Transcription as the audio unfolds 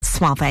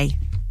Suave.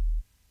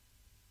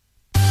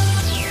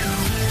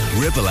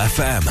 Ribble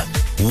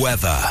FM.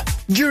 Weather.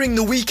 During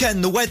the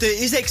weekend, the weather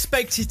is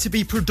expected to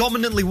be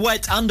predominantly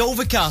wet and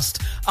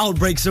overcast.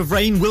 Outbreaks of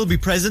rain will be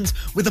present,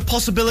 with a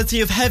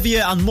possibility of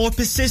heavier and more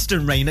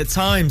persistent rain at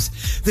times.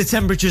 The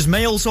temperatures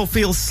may also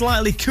feel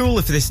slightly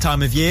cooler for this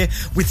time of year,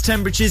 with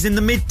temperatures in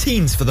the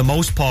mid-teens for the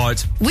most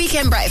part.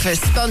 Weekend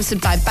Breakfast,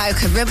 sponsored by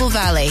Bowker Ribble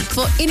Valley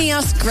for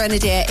Ineos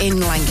Grenadier in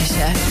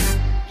Lancashire.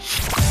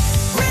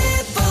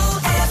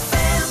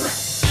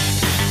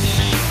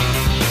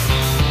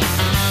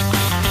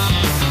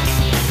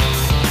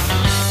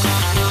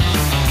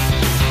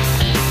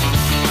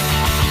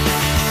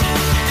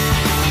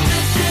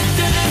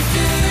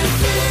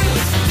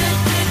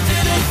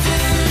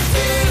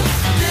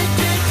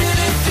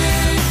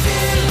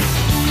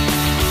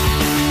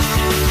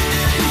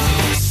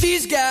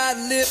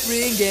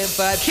 Ring and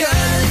 5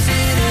 colors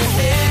in her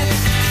hair.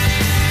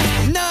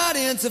 Not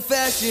into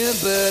fashion,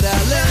 but I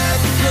love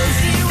the clothes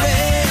she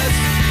wears.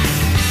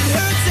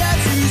 Her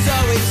tattoos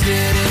always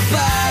hidden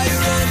by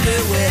her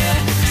underwear.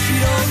 She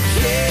don't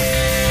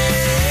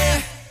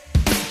care.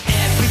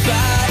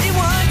 Everybody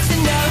wants to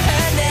know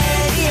her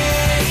name.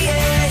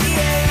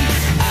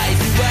 I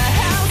do a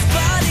house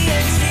party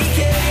and she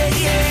came.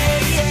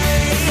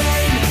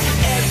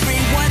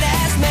 Everyone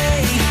asks me,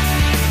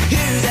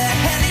 who the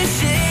hell is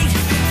she?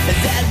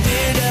 That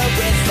widow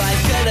with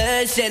 5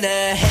 colors in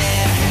her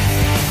hair.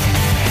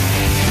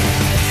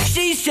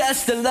 She's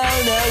just a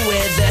loner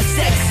with a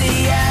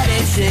sexy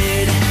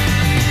attitude,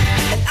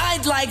 and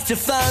I'd like to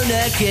phone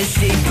her cause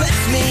she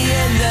puts me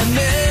in the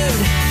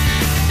mood.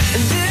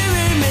 And the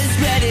room is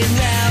ready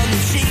now,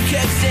 and she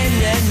cooks in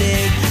the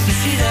nude. But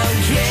she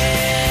don't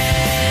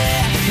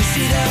care,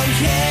 she don't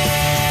care.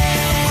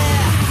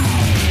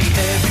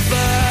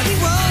 Everybody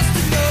wants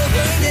to know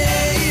her name.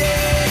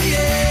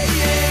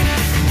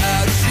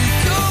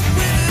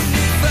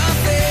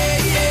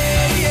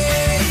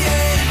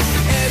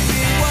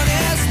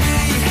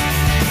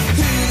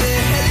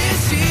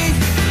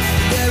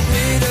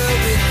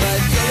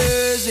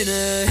 In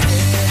her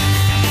hair.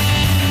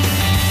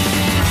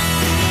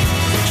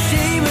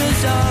 She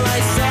was all I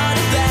thought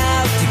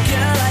about, the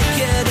girl I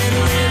couldn't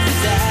live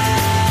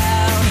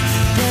without.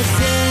 But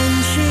then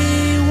she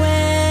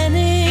went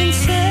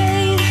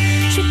insane,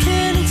 she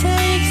couldn't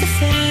take the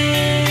fame.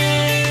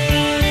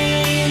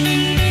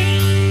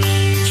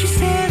 She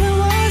said I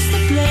was to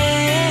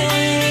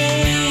blame.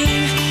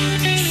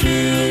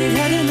 She'd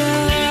had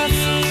enough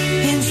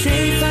and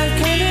say 5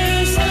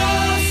 colors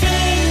off,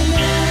 and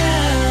now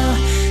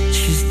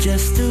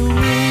just a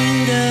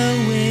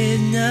widow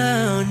with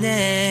no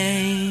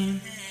name.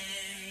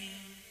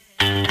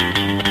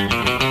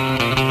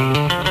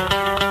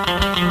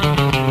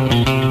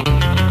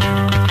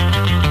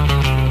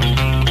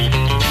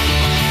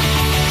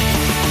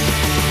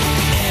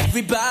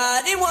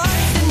 Everybody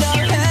wants to know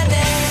her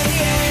name.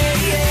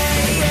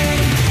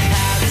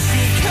 How does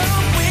she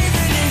cope with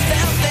her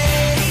newfound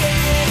fame?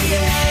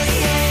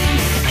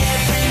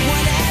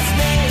 Everyone asks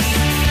me,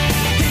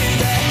 who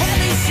the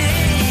hell is she?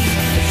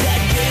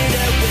 That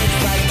widow with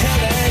 5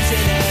 colors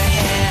in her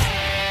hair.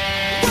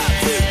 1,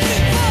 2,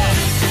 3, 4.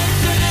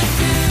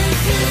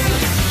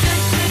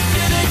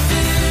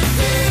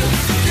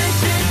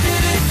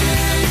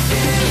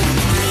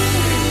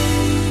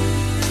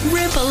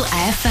 Ribble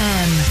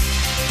FM.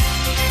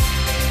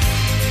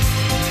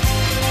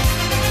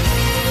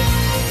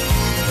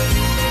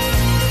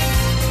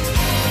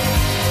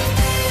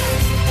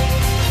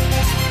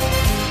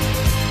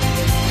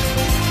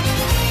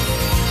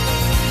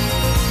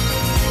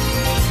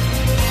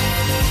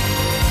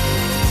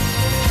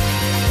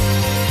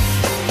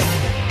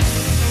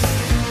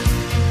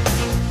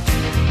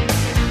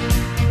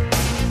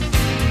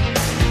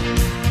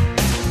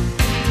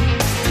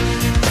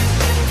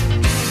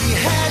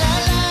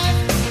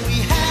 we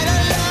had a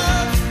love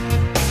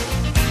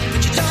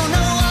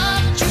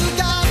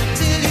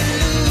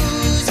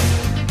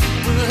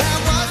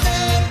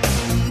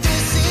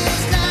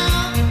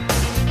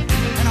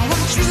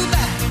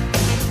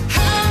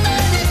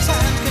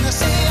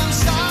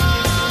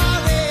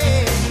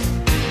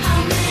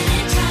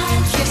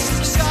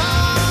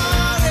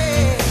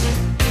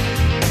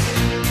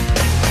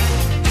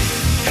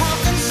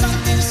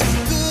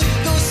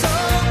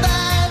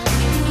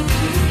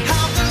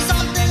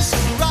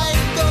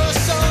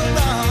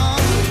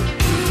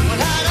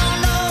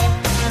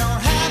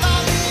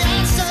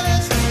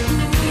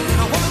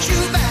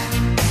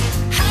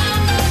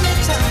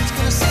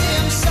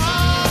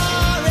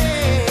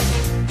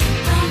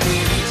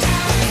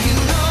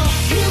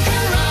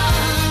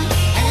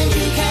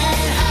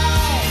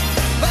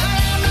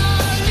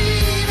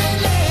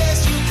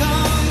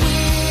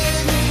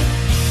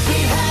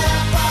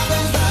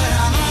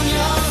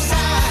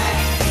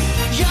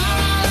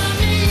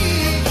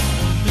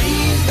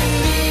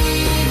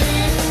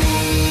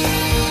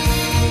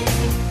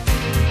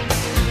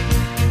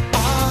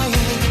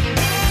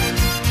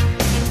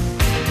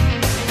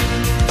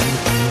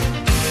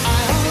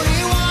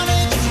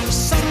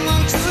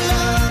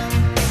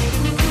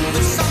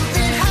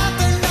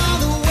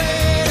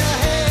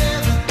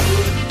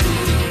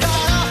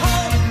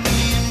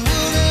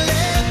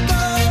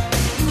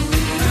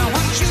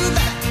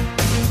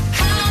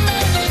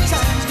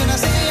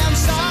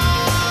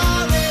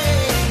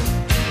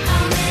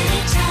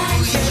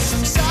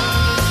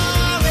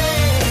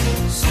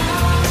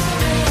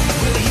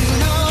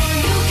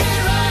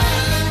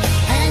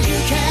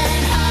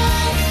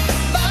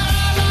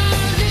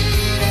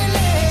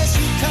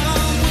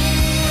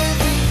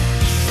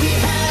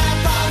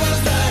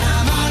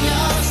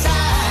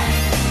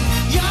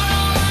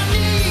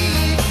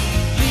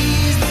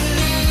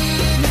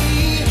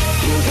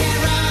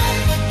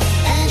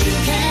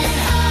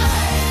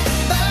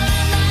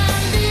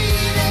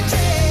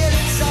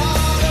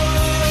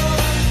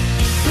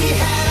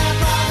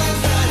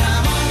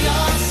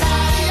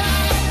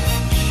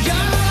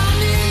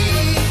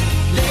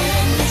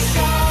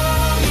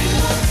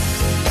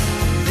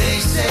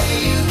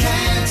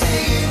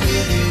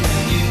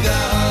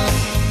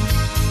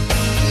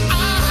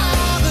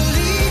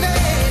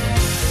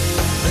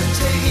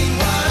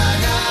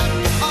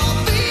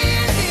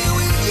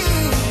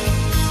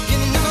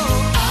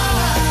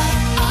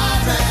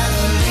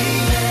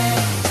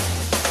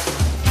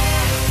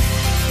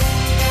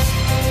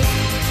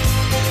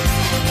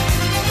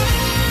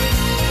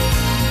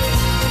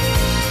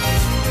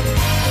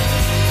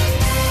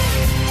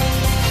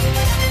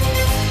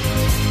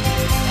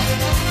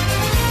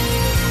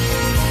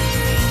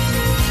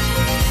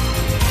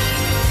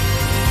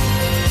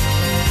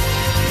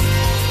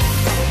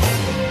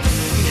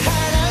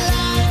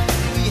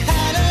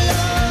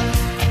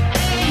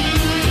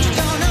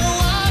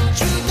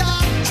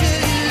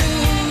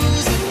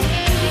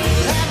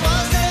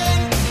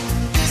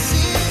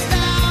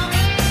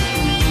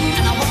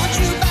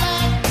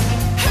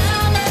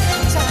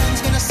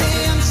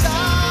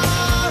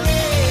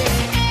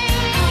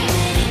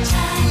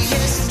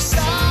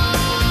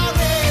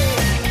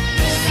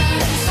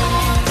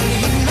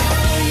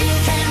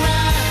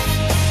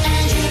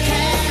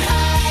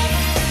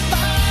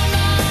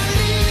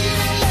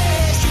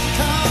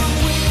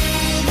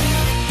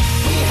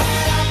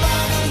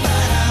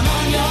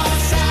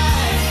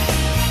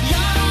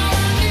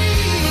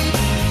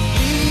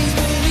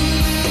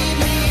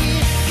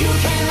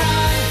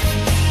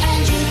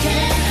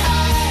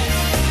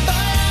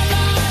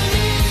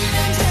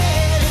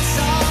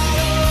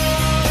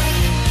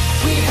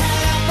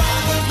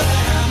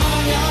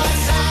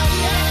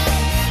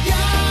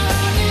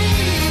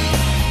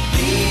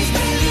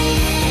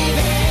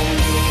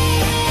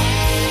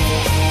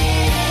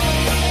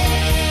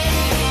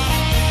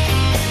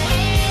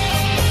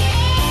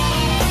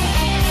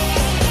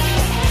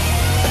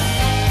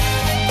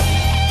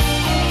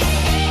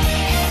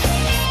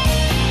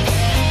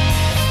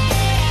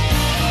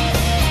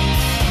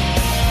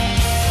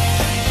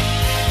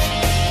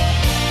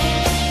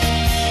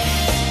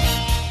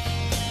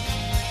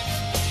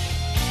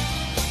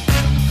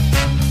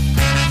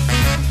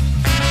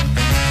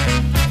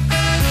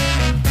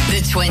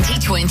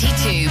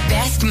 2022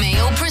 Best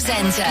Male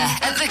Presenter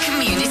at the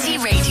Community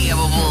Radio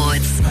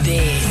Awards.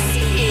 This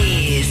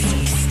is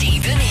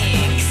Stephen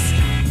Higgs.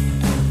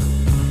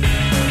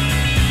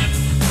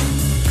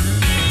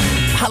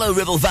 Hello,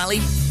 Ribble Valley.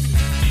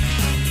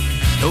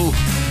 Oh,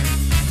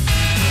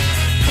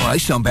 I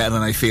sound better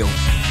than I feel.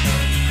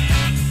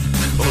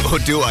 Or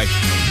do I?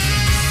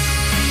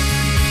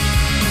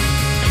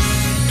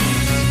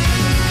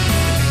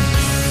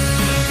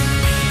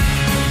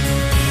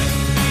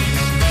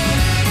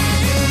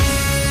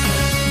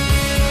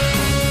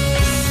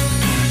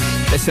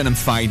 Listen, I'm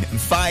fine.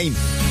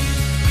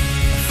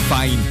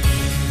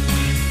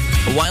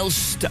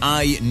 Whilst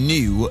I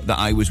knew that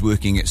I was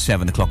working at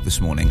 7 o'clock this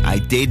morning, I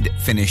did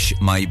finish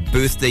my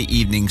birthday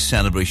evening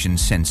celebration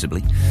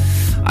sensibly.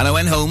 And I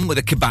went home with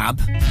a kebab,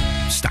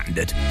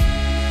 standard,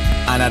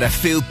 and had a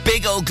few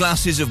big old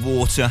glasses of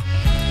water.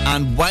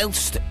 And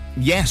whilst,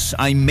 yes,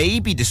 I may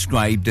be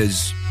described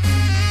as,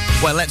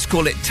 well, let's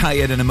call it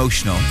tired and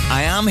emotional,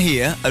 I am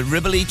here at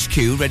Ribble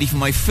HQ, ready for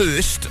my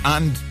first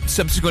and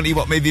subsequently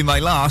what may be my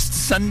last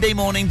Sunday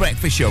morning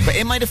breakfast show. But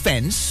in my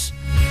defence,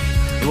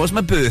 it was my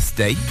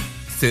birthday,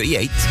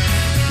 38.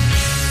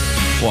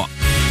 What?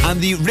 And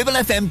the Ribble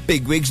FM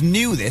bigwigs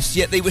knew this,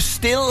 yet they were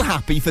still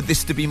happy for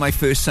this to be my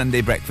first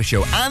Sunday breakfast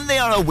show. And they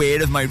are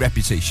aware of my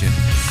reputation.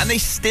 And they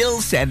still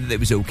said that it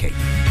was okay.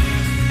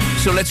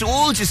 So let's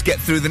all just get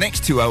through the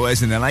next 2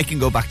 hours and then I can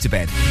go back to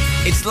bed.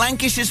 It's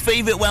Lancashire's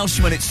favourite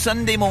Welshman. It's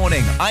Sunday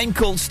morning. I'm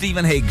called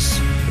Stephen Higgs.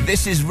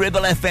 This is Ribble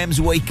FM's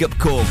Wake Up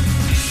Call.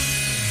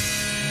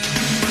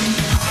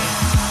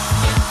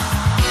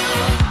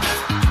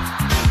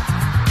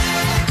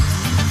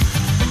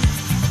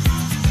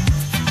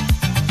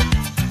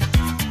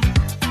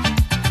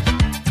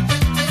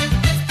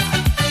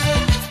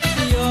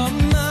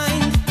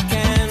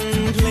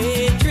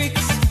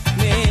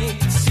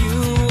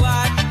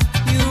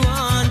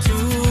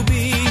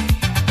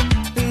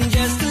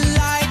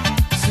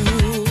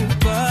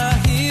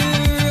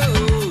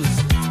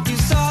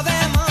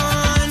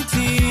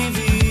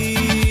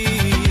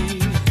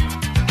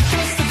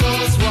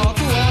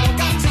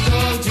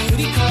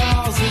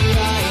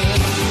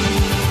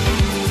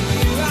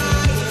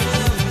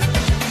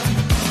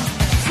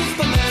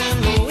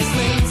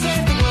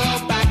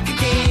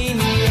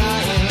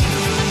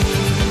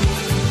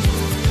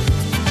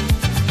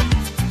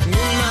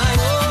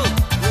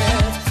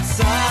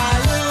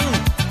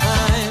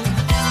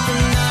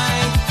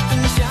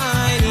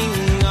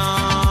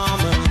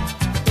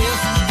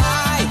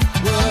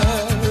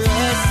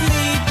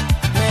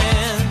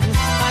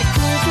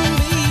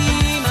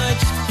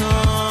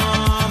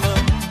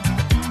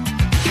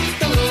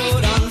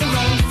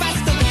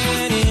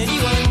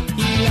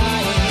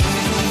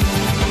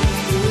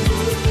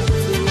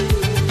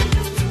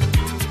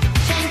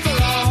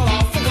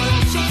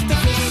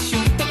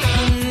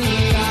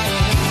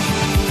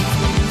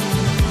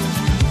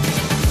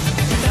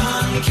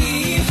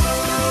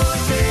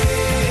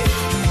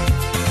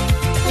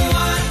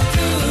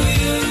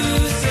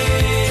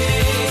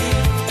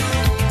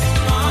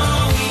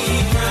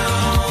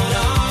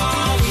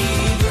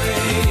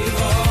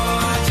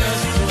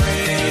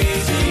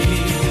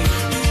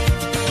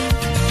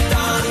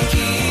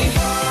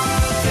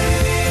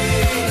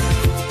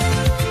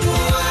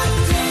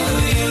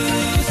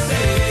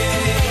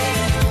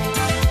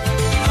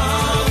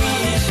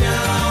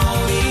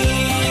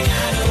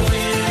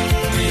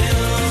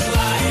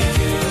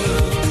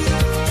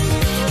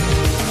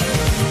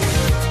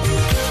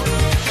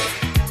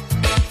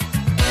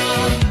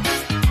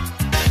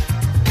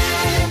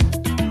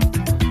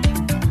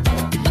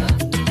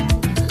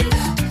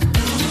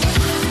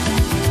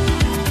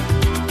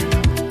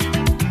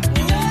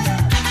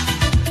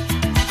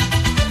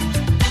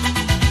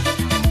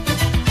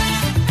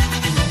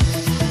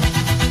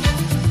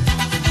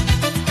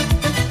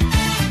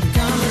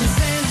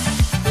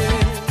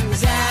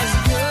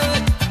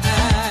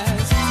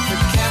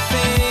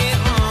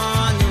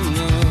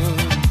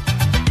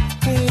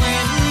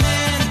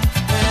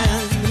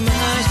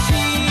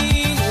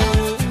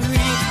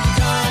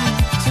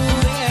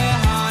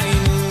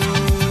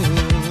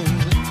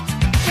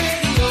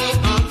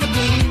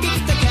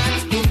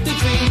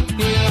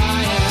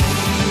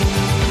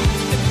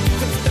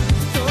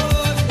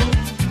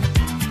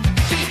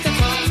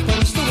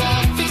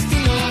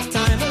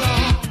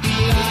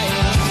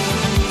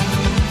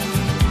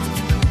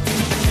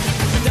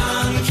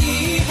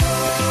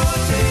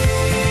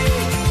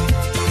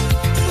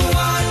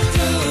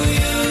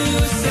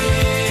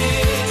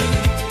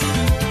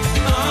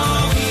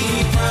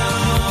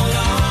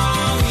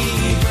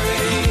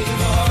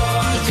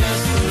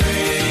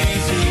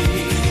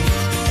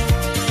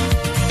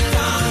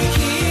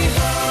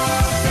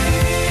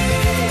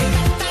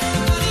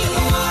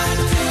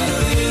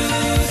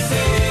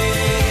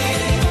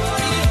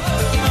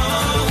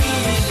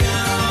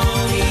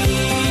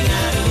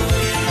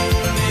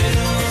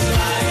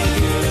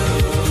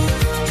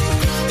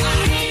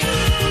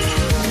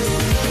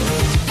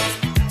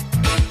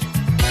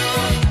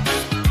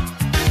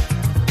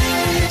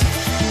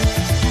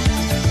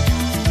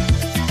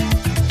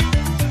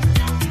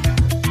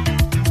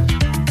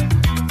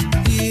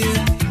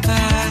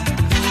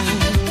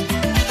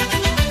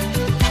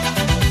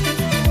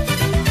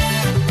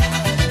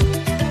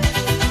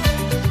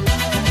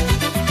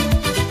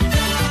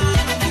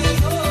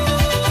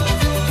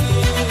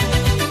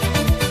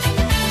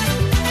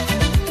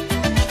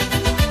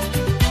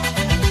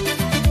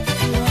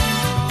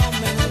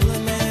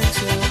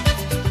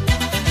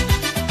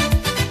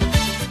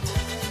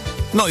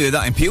 Not you,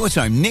 that in pure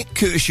time. Nick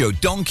Kershaw,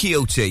 Don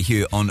Quixote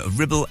here on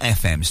Ribble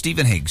FM.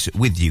 Stephen Higgs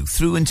with you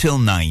through until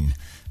 9.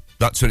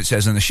 That's what it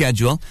says on the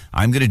schedule.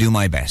 I'm going to do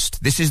my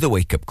best. This is the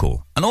wake-up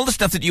call. And all the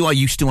stuff that you are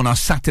used to on our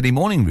Saturday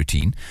morning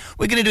routine,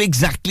 we're going to do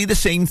exactly the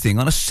same thing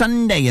on a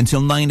Sunday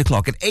until 9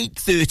 o'clock at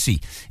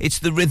 8:30. It's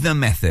the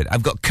rhythm method.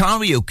 I've got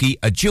karaoke,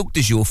 a joke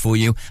du jour for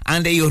you,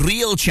 and a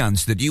real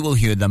chance that you will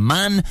hear the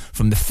man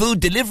from the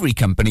food delivery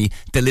company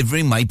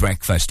delivering my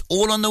breakfast.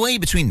 All on the way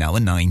between now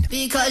and 9.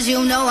 Because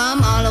you know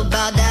I'm all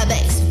about that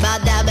bass,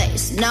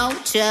 no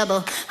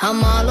trouble.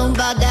 I'm all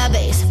about that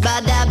bass,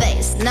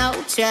 no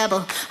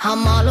trouble.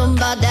 I'm all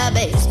about that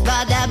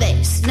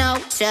bass, no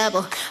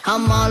trouble.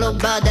 I'm all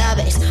about that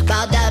bass,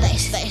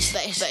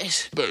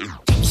 bass.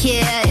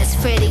 Yeah, it's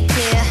pretty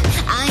clear.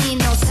 I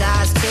ain't no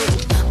size 2,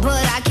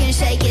 but I can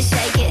shake it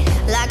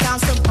like I'm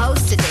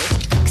supposed to do.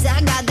 'Cause I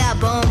got that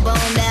boom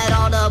boom that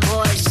all the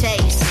boys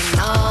chase,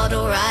 and all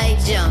the right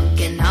junk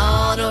in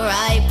all the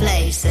right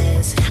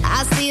places.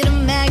 I see the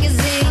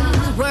magazines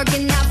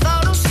working out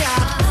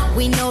Photoshop.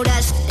 We know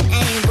that shit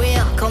ain't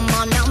real. Come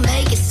on now,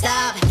 make it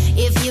stop.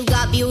 If you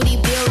got beauty,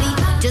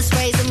 just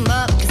raise them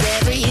up, 'cause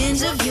every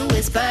inch of you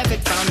is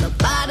perfect from the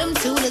bottom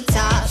to the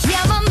top.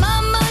 Yeah, my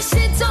mama,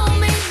 she told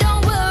me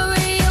don't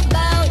worry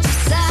about your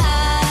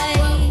size.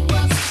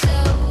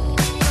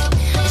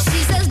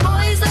 She says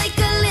boys like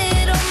a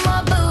little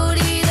more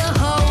booty to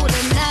hold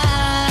at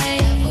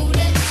night.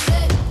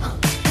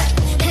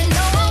 And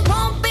no, I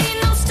won't be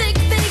no stick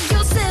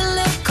figure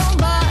silicone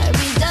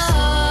Barbie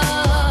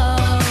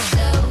doll.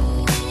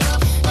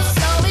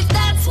 So if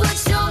that's what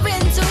you're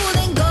into,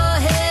 then go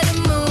ahead and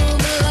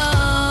move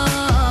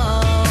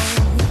along.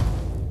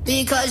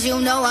 Because you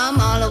know I'm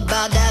all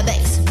about that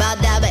bass,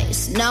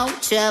 no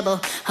trouble.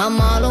 I'm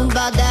all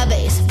about that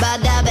bass,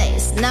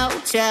 no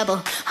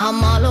trouble.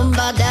 I'm all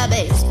about that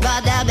bass,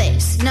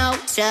 no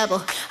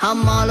trouble.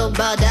 I'm all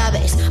about that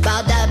bass,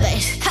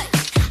 Hey,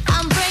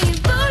 I'm bringing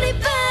booty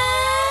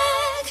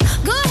back.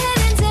 Go ahead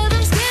and tell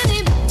them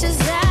skinny bitches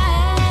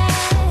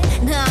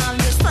that. No, I'm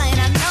just playing,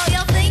 I know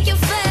y'all think you're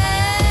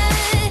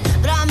fat,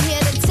 but I'm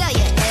here to tell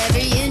you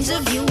every inch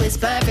of you is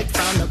perfect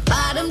from the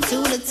bottom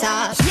to the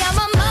top. Yeah,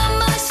 my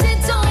mama, she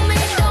told me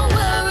don't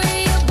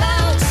worry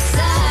about your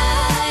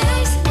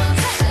size.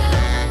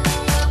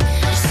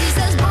 She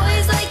says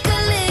boys like a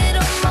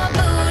little more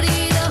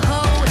booty to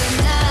hold at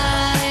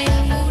night.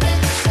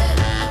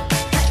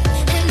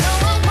 And no,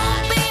 I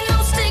won't be no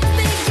stick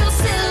figure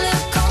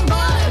silicone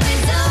Barbie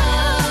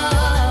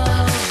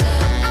doll.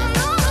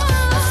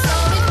 So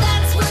if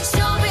that's what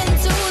you're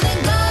into, then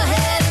go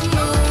ahead and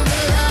move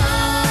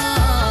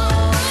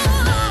along.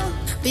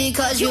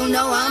 Because you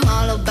know I'm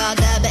all about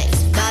that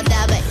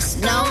bass,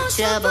 no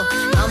trouble.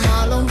 I'm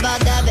all about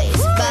that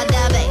bass,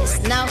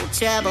 no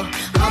trouble.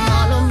 I'm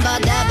all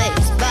about that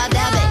bass,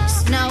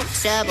 no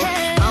trouble.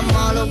 I'm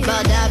all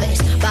about that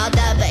bass,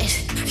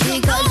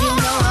 because you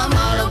know I'm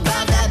all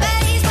about that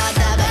bass,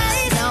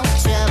 no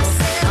trouble.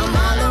 I'm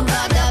all about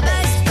that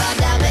bass,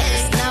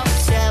 no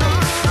trouble.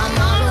 I'm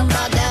all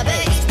about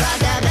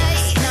that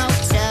bass, no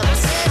trouble.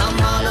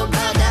 I'm all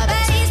about that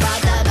bass,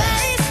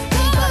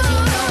 because you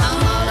know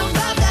I'm all about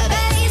that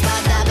bass,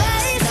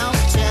 no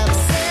trouble.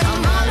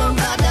 I'm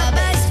all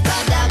about that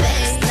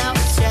bass, no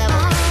trouble.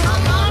 I'm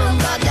all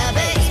about that bass,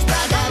 no trouble.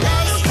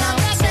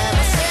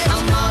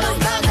 I'm all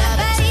about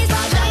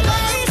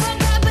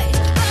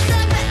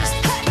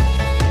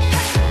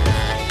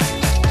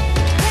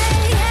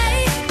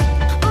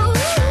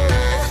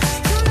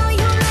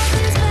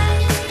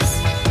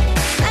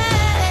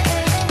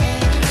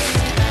that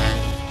bass,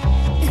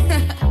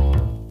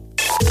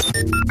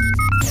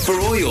 For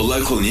all your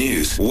local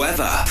news,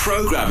 weather,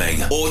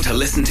 programming, or to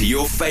listen to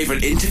your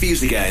favourite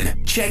interviews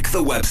again, check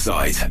the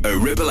website at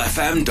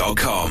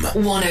ribblefm.com.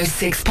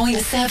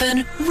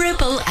 106.7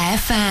 Ribble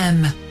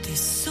FM. There's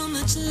so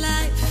much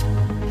life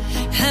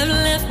have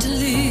left to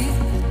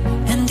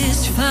live, and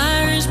this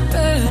fire is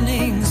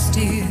burning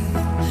still.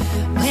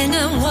 When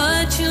I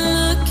watch you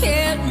look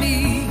at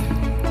me,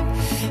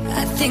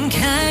 I think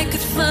I could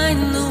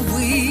find the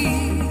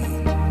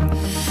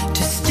will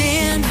to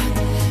stand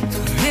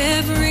for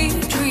every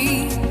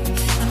dream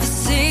and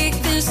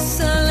forsake this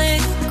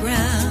solid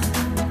ground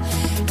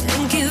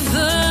and give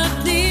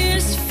up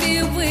this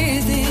fear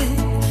within.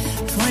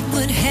 What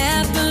would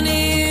happen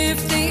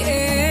if they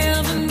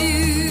ever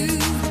knew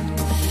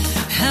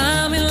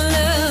I'm in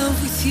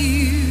love with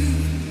you?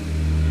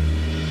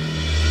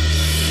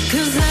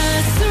 'Cause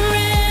I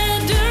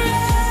surrender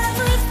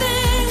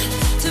everything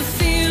to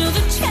feel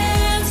the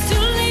chance to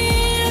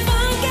live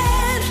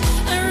again.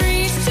 I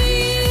reach to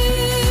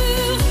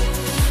you,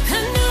 I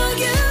know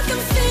you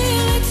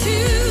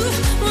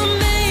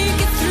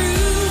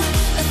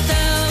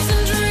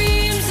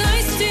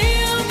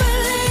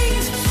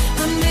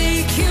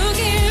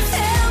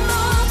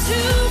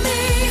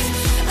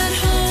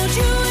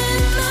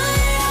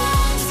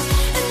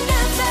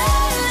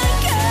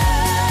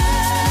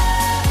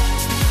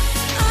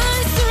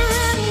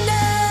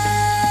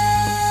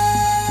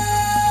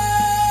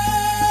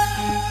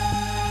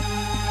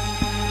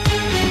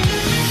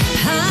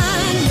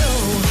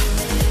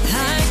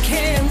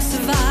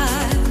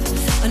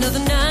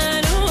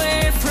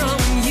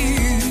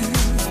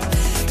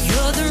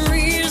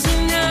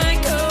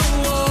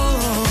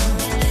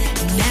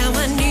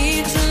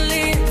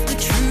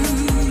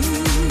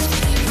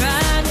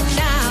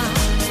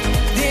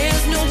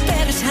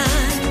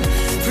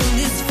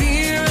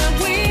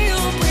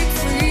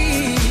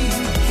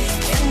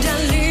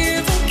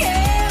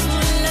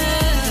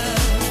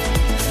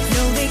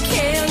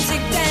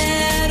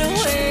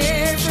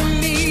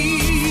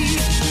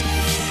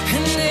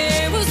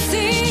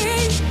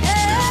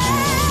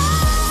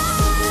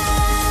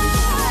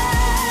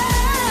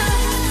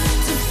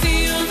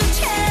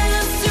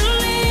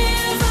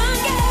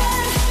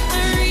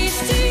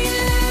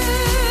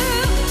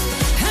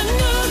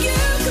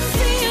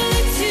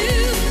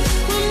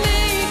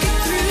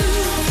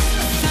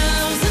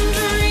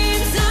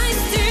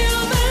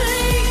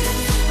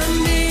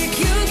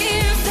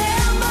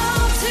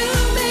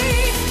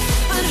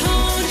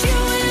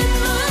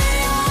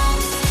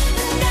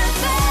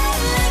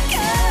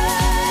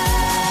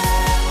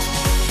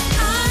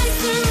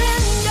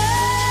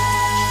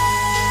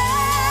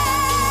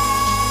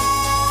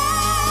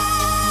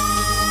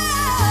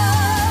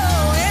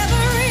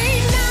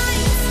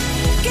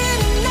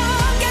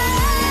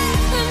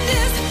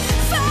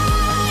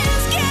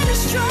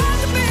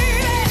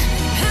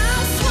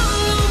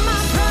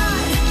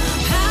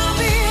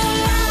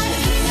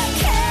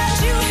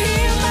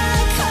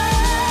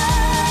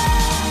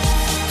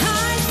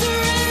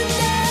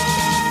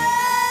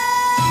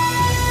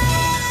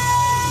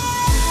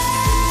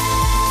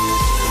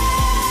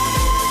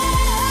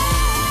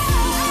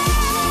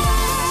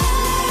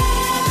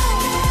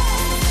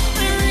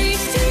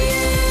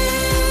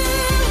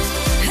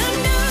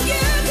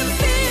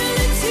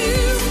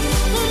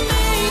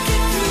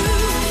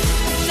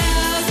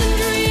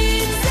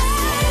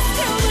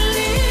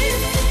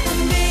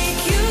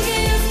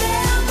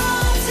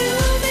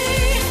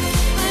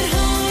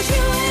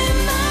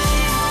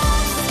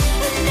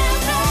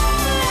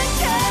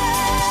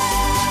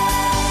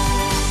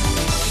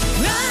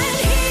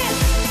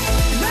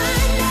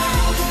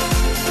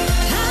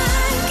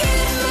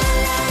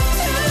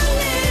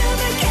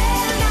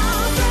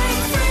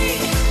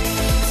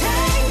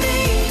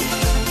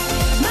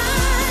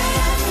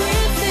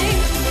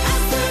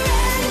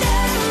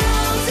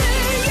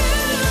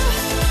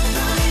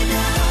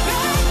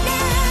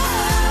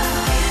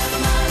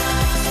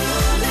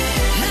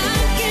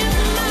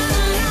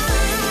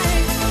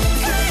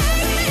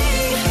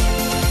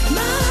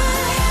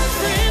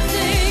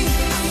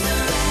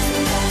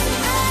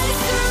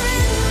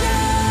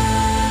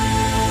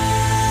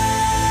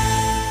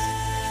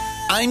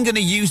I'm going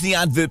to use the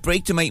advert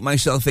break to make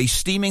myself a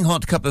steaming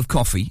hot cup of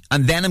coffee,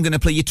 and then I'm going to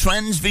play you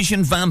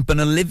Transvision Vamp and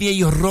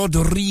Olivia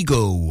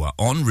Rodrigo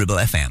on Ribble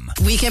FM.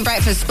 Weekend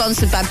Breakfast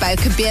sponsored by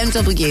Bowker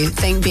BMW.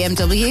 Think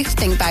BMW,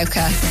 think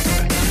Bowker.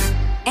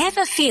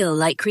 Ever feel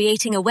like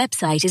creating a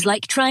website is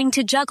like trying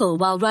to juggle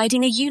while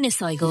riding a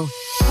unicycle?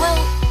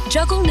 Well,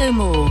 juggle no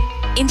more.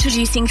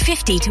 Introducing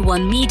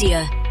 50-to-1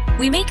 Media.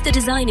 We make the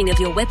designing of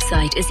your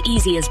website as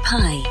easy as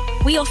pie.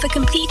 We offer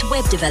complete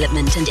web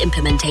development and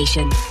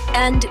implementation.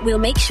 And we'll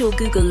make sure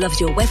Google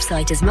loves your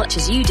website as much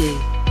as you do.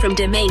 From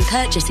domain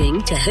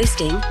purchasing to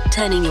hosting,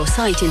 turning your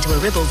site into a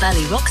Ribble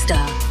Valley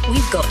rockstar,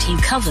 we've got you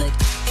covered.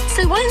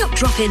 So why not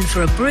drop in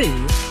for a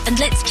brew and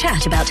let's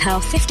chat about how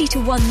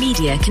 50-to-1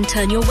 Media can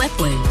turn your web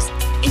woes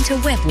into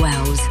web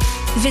wows.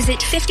 Visit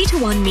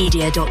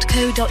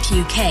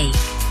 50to1media.co.uk,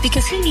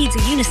 because who needs a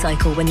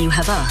unicycle when you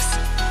have us?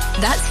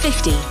 That's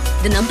 50,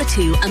 the number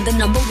 2 and the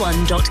number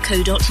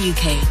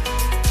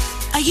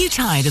 1.co.uk. Are you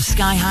tired of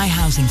sky-high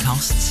housing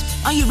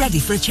costs? Are you ready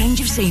for a change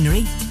of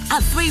scenery?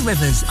 At Three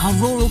Rivers, our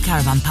rural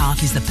caravan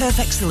park is the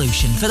perfect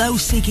solution for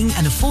those seeking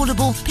an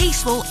affordable,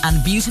 peaceful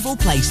and beautiful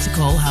place to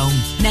call home.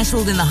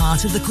 Nestled in the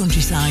heart of the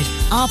countryside,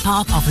 our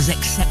park offers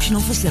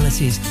exceptional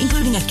facilities,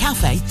 including a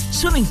cafe,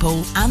 swimming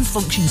pool and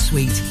function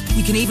suite.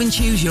 You can even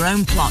choose your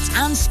own plot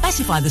and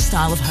specify the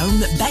style of home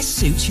that best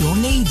suits your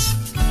needs.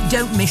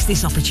 Don't miss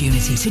this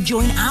opportunity to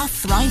join our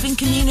thriving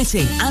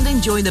community and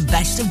enjoy the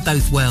best of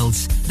both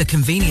worlds, the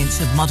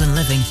convenience of modern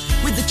living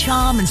with the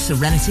charm and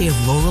serenity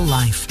of rural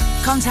life.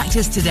 Contact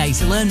us today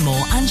to learn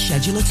more and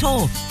schedule a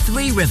tour.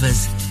 Three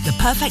Rivers, the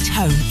perfect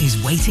home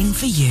is waiting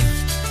for you.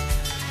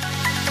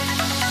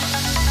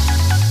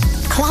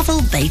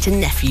 Clavel, Bate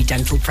and Nephew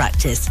Dental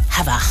Practice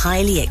have a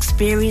highly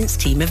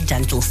experienced team of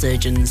dental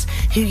surgeons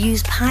who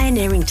use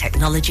pioneering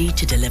technology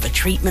to deliver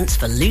treatments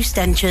for loose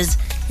dentures,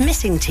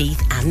 missing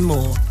teeth and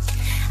more.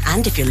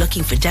 And if you're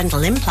looking for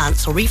dental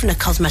implants or even a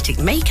cosmetic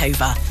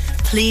makeover,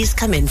 please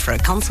come in for a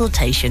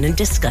consultation and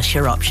discuss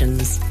your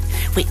options.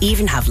 We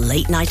even have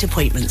late night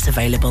appointments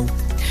available.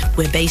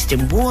 We're based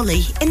in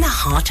Worley in the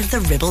heart of the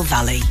Ribble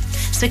Valley.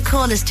 So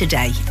call us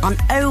today on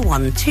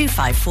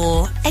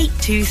 01254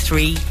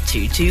 823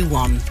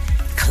 221.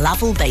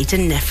 Clavel, Bate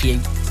and Nephew,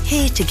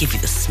 here to give you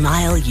the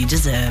smile you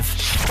deserve.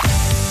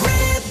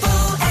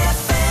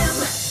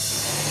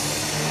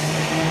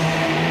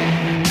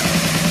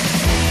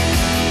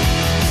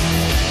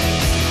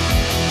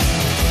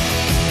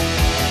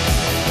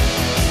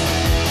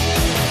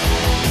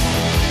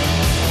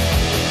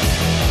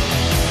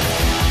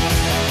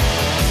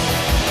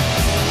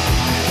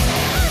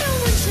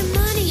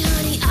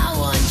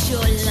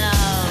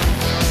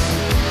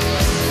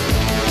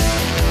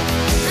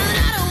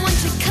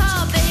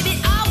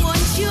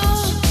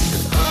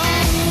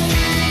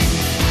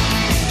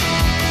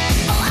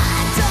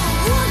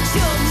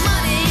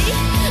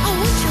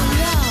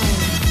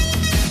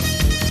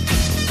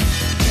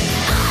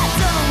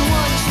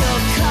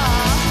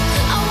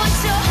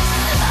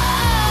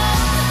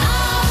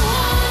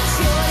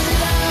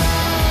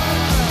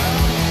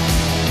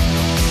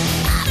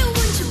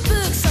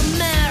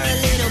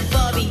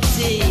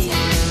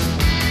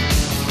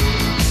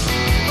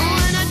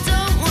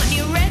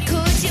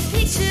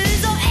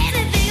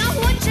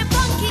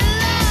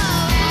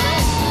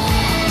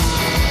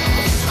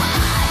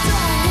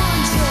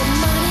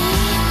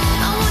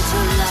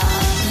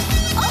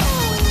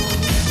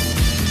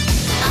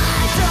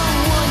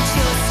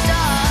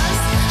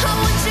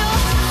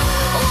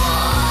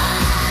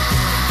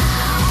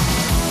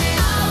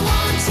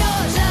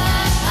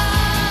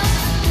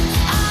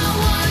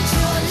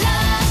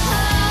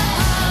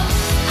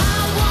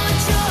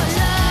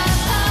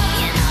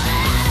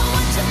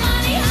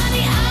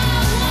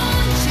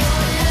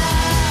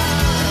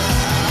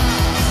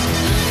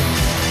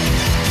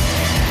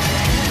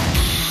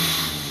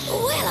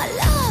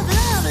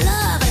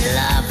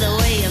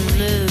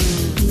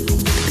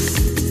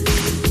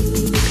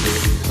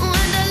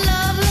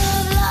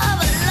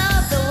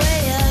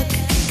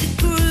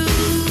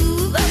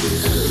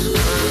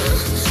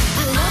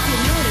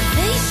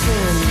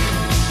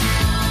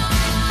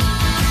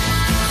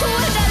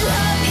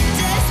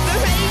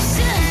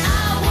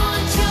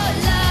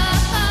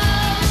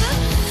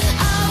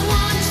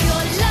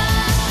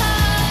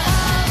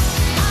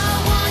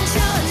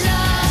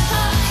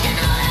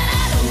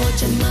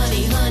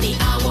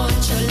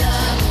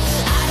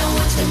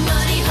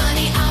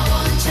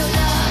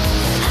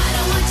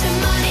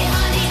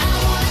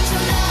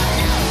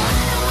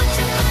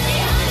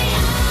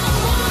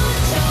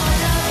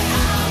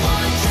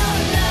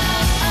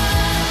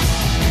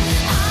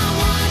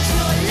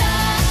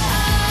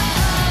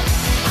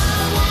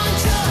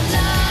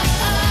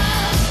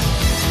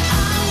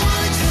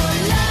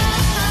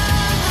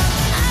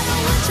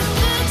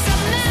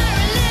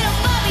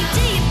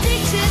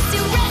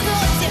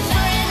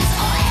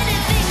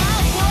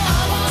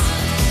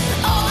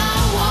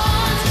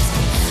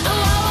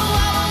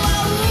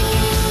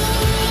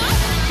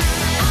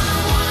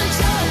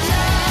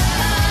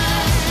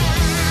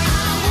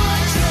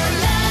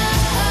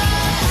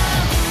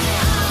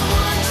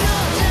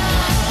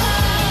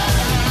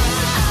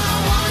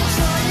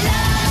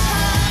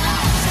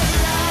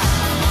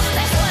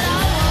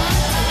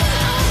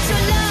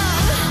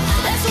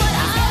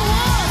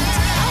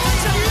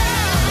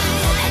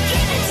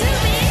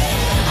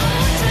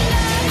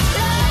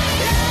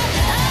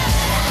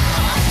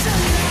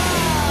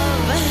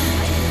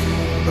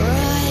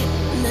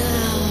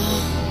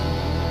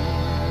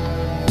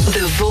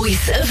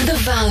 voice of the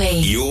valley.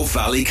 Your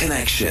Valley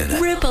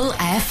Connection. Ribble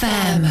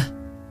FM.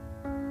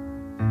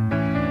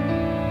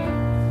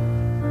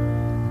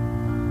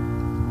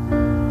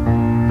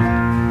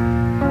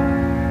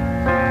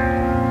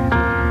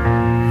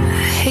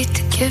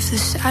 Give the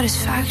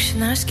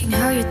satisfaction asking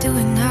how you're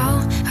doing now.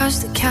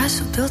 How's the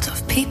castle built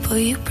of people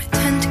you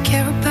pretend to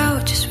care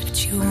about? Just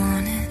what you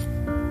wanted.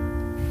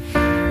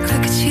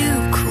 Look at you,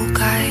 cool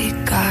guy, you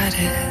got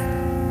it.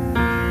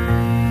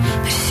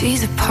 I see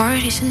the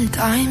parties and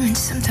diamonds.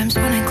 Sometimes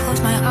when I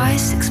close my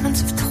eyes, 6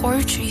 months of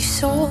torture you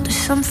sold to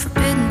some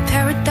forbidden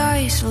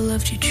paradise. I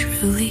loved you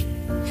truly.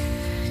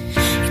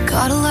 You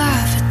gotta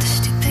laugh at the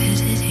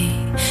stupidity,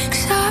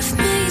 'cause I've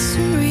made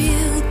some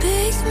real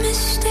big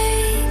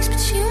mistakes,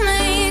 but you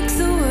make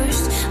the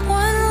worst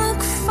one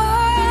look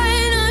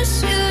fine. I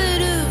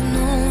should have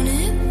known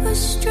it was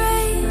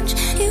strange.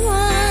 You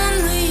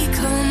only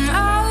come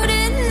out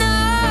at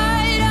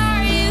night.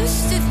 I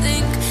used to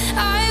think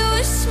I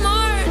was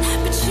smart,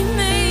 but you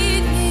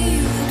made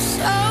me look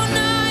so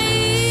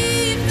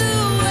naive. The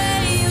way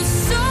you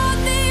sold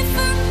me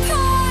for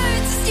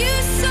parts, you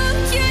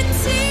sunk your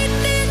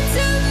teeth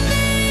into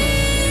me.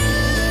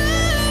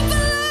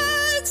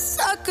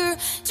 Bloodsucker,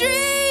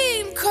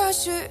 dream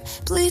crusher,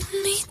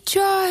 bleeding me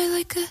dry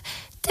like a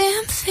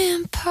damn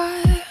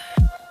vampire.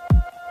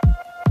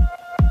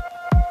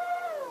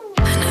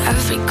 And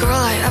every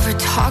girl I ever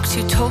talked to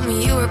told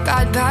me you were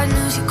bad, bad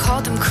news. You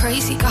called them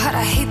crazy. God,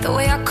 I hate the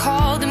way I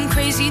called them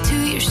crazy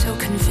too. You're so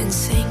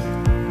convincing.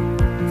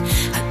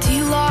 How do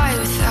you lie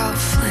without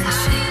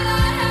flinching?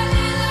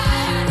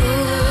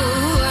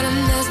 Ooh, what a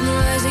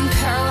mesmerizing,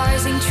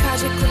 paralyzing,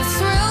 tragic little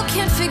thrill.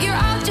 Can't figure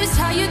out just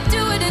how you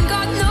do it, and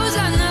God knows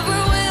I never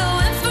will.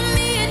 And for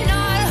me and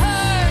not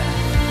her,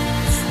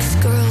 'cause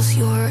girls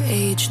your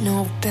age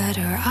know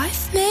better.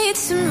 I've made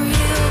some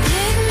real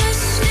big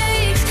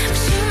mistakes, but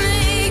you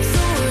make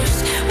the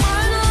worst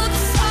one look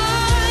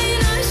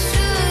fine. I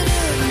should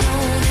have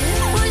known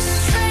it was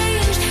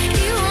strange.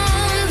 You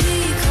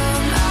only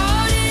come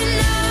out at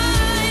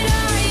night.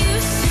 I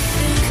used to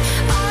think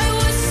I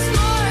was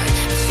smart,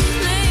 but you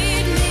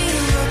made me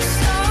look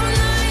so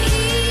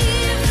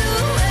naive. The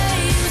way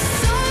you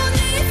sold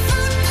me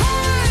for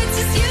parts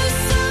is you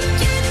sunk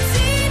your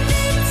teeth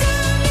into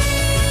me.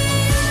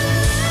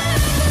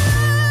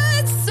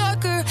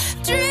 Bloodsucker,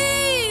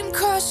 dream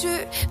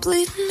crusher,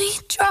 bleeding me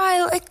dry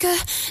like a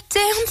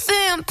damn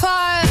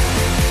vampire.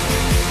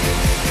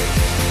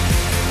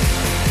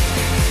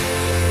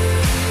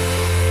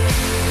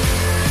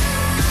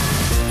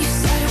 You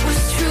said it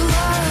was true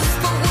love,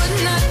 but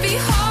wouldn't that be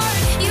hard?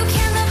 You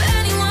can't love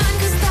anyone,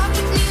 'cause that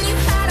would mean you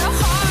had a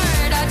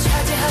heart. I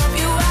tried to help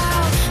you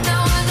out,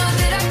 now I know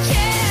that I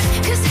can't,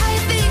 'cause how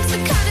you think's the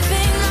kind of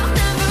thing I'll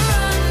never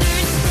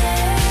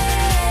understand.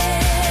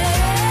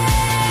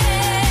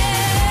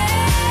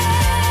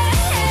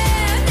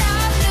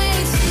 I've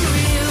made some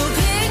real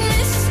big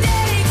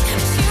mistakes,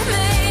 but you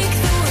make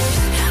the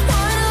worst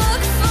one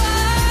look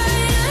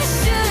fine. I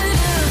should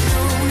have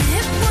known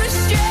it was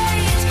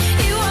strange.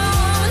 You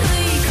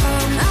only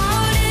come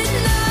out at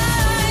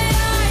night.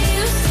 I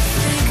used to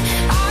think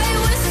I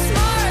was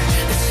smart,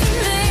 but you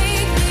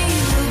made me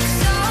look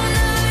so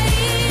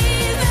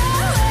naive. The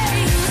way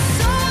you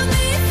sold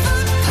me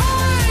for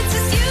parts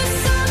is you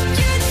sunk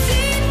your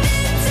teeth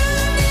into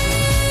me.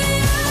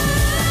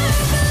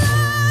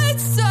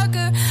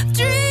 Bloodsucker,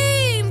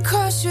 dream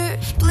crusher,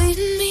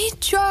 bleeding me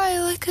dry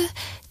like a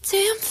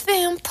damn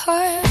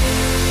vampire.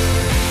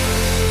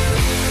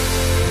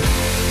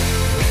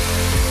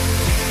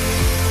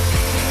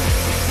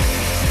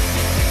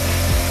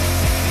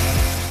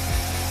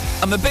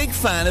 I'm a big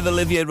fan of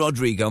Olivia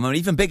Rodrigo. I'm an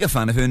even bigger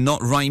fan of her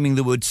not rhyming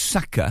the word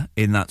sucker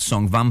in that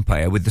song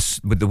Vampire with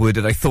the word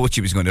that I thought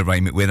she was going to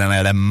rhyme it with, and I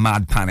had a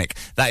mad panic.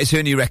 That is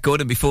her new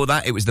record, and before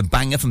that it was the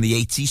banger from the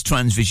 80s,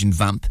 Transvision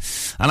Vamp.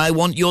 And I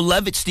Want Your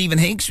Love. It's Stephen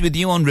Higgs with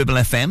you on Ribble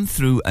FM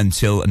through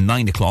until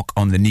 9 o'clock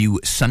on the new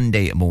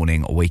Sunday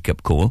morning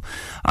wake-up call.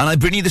 And I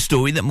bring you the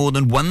story that more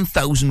than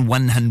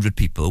 1,100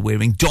 people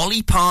wearing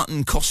Dolly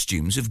Parton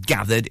costumes have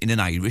gathered in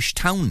an Irish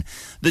town.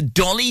 The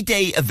Dolly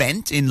Day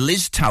event in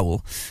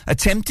Listowel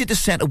attempted to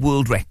set a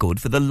world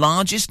record for the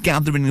largest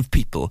gathering of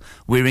people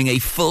wearing a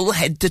full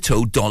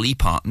head-to-toe Dolly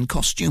Parton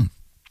costume.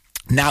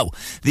 Now,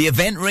 the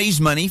event raised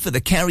money for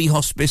the Kerry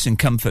Hospice and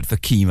Comfort for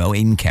Chemo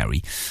in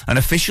Kerry, and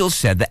officials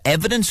said that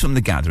evidence from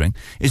the gathering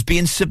is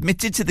being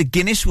submitted to the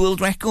Guinness World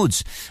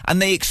Records,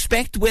 and they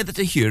expect whether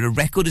to hear a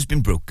record has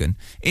been broken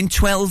in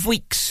 12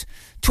 weeks.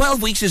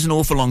 12 weeks is an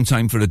awful long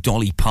time for a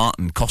Dolly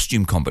Parton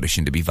costume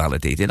competition to be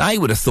validated. I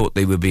would have thought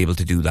they would be able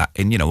to do that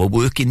in, a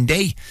working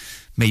day.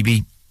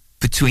 Maybe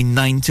between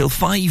 9 till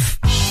 5.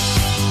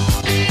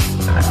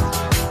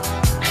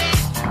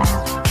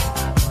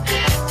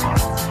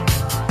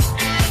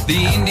 The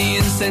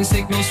Indians send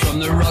signals from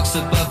the rocks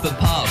above the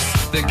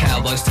pass. The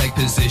cowboys take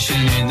position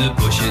in the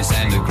bushes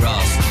and the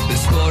grass. The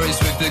squaw is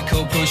with the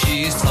corporal,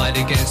 she is tied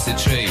against a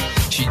tree.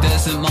 She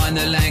doesn't mind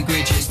the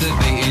language, it's the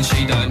beating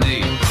she don't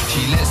need.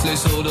 She lets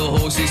loose all the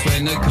horses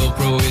when the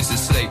corporal is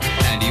asleep,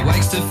 and he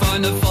wakes to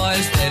find the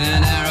fires dead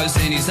and arrows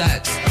in in his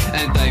hats.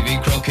 And Davy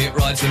Crockett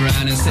rides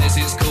around and says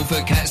it's cool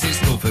for cats, it's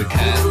cool for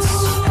cats.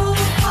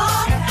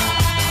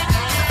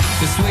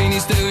 The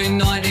Sweeney's doing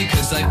 90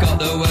 cause they've got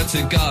the word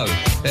to go.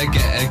 They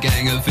get a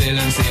gang of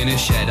villains in a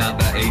shed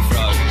up at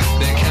Heathrow.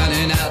 They're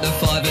counting out the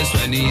fivers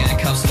when the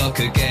handcuffs lock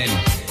again.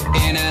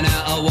 In and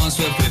out of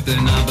Wandsworth with the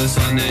numbers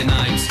on their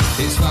names.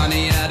 It's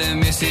funny how the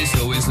missus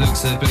always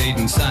looks a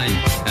bleeding sane.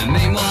 And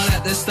meanwhile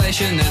at the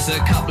station there's a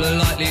couple of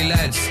likely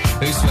lads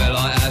who swear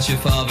like how's your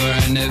father,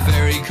 and they're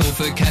very cool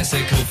for cats,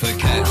 they're cool for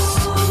cats.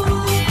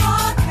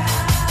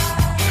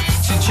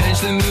 To change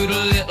the mood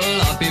a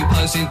little, I've been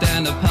posing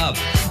down the pub.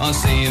 I'm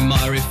seeing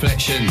my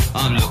reflection,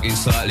 I'm looking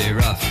slightly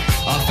rough.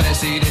 I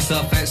fancy this,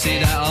 I fancy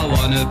that, I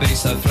wanna be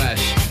so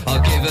flash. I'll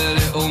give a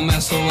little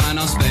muscle and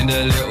I'll spend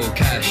a little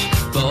cash.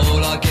 But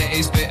all I get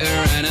is bitter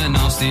and a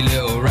nasty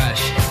little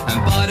rash.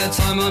 And by the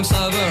time I'm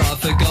sober I've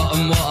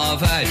forgotten what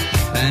I've had.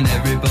 And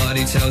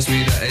everybody tells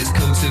me that it's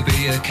cool to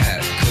be a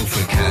cat, cool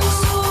for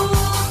cats.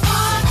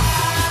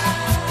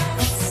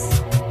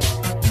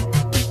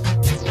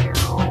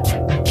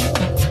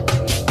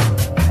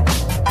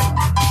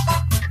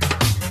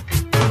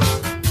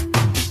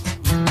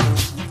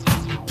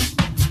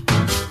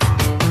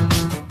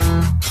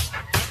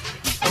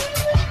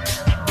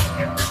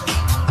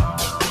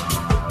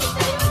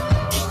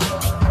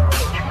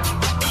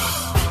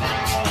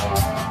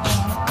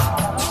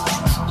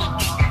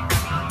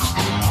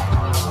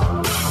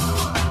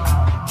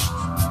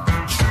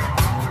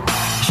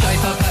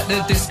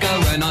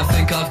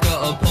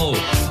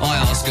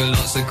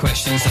 Lots of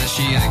questions as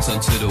she hangs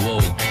onto the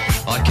wall.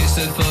 I kiss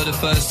her for the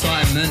first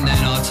time and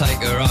then I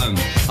take her home.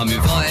 I'm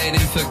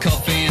invited in for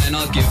coffee and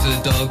I give the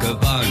dog a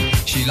bone.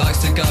 She likes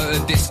to go to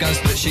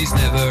discos but she's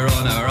never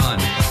on her own.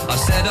 I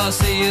said I'll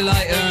see you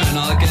later and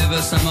I'll give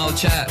her some old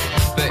chat.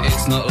 But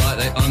it's not like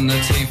they on the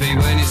TV.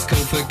 When it's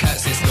cool for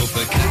cats, it's cool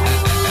for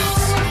cats.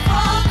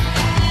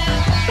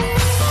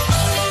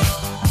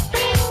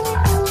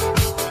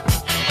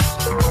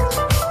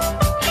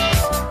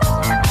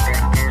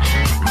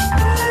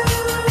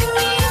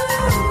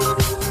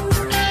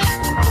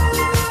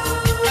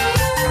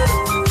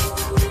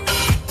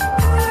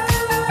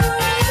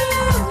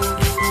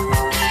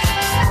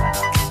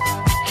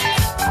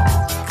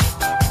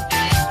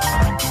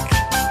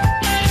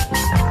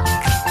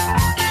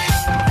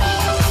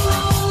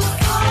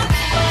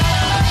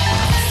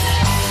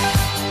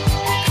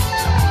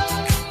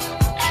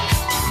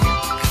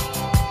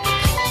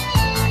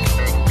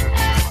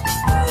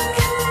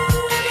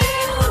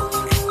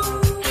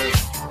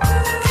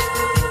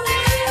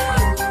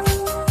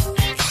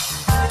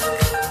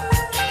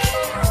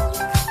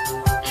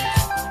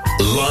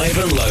 Live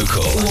and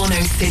local.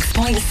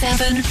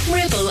 106.7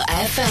 Ribble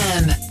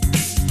FM.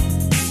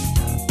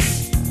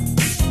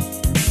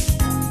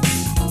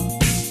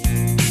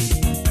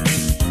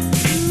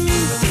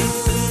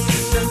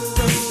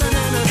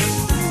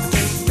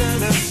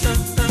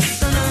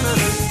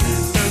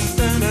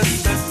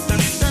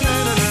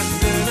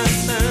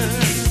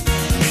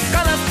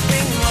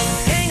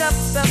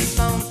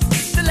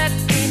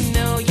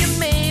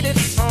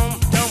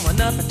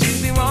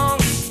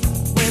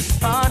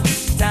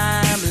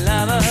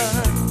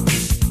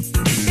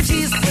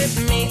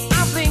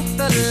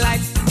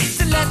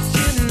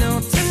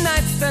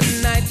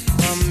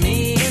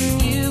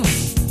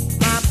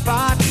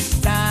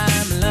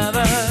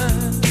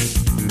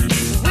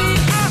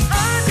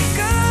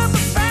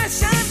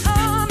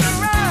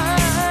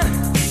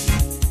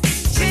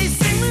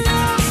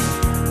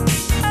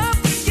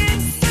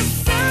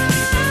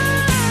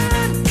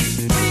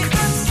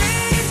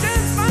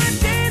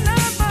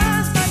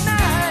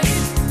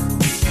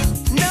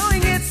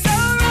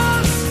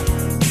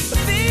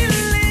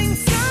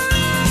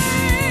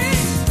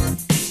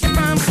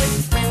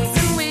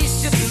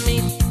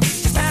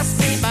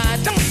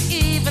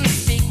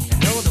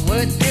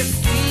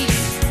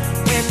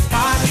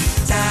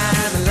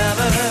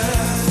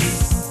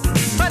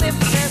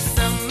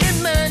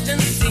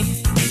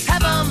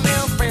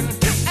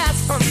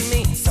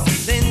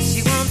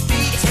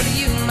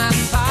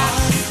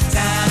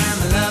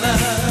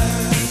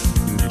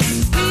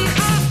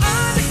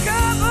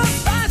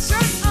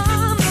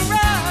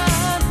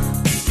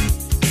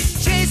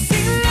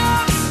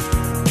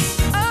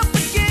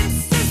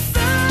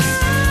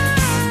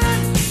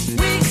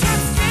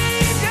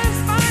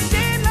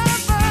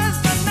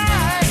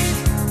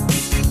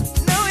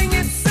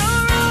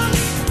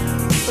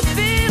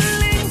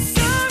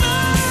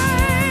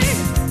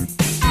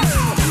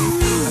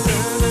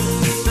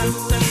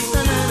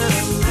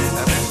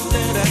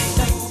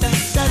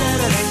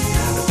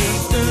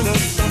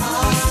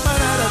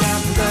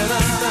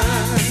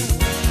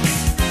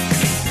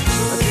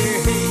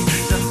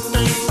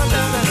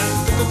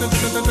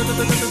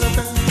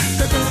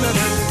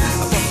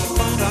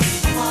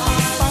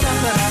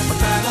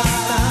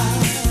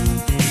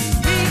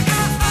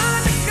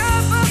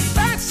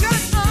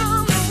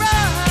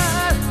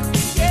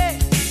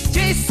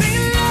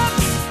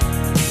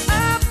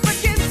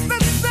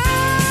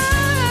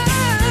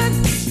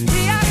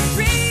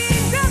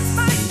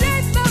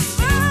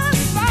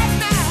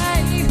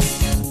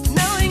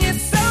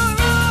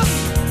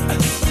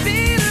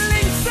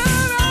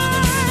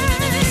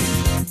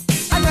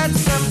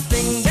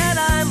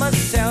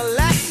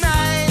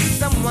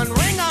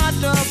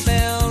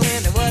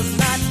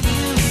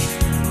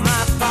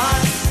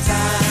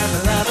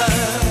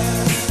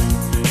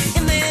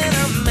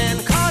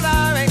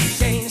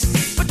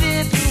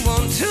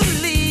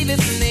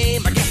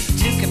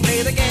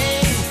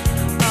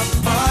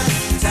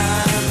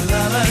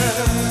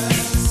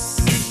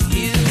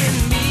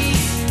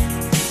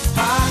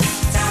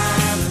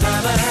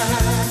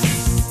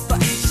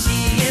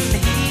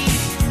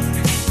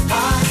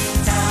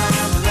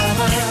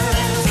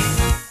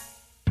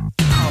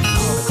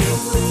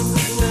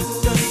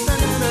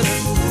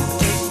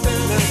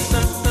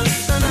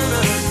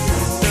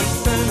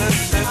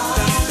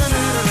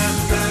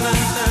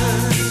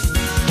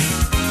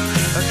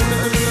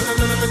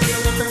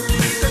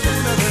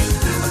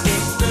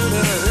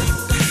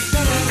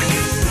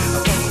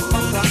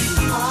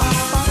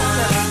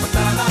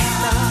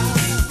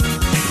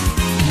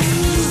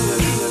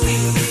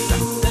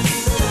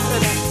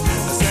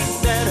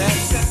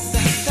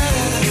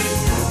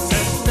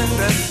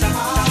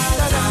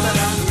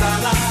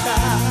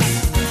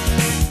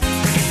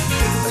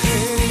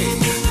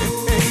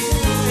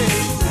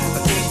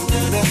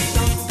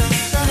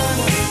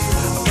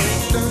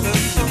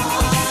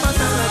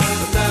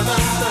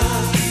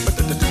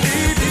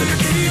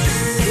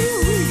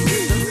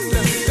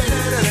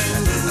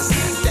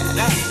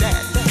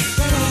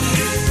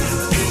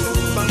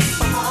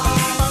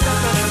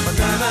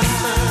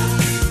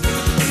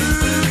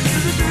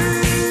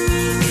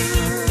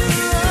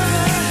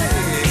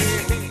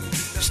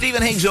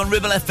 mornings on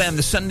Ribble FM,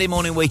 the Sunday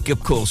morning wake-up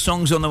call.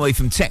 Songs on the way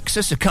from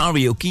Texas, a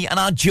karaoke, and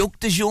our joke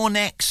du jour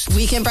next.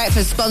 Weekend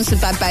Breakfast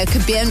sponsored by Bowker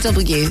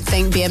BMW.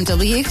 Think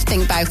BMW,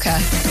 think Bowker.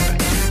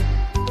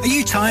 Are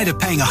you tired of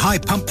paying a high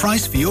pump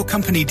price for your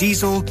company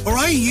diesel? Or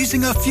are you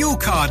using a fuel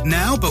card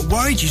now but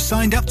worried you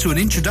signed up to an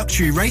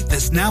introductory rate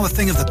that's now a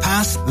thing of the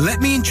past?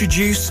 Let me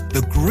introduce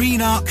the Green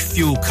Arc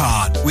Fuel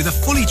Card. With a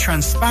fully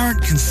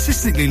transparent,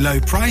 consistently low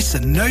price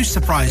and no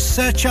surprise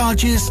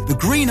surcharges, the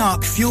Green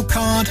Arc Fuel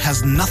Card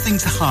has nothing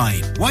to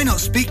hide. Why not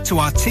speak to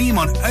our team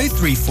on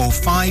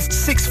 0345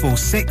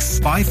 646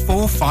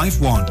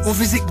 5451 or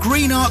visit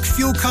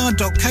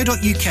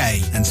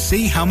greenarcfuelcard.co.uk and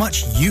see how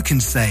much you can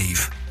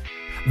save.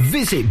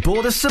 Visit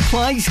Border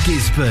Supplies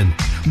Gisborne.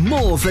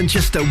 More than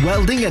just a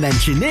welding and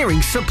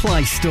engineering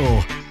supply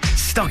store.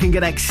 Stocking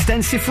an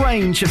extensive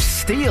range of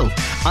steel,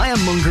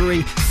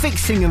 ironmongery,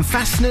 fixing and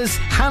fasteners,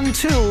 hand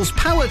tools,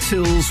 power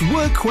tools,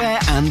 workwear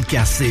and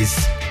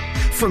gases.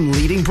 From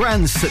leading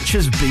brands such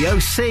as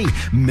BOC,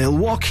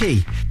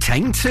 Milwaukee,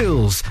 Tang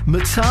Tools,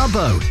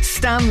 Metabo,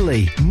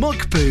 Stanley,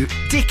 Muckboot,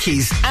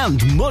 Dickies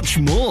and much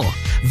more.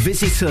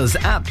 Visit us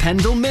at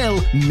Pendle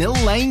Mill, Mill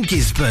Lane,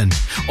 Gisborne,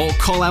 or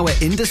call our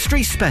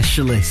industry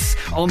specialists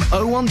on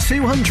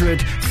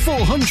 01200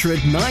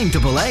 400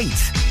 988.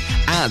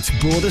 At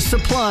Border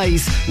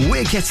Supplies,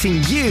 we're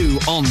getting you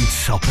on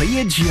top of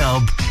your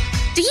job.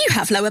 Do you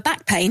have lower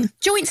back pain,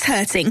 joints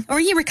hurting, or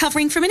are you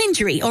recovering from an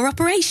injury or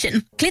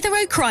operation?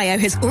 Clitheroe Cryo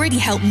has already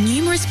helped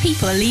numerous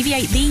people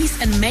alleviate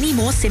these and many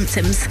more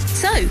symptoms.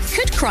 So,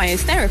 could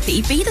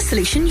cryotherapy be the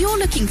solution you're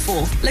looking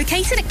for?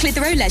 Located at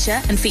Clitheroe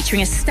Leisure and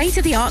featuring a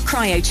state-of-the-art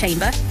cryo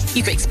chamber,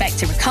 you can expect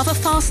to recover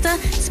faster,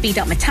 speed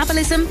up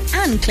metabolism,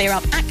 and clear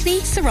up acne,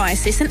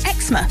 psoriasis, and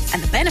eczema.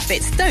 And the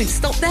benefits don't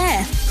stop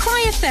there.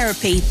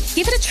 Cryotherapy.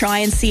 Give it a try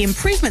and see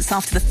improvements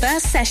after the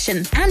first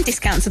session, and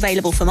discounts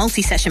available for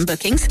multi-session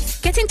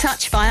bookings. Get in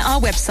touch via our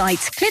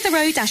website,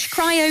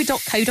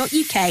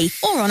 clitheroe-cryo.co.uk,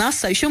 or on our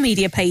social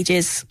media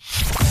pages.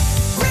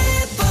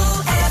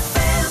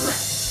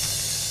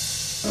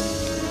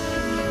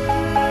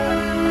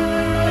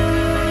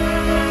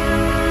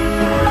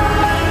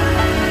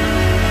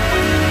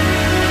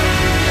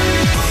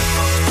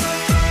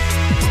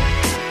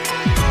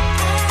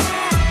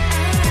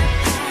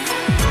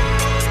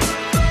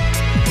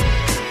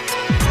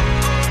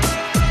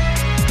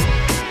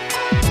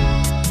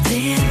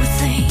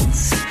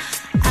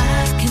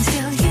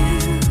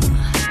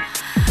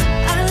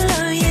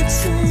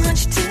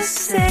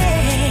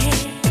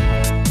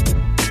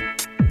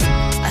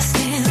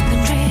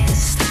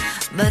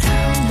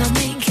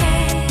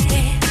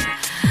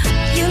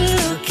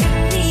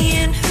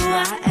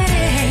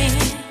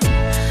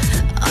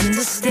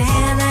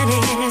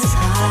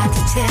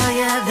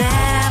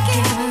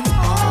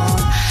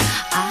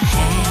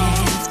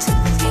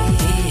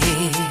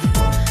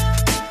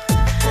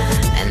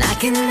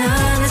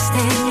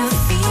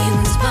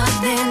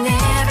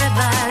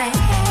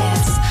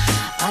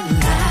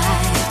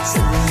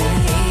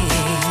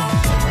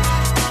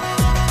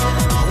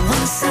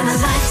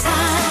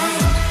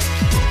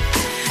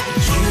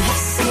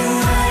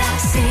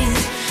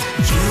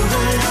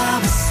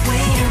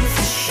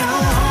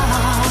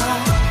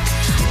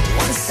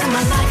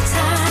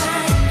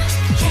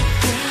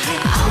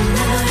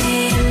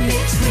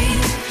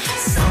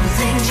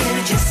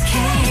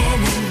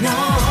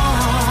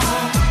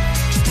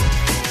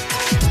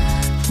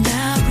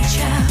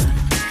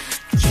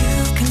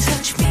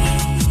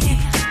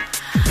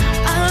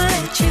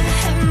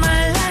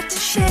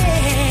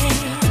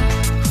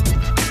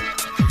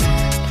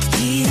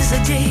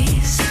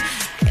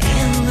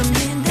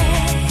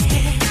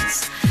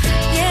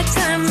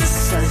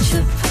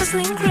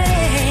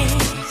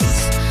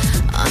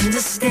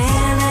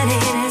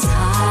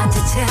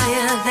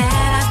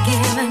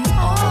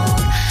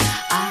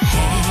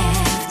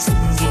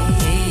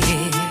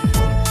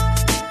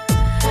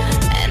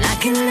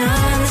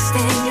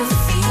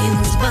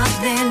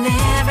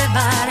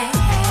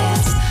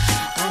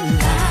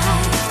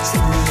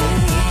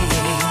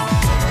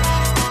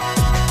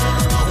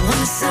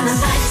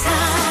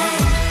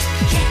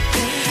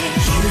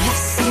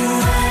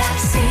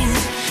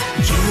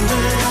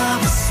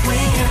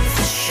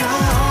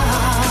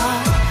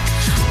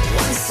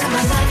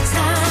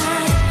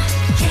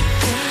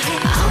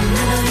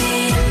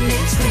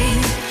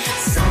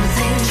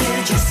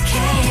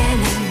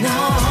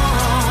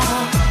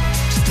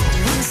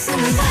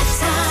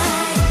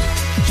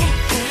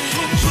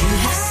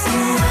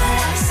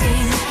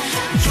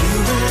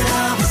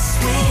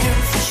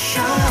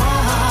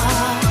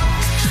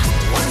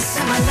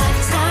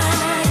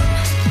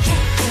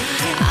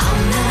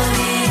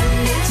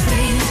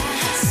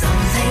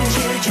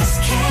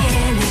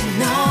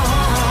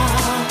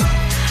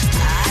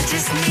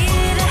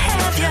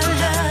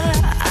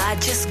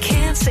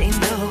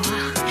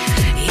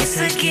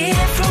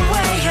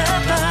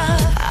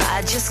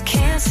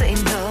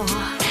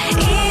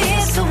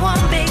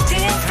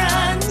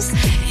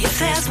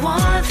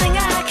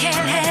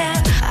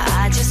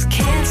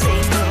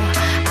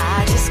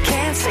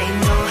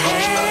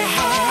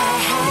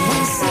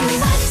 Once in a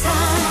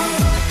lifetime.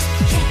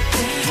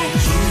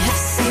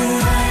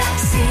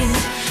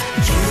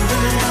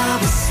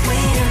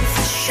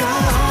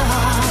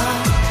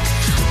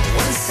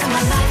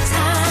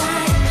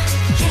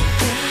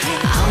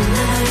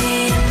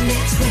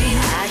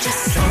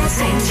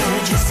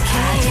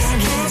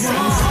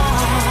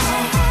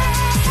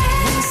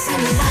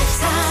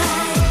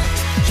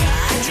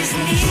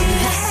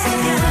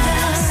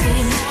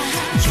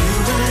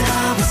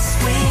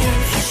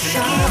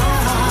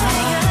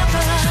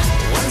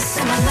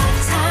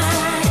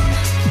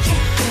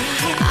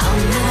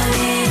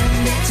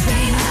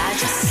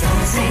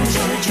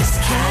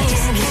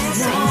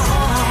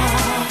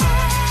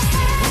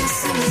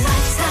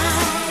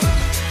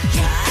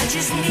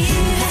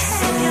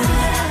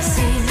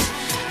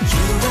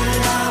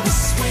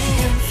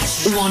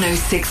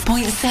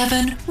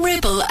 106.7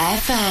 Ribble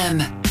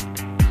FM.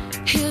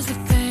 Here's the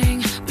thing,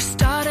 we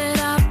started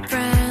out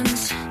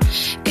friends.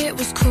 It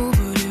was cool,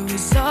 but it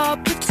was all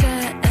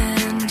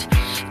pretend.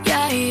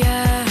 Yeah,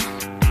 yeah.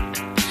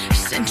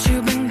 Since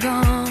you've been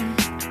gone,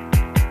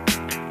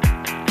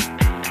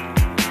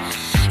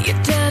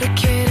 you're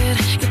dedicated,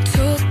 you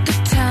took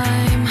the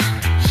time.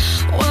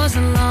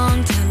 Wasn't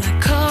long till I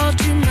called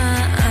you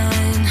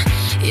mine.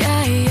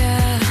 Yeah,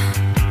 yeah.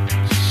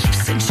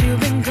 Since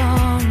you've been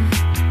gone,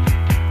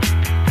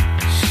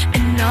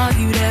 and all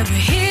you'd ever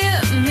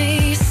hear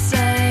me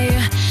say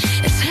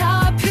is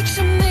how I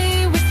picture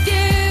me with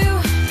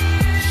you.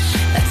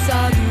 That's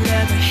all you'd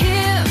ever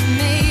hear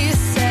me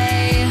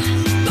say.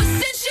 But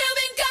since you've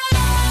been gone,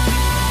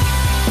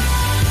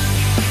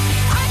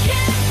 I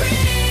can't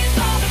breathe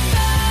for the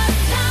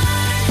first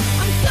time.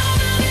 I'm so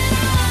moving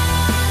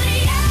on,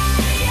 yeah,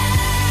 yeah.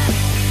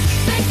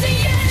 Thanks to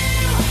you,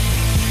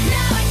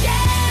 now I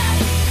get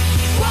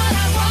what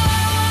I want.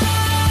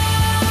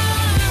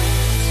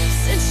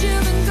 Since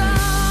you've been gone,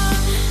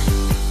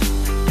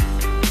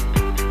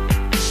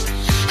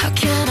 how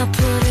can I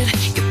put it?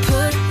 You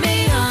put me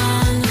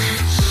on.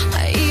 I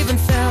even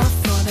fell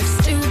for that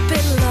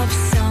stupid love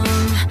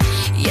song.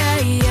 Yeah,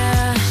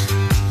 yeah.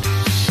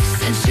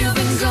 Since you've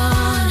been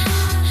gone,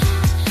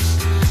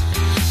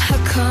 how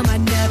come I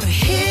never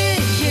hear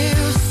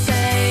you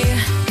say,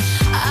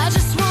 I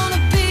just wanna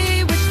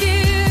be with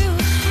you?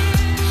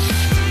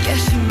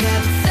 Guess you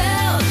never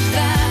felt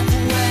that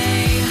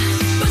way.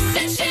 But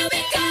since you've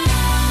been gone,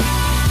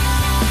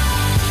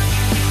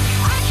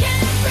 I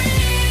can't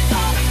breathe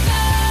for the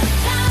first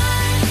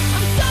time.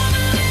 I'm so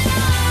moving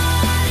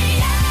on,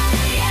 yeah,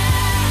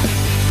 yeah.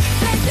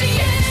 Thanks to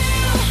you,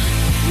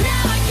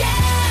 now I get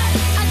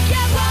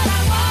what I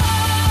want.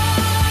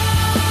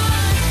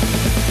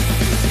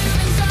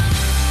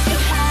 You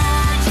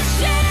had your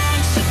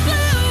chance, you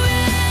blew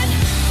it.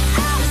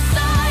 Out of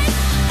sight,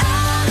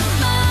 out of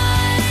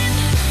mind.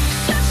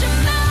 Shut your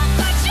mouth,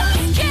 but you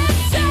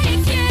can't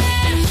take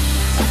it.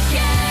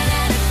 Again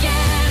and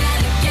again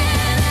and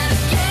again and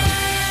again.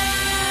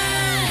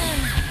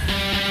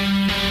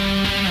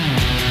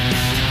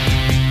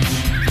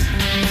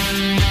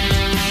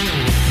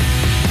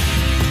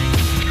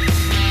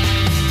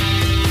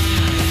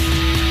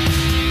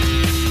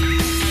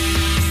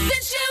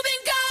 Since you've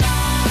been gone,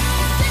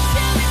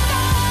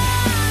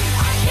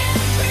 I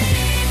can't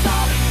breathe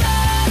for the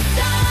first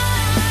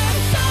time.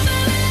 I'm so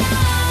moving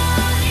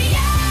on,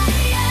 yeah,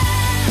 yeah.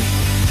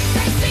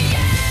 Thanks to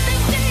you,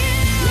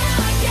 now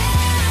I get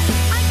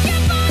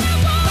what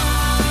I want.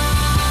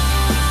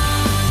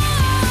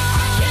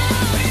 I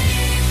can't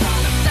breathe for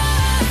the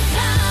first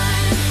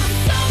time. I'm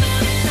so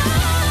moving on,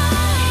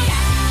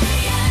 yeah,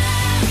 yeah.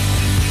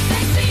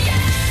 Thanks to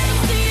you,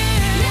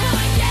 now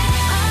I get.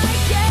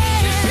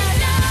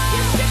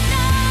 You should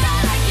know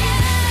that I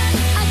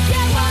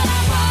get what I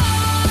want.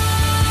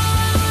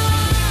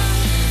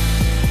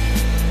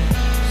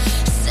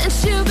 Since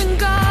you've been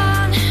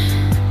gone,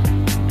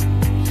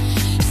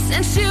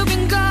 since you've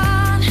been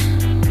gone,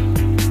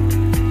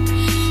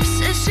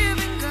 since you've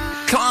been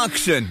gone.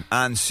 Clarkson,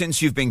 and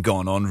Since You've Been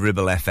Gone on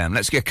Ribble FM.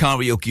 Let's get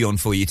karaoke on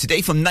for you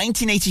today from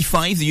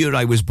 1985, the year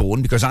I was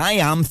born, because I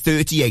am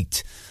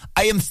 38.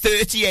 I am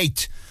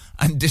 38.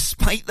 And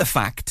despite the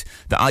fact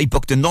that I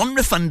booked a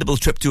non-refundable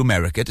trip to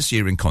America to see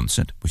her in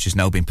concert, which has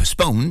now been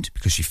postponed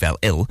because she fell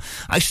ill,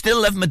 I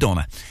still love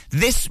Madonna.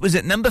 This was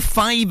at number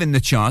 5 in the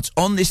charts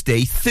on this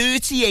day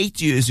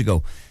 38 years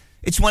ago.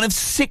 It's one of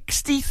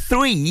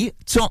 63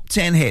 top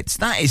 10 hits.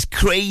 That is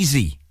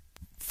crazy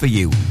for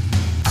you.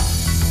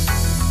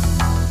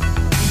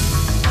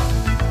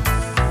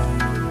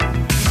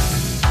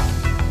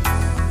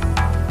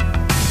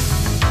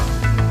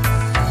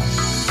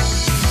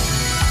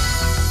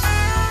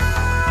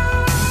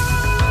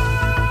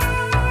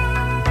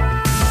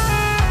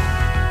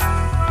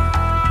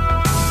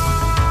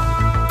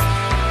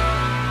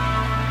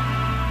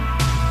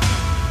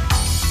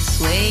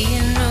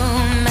 Swaying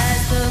room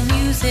as the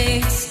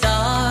music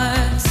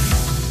starts.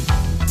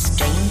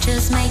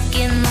 Strangers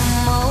making the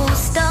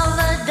most of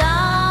the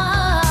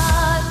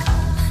dark.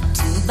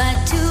 2 by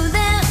 2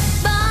 their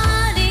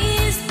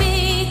bodies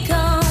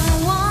become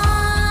one.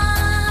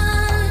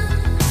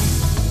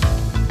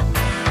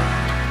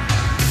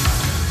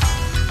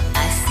 I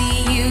see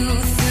you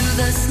through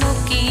the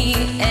smoky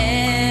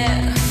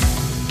air.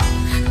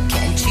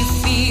 Can't you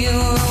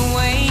feel the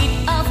weight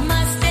of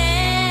my stare?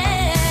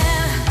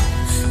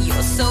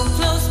 You're so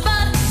close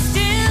but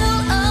still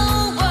a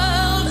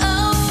world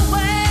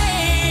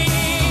away.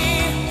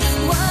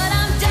 What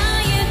I'm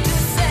dying to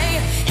say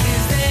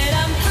is that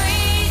I'm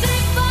crazy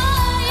for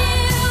you.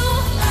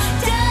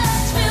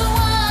 Touch me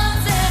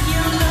once and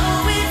you know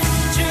it's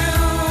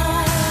true.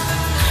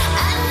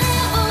 I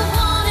never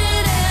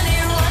wanted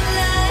anyone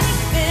like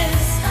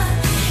this.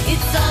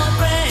 It's all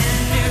brand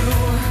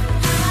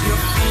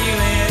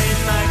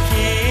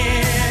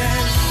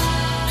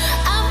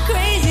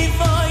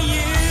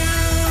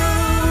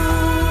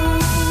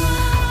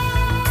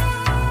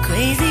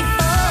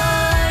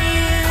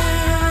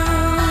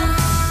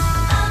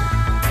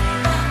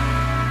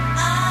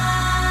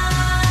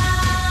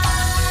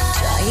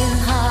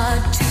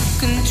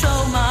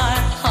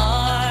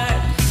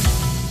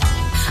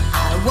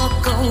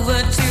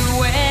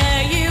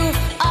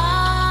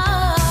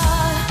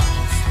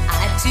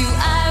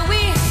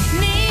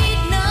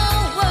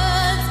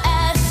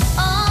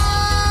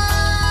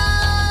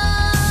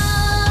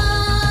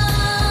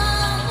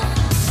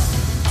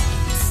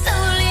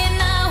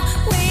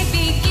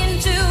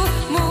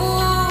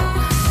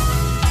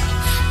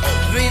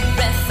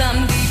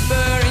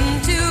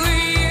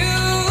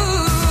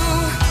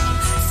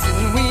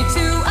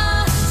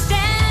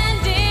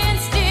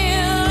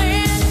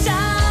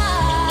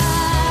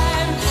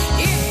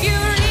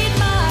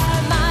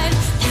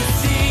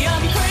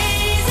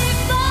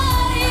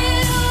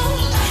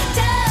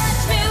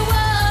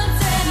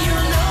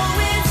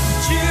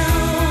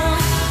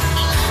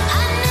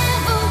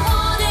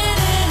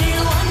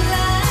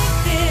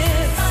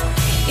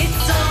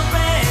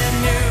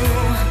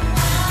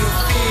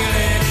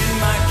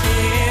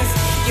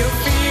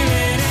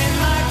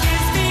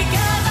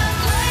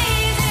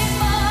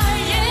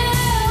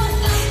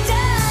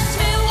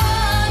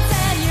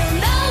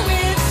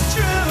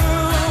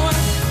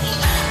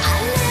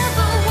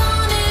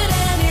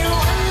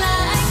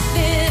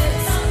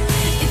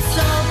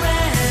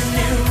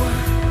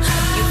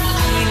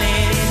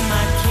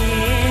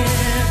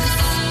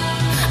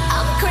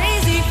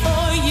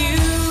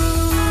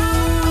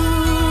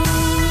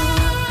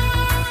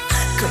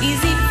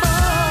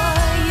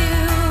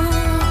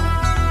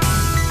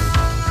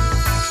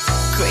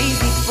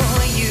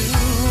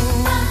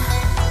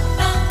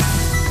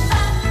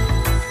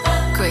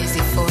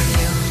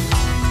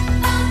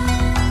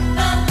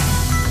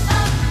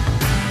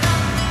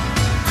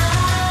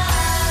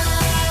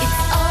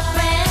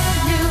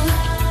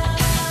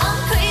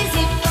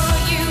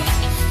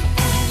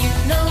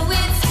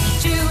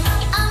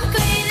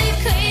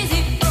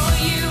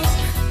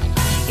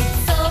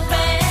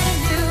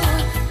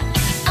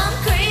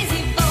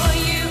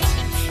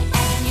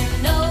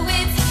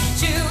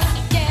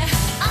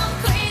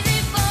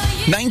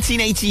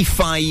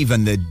 1985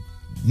 and the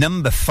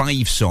number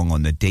 5 song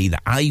on the day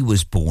that I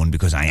was born,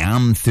 because I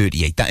am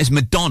 38. That is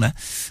Madonna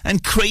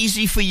and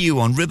Crazy for You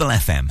on Ribble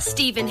FM.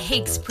 Stephen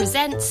Higgs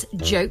presents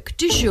Joke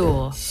du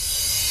Jour.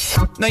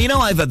 Now, you know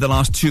I've had the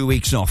last 2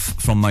 weeks off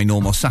from my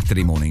normal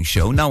Saturday morning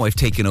show. Now I've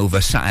taken over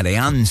Saturday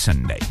and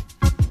Sunday.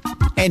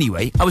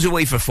 Anyway, I was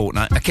away for a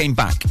fortnight. I came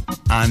back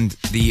and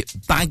the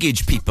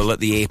baggage people at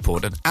the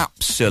airport had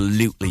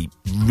absolutely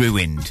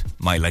ruined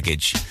my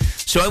luggage.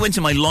 So I went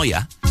to my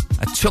lawyer.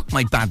 I took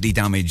my badly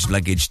damaged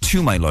luggage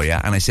to my lawyer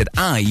and I said,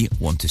 I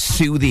want to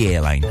sue the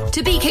airline.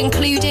 To be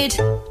concluded.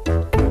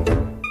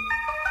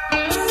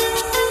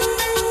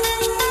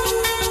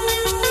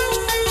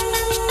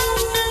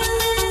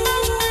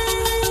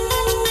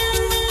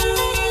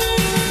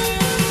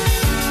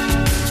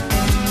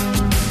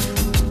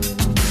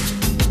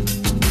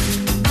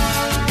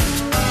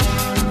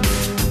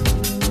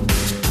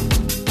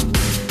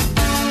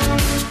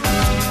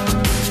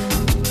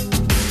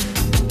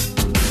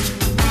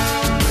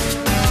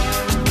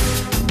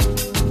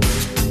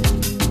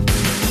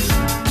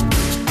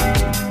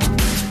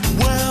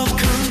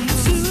 Welcome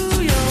to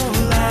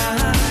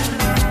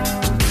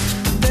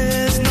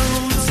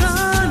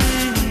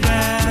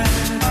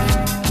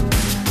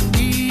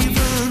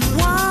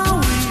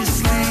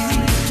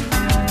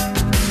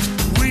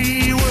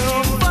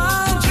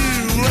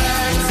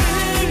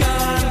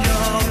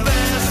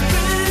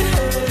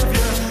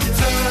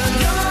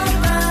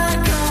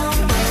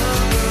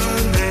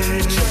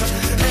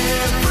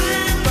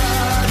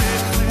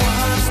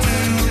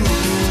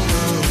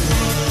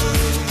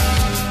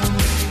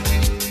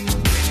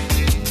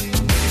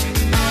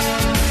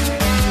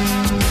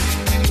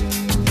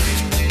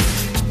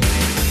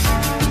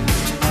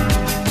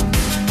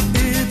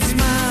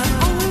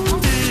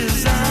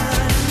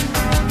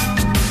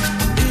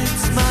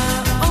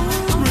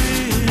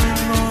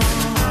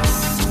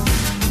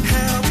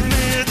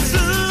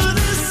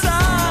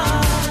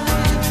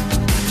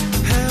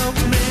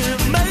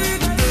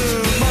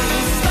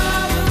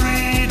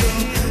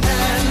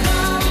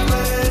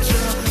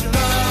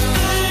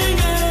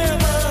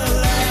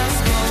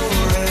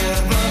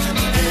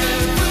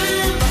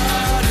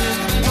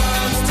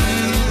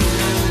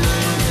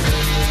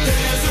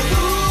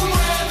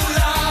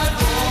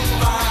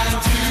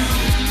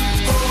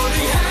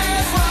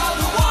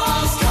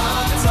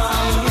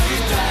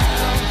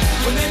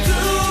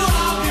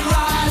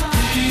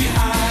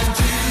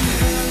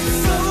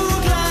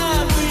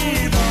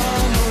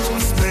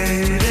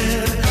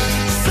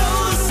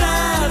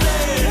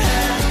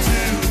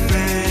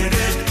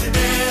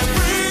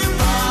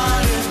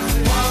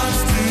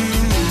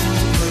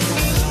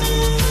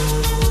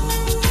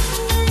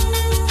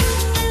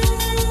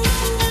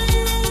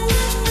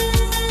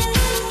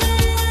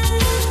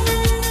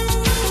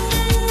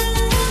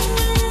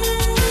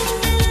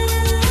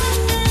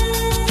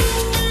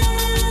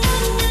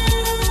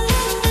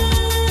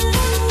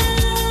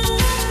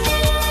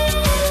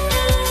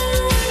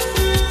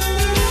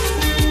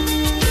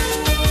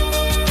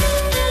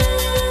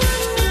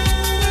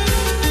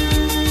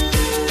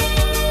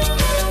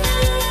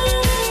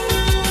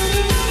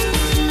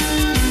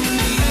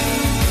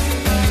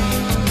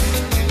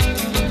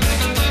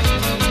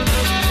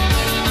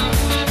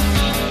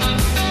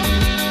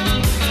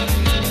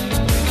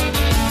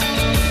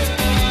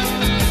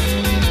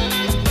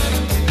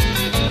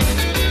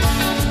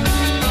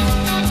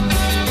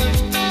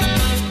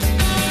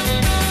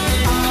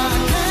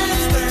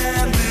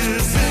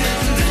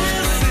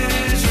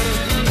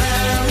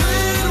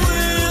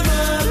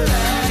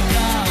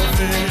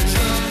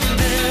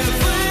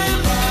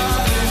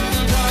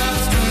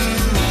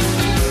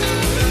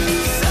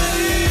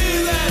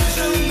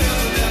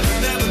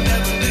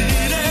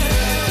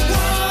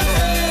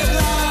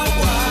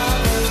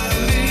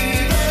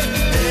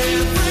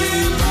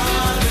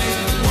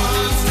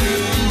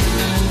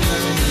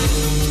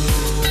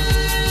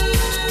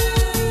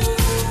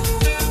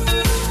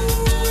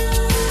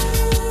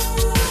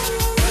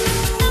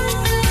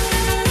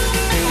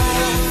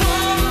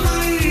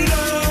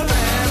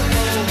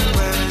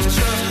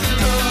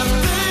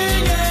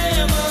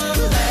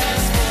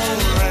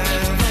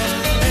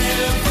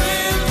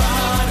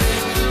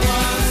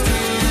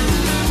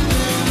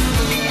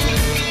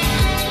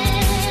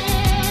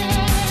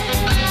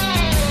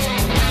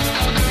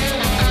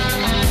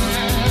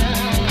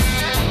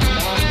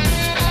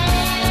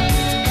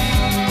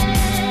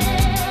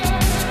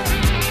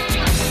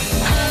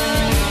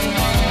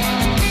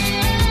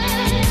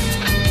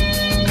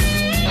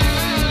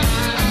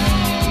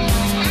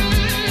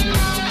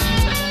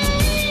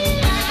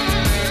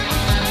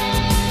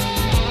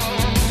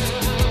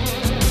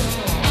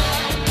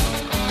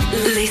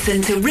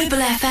Listen to Ribble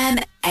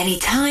FM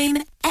anytime,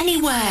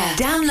 anywhere.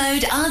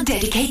 Download our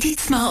dedicated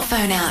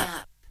smartphone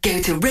app. Go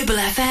to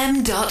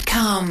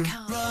ribblefm.com.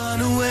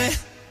 Run away,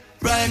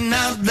 right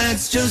now,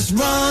 let's just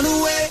run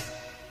away.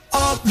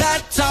 All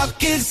that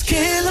talk is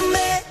killing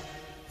me.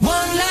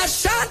 One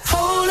last shot,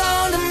 hold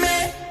on to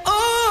me.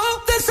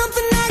 Oh, there's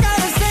something I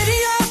gotta say to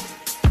you.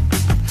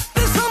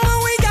 There's somewhere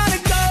we gotta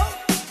go.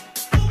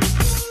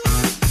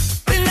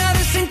 Been out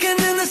of sinking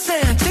in the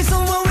sand,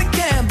 chasing what we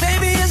can,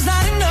 baby, it's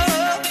not enough.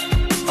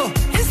 Oh,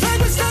 it's like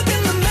we're stuck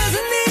in the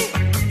mezzanine,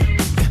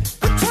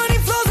 with 20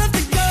 floors left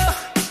to go.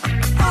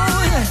 Oh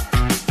yeah,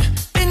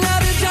 been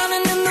out here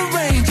drowning in the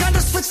rain, trying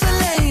to switch the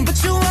lane,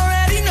 but you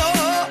already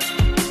know.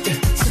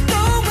 So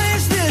don't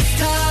waste this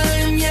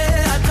time,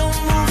 yeah, I don't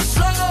move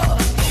slow.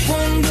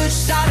 One good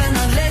shot and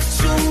I'll let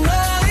you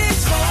know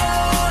it's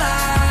all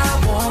I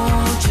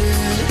want you.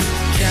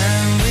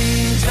 Can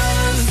we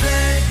just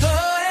let go?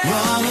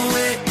 Run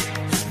away,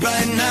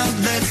 right now,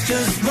 let's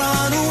just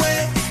run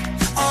away.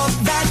 All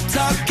that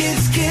talk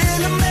is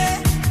killing me.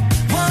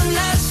 One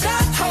last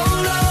shot,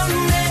 hold on to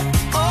me.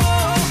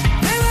 Oh,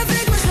 maybe I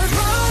think we should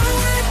run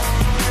away.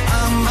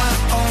 I'm my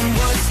own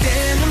worst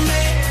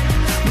enemy.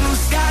 Blue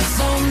skies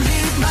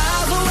only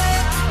miles away.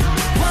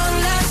 One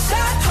last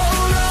shot,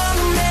 hold on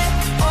to me.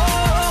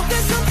 Oh,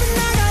 there's something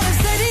I gotta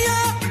say to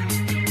you.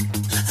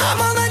 I'm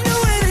on that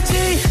new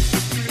energy.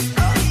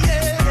 Oh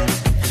yeah,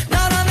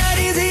 not on that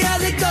easy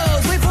as it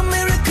goes. Wait for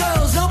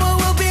miracles. No, what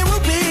will be,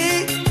 will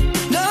be.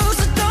 No,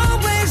 so don't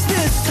waste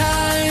this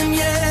time.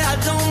 Yeah, I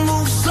don't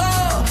move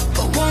slow,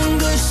 but one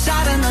good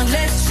shot and I'll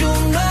let you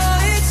know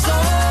it's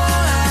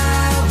all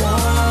I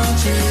want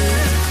you.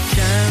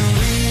 Can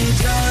we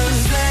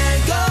just let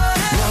go?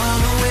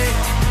 Run away,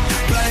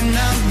 right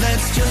now,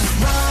 let's just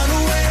run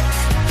away.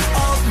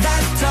 All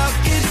that talk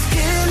is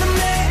killing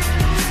me.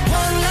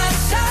 One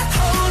last shot,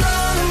 hold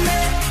on to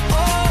me.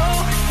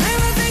 Oh,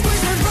 maybe I think we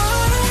should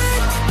run away.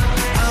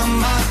 I'm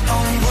my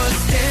own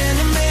worst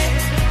enemy.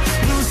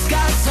 Blue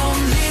skies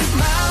only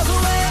miles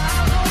away.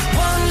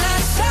 One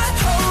last shot,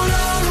 hold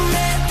on to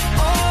me.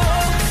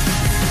 Oh.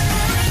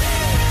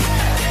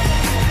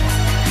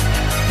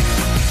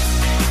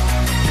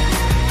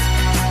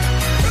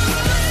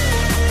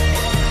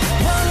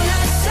 One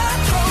last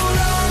shot, hold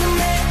on to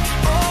me.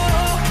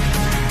 Oh.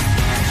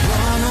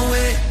 Run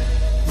away,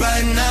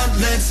 right now,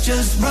 let's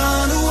just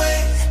run away.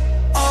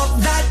 All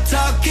that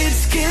talk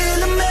is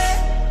killing me.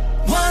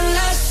 One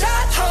last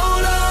shot,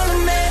 hold on to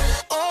me.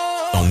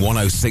 On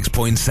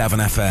 106.7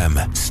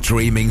 FM,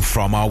 streaming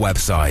from our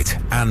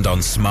website and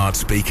on smart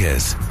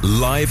speakers,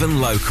 live and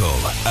local,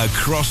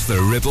 across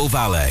the Ribble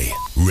Valley.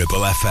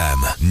 Ribble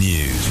FM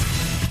News.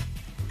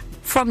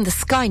 From the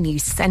Sky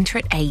News Centre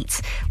at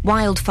 8,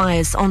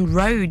 wildfires on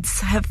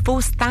roads have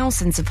forced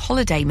thousands of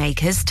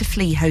holidaymakers to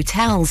flee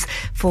hotels.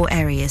 4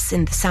 areas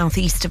in the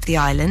southeast of the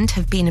island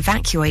have been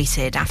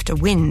evacuated after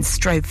winds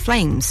drove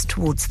flames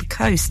towards the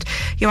coast.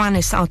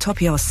 Ioannis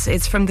Artopios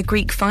is from the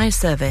Greek Fire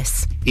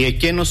Service. The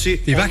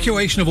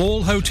evacuation of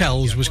all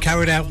hotels was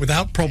carried out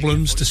without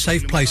problems to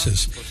safe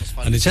places,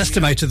 and it's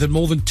estimated that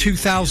more than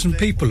 2,000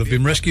 people have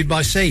been rescued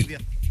by sea.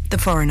 The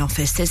Foreign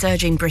Office is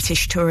urging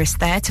British tourists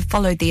there to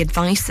follow the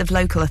advice of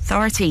local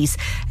authorities.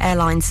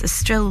 Airlines are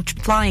still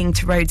flying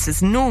to roads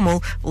as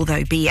normal,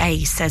 although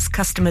BA says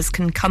customers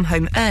can come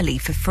home early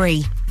for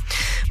free.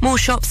 More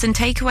shops and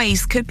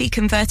takeaways could be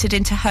converted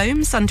into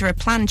homes under a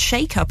planned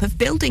shake-up of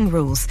building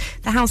rules.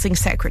 The Housing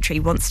Secretary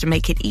wants to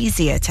make it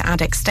easier to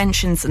add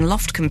extensions and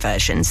loft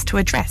conversions to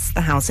address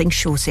the housing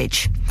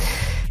shortage.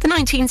 The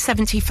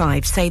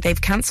 1975 say they've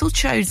cancelled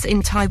shows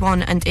in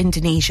Taiwan and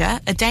Indonesia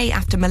a day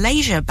after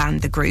Malaysia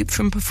banned the group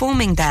from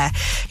performing there.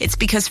 It's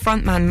because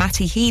frontman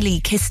Matty Healy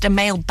kissed a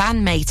male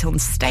bandmate on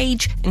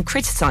stage and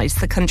criticised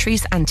the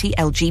country's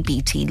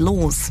anti-LGBT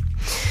laws.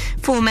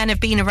 4 men have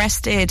been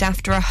arrested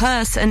after a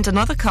hearse and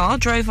another car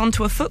drove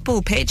onto a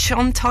football pitch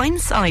on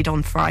Tyneside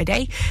on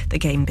Friday. The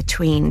game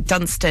between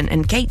Dunstan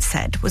and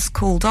Gateshead was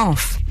called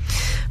off.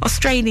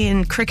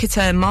 Australian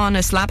cricketer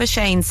Marnus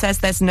Labuschagne says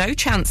there's no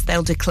chance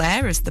they'll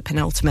declare as the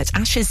penultimate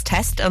Ashes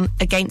test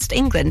against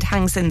England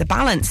hangs in the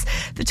balance.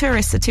 The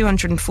tourists are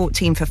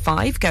 214 for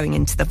 5 going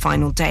into the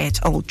final day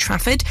at Old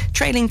Trafford,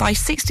 trailing by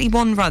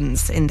 61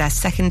 runs in their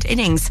second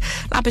innings.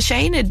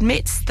 Labuschagne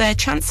admits their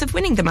chance of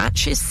winning the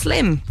match is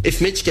slim.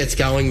 If Mitch gets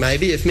going,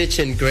 maybe. If Mitch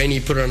and Greeny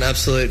put on an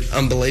absolute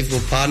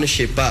unbelievable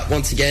partnership, but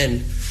once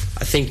again,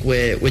 I think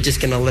we're just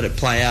going to let it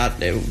play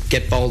out and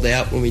get bowled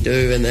out when we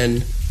do, and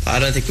then I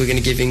don't think we're going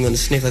to give England a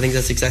sniff. I think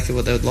that's exactly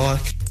what they would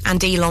like.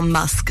 And Elon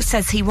Musk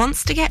says he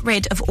wants to get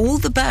rid of all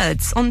the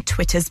birds on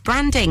Twitter's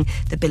branding.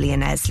 The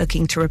billionaire's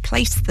looking to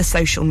replace the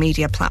social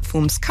media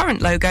platform's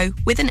current logo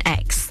with an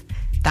X.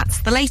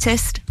 That's the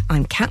latest.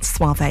 I'm Kat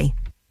Suave.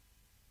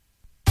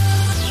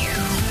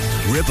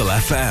 Ribble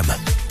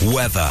FM.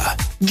 weather.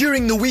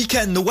 During the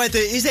weekend, the weather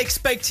is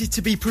expected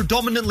to be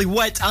predominantly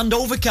wet and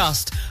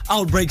overcast.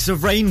 Outbreaks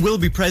of rain will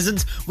be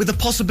present, with a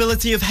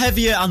possibility of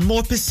heavier and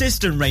more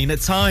persistent rain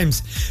at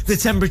times. The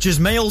temperatures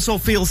may also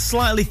feel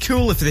slightly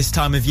cooler for this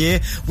time of year,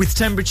 with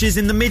temperatures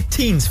in the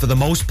mid-teens for the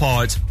most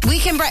part.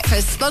 Weekend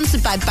Breakfast,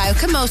 sponsored by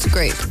Bowker Motor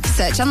Group.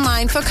 Search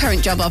online for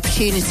current job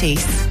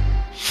opportunities.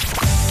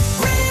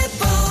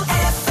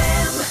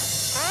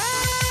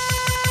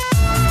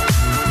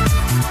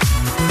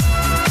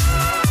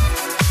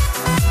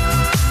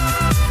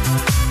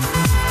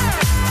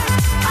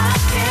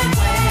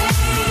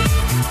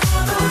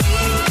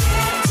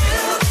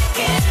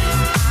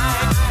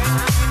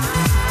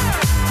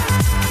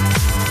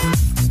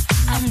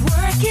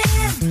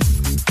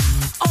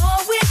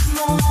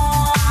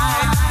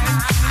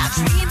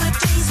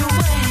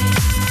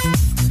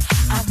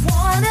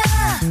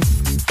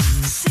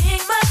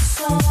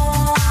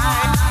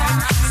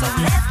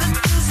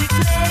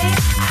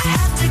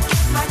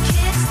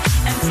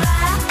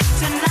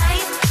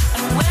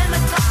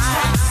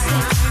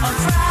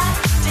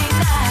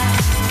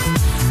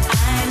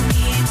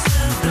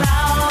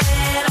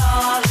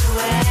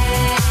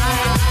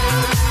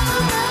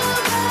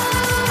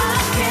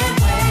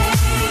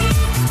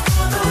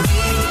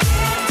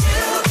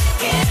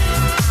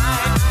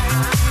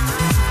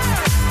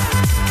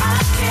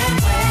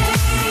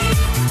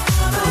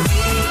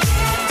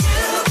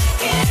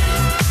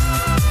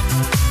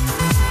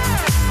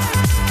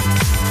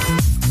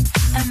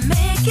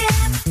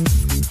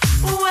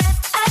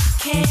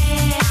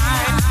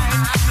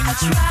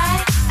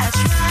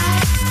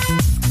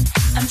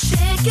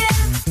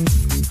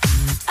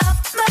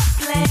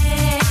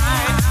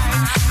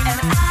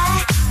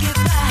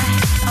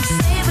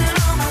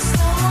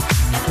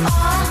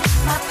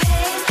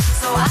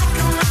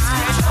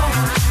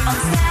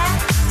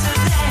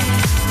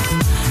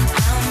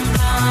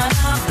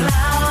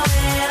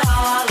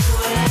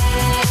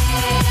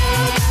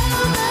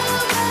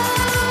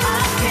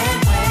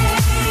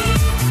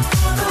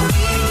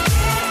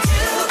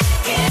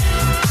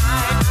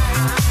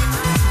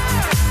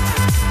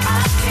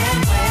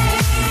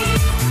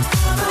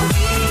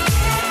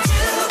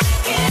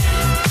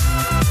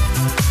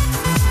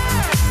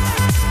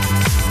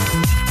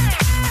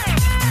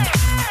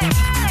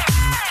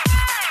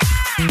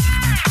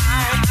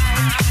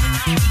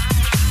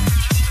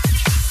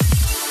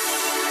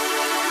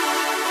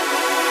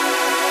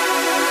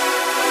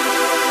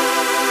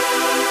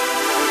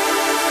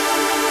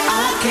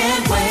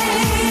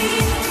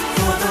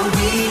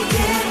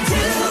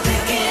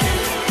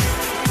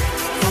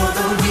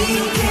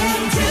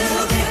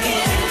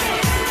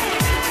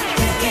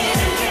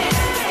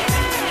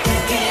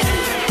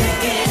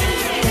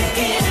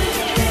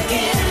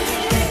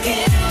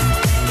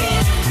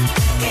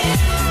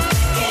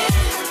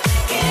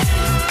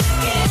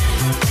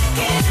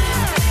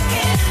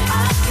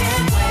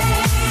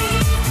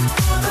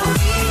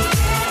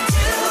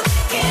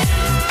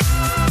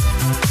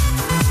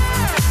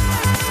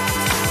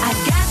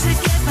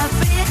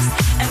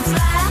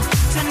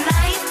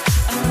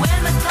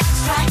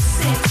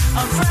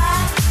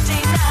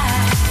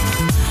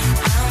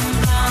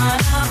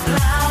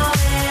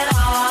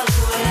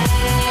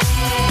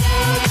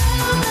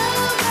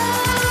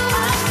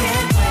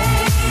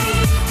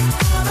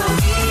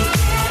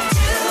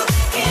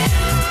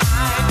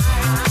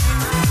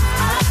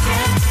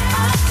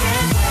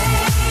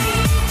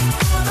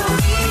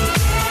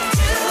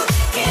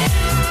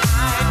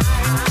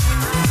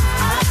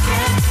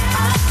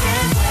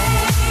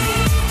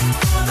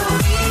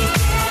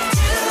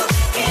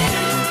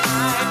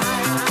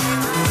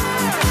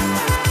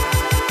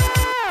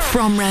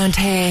 From round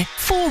here,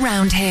 for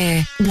round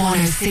here,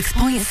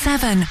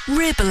 106.7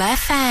 Ribble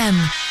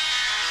FM.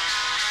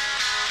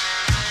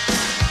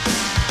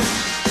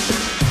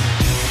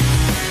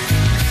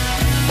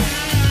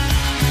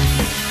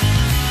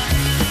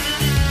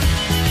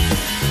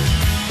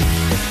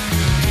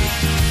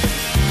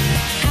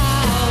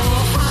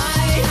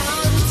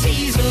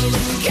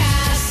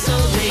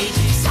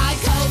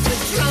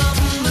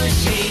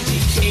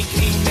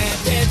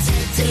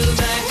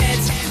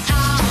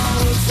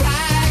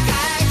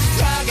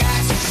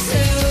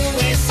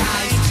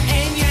 Suicide,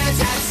 and your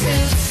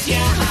tattoos, your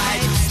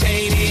hide,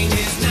 stayed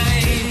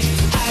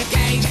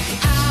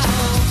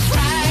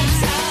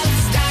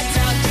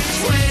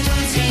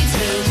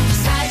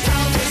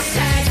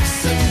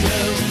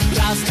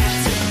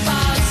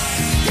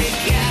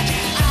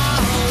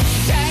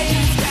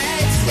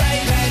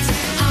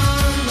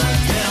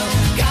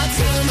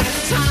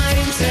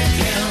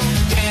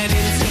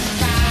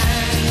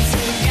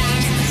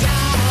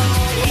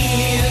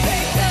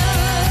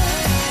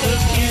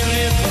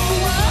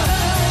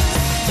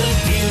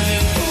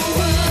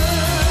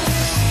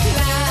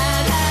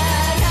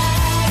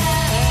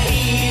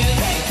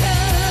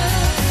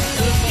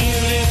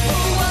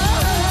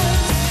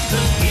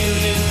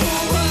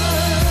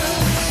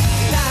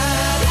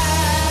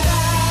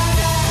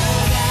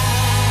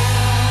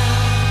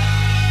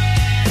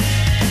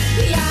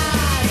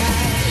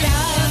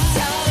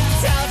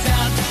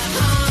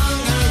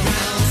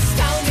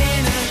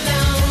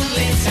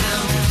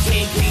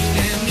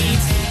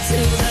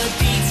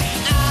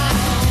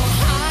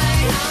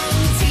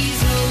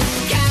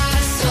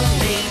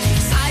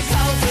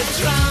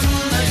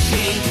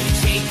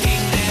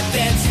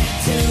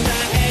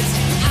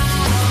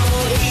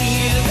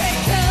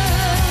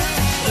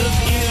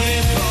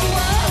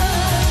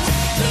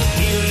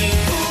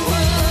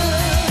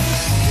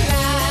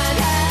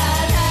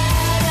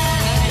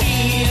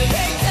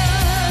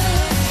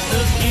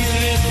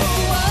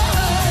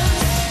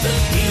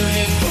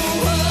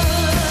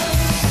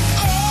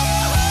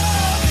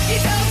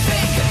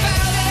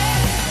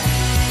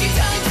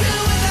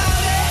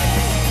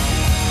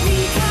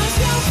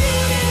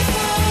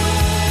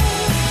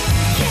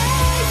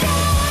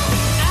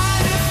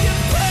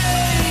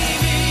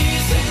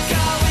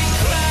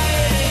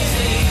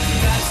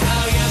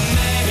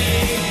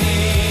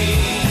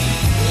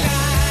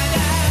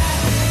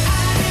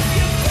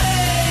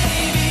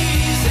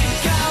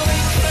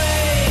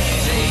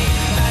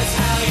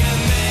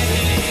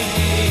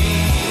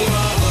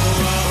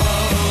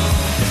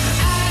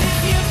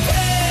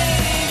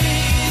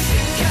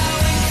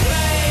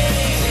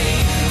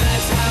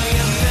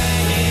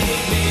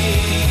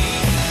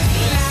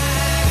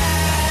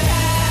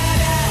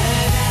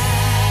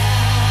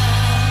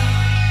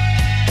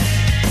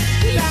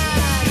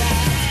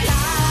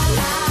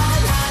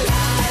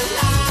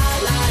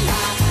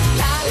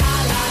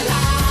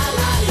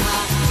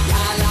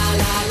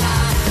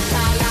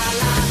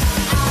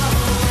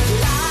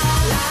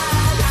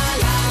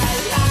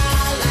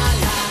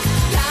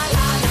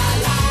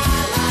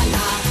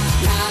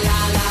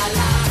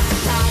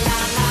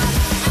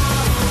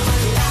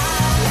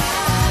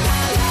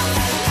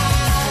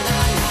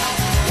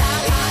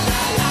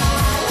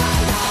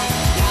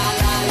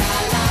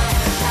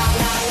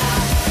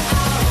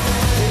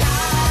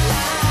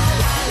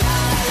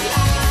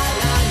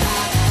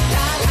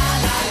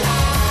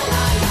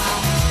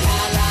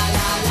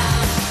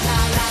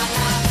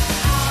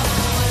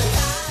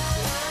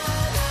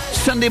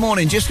Sunday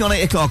morning, just gone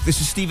 8 o'clock.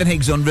 This is Stephen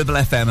Higgs on Ribble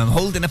FM. I'm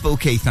holding up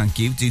okay, thank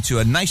you, due to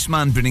a nice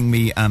man bringing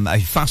me a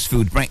fast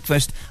food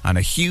breakfast and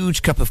a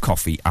huge cup of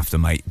coffee after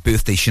my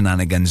birthday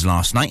shenanigans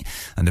last night.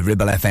 And the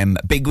Ribble FM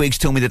bigwigs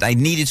told me that I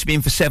needed to be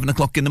in for 7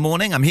 o'clock in the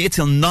morning. I'm here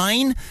till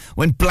 9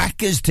 when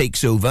Blackers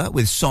takes over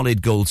with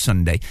Solid Gold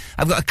Sunday.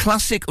 I've got a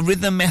classic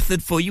rhythm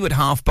method for you at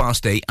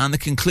 8:30 and the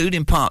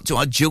concluding part to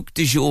our joke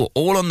du jour,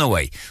 all on the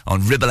way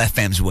on Ribble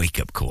FM's Wake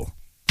Up Call.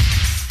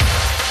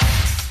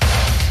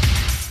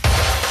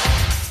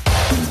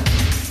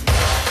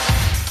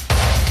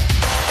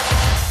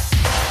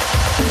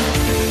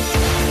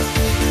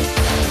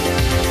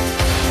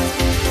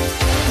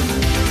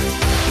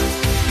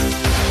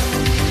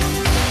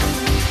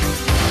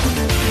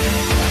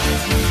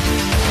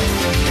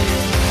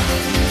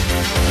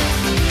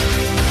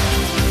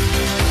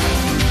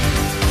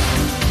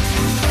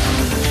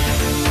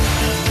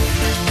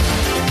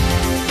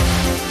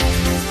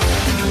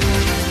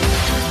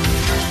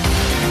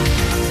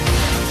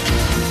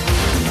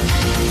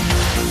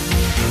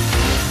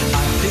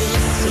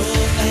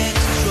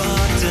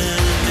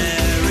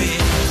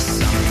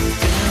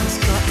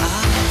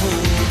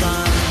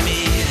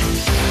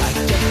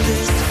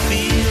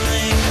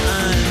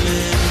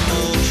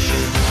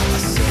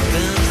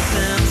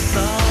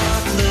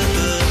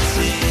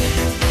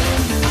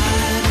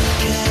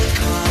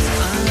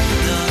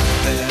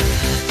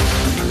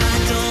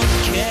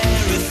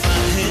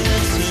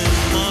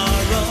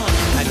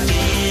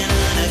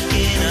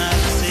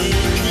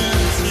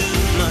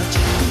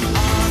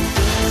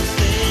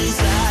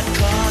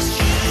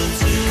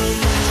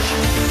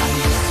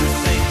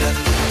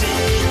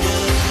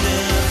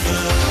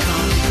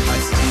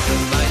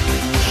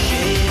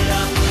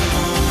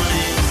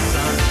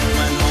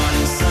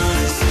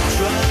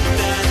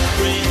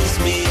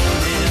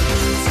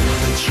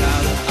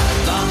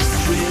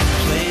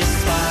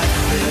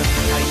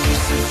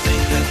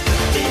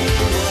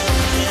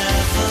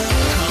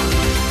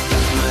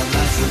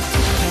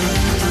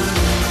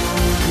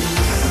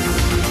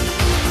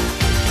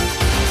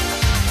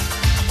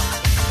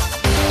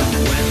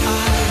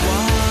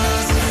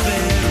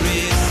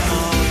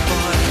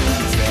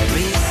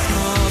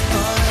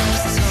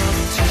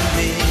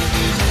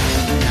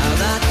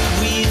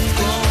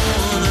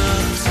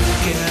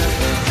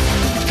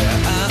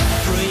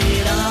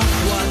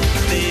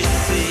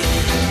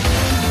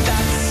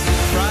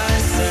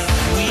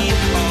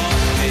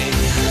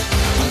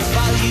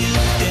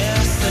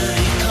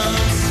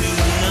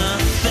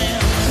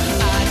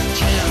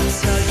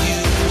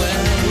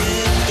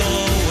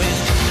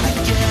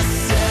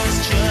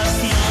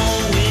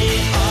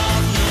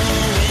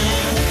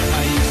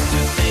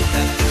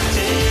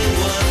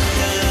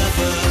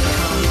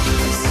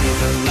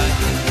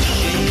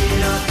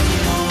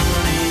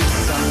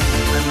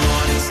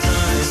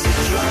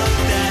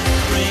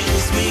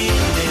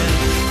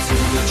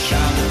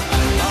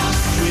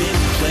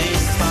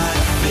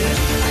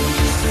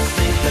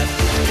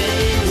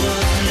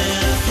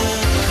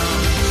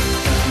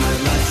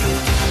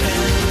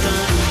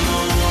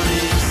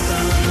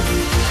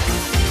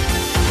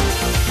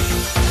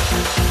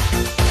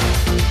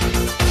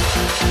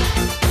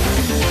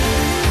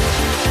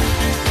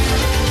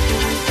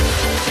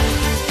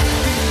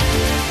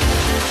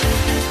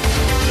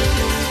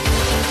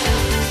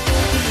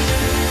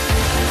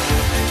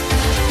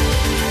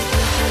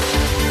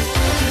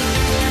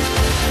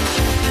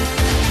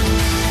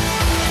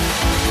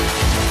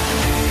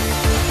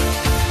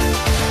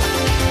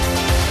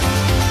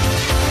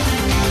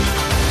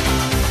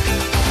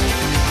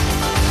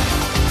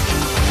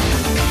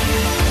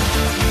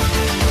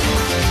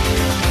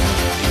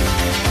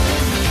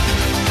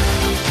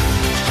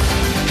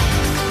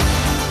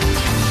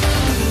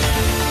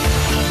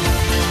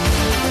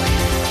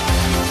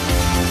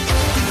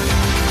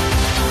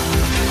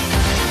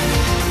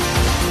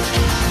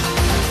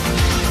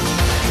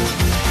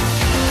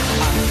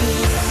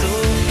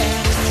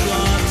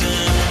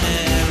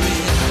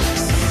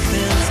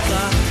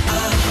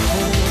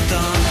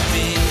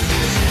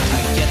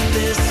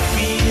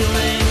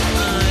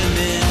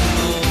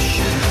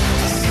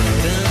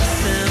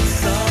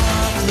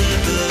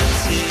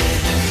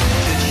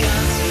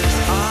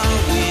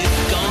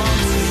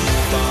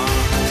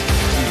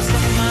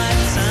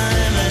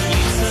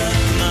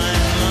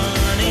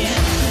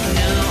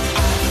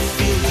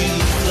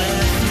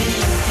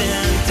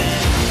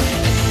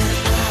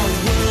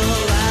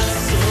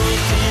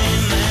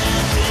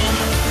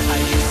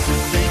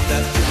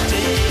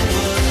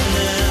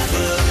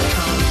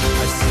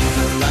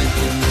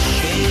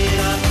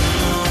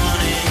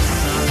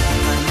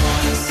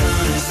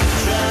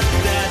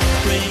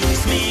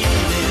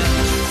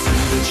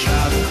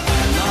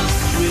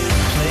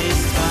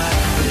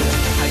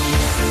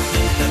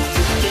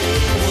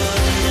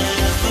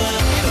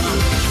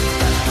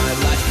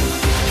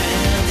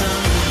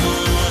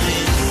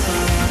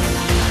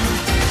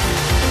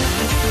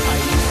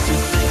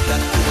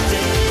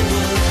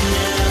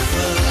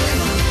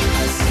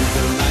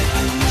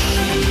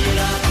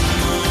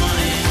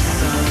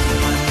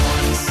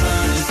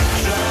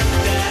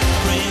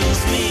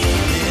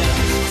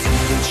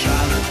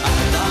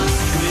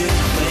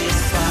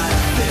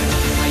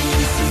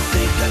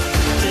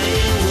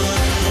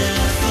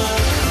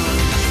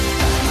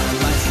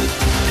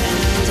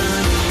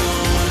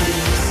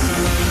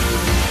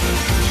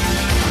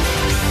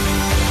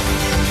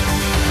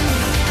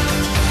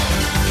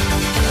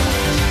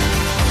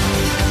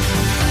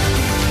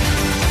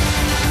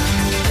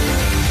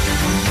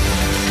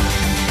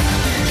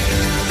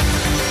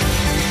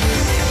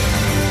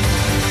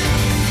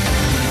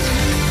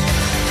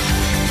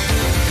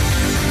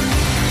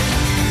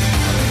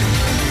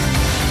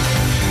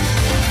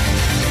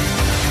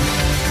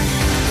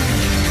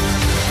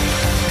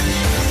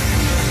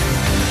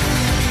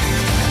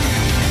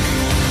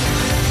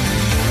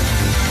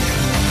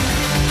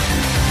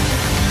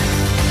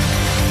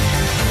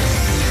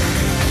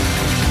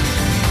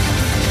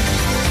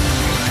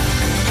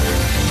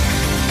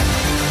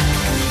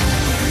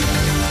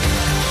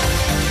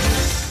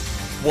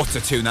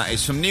 What a tune that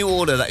is. From New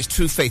Order, that is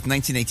True Faith,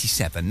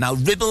 1987. Now,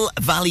 Ribble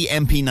Valley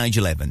MP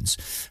Nigel Evans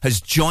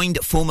has joined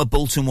former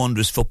Bolton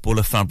Wanderers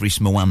footballer Fabrice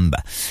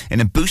Muamba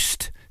in a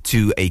boost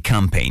to a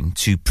campaign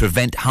to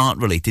prevent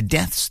heart-related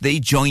deaths.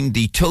 They joined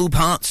the Tobe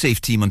Heart Safe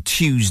team on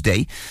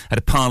Tuesday at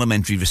a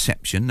parliamentary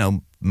reception.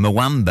 Now,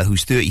 Muamba,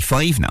 who's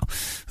 35 now,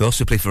 who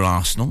also played for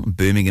Arsenal,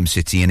 Birmingham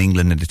City and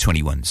England under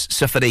 21s,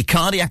 suffered a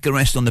cardiac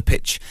arrest on the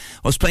pitch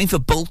whilst playing for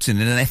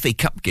Bolton in an FA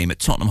Cup game at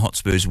Tottenham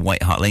Hotspur's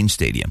White Hart Lane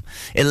Stadium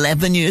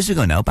 11 years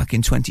ago now, back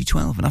in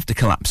 2012. And after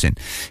collapsing,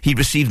 he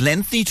received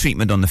lengthy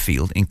treatment on the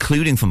field,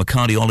 including from a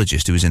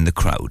cardiologist who was in the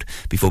crowd,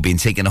 before being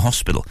taken to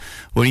hospital,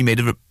 where he made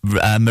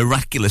a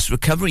miraculous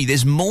recovery.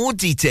 There's more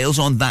details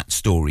on that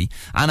story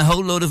and a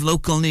whole load of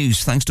local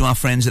news thanks to our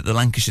friends at the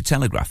Lancashire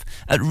Telegraph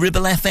at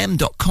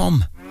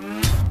ribblefm.com.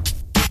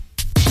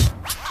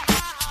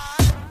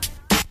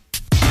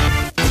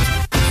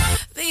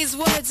 These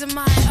words are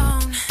my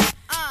own.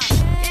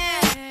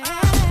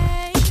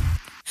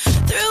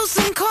 Threw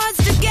some chords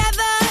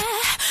together.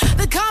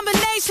 The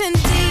combination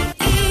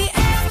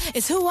D-E-F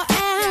is who I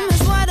am,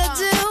 is what I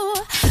do.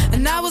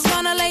 And I was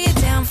gonna lay it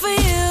down for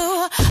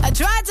you. I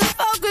tried to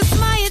focus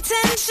my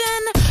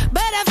attention,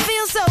 but I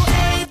feel so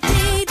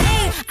ADD.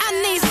 I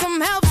need some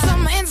help,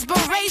 some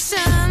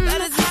inspiration.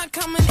 That is not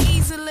coming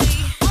easily.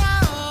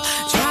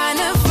 Trying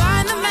to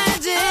find the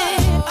magic,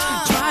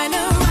 trying to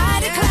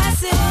write a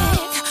classic.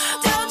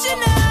 Don't you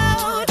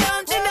know,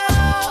 don't you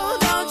know,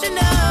 don't you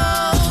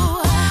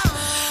know?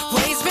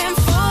 Waste bin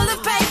full of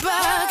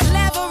paper,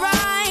 clever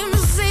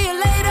rhymes, see you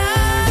later.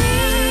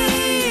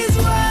 These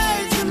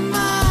words are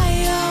my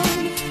own,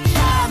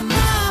 from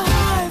my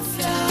heart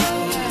flow.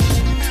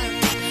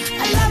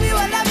 I love you,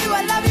 I love you,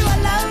 I love you, I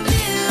love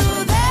you.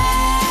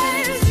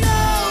 There's no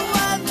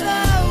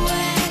other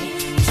way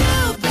to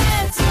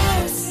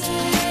better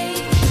say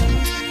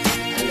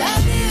I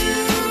love you,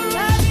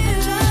 love you.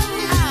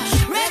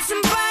 Read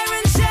some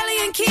Byron, Shelley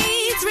and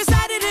Keats,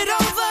 recited it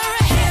over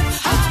a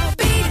hip-hop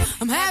beat.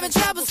 I'm having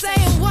trouble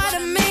saying what I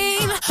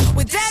mean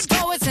with dead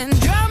poets and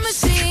drum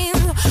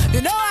machines.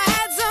 You know I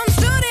had some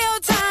studio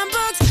time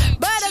books,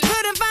 but I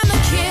couldn't find the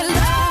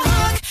killer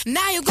hook.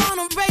 Now you're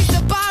gonna raise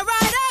the bar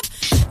right up.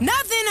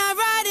 Nothing I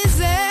write is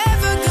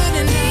ever good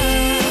enough.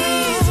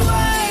 These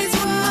words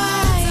were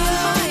my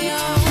own,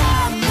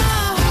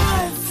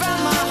 from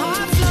my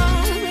heart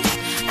flown.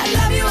 I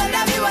love you, I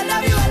love you, I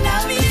love you, I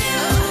love you.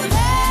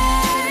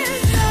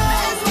 There's no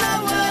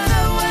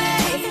other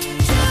way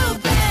to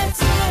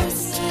better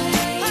say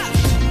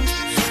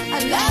I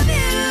love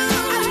you,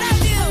 I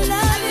love you,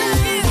 love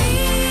you.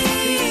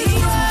 These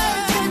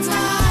words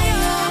are my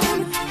own,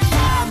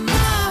 from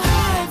my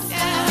heart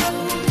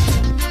flown.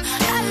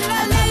 I love you,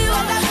 I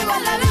love you, I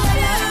love you, I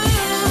love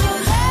you.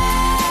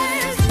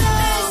 There's no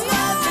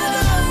other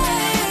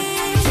way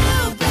to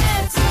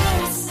better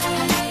say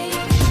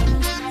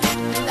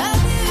I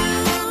love you,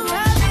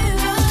 love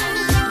you.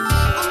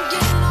 I'm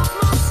getting off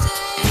my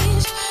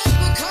stage,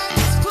 the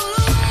curtains pull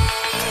away.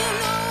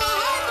 No,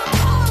 I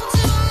don't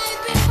to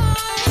hide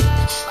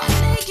behind my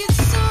naked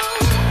soul.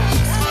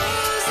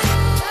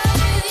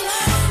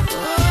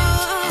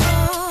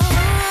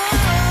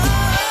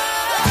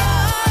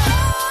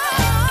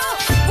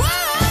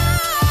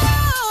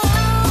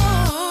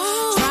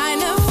 Trying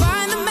to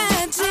find the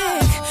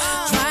magic,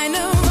 trying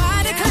to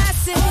write a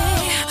classic.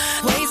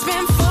 Waste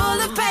bin full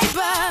of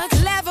paper,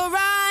 clever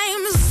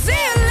rhymes. See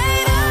you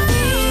later.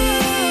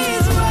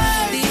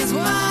 These words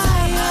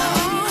my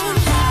own,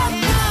 from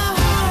my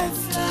heart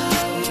flow.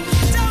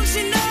 Don't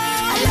you know?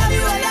 I love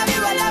you, I love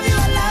you, I love you,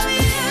 I love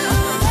you.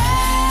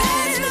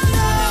 There's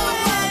no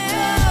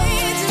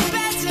way to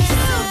better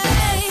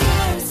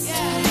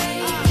say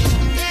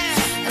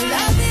I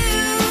love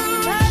you,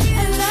 I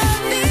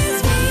love these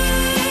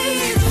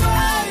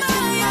words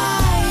are my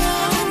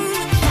own,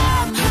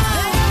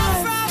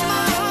 from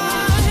my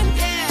heart.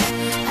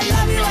 I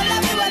love you, I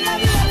love you, I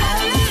love you, I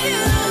love you.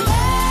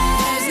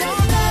 There's no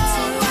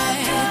better way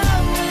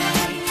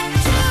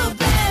to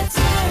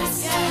better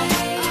say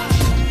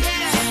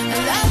I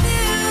love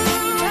you.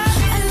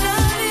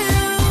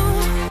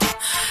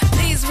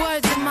 These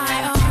words are my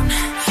own,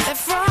 they're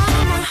from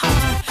my heart.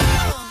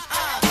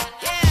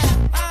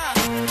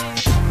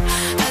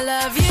 I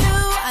love you,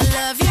 I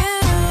love you.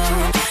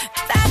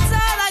 That's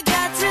all I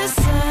got to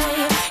say.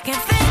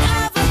 Can't think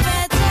of a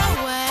better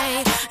way.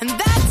 And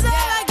that's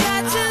all I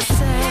got to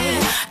say.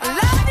 I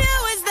love you,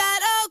 is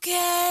that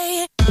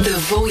okay? The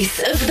voice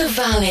of the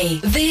valley.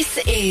 This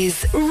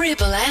is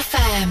Ribble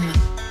FM.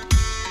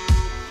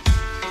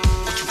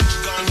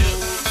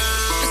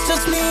 It's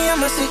just me and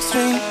my six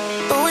string,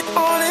 throw it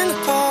all in the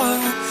car.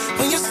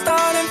 When you're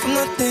starting from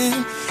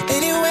nothing,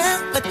 anywhere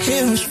but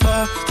here's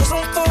far. Cause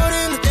I'm caught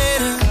in the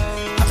dead end.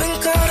 I've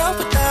been caught up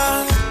with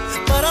that,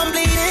 but I'm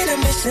bleeding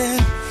and missing.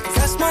 Cause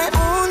that's my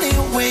only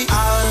way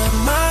out of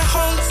my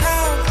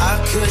hometown. I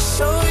could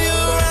show you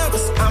around,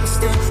 cause I'm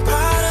still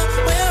proud of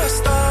where I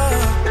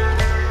started.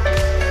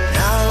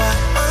 Now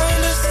I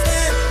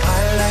understand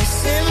my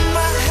life's in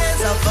my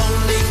hands. I've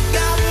only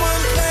got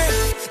one plan,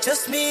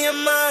 just me and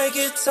my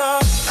guitar.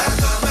 I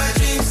got my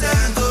dreams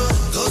and goals.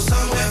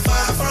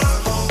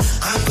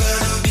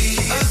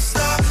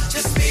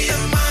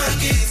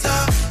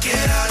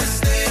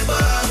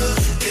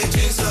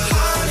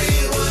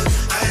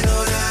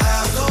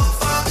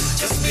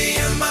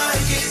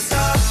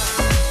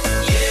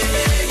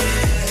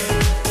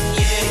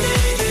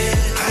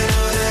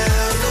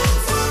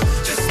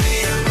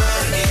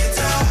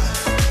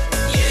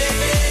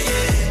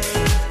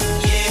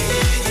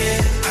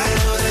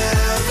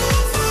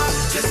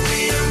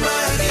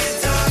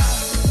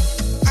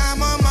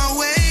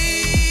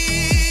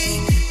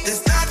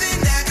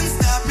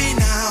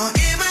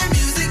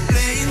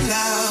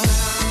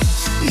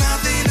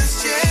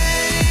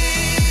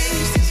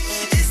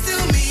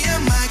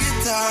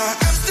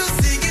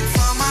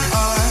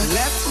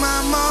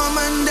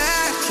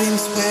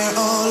 where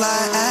all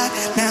I at.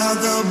 Now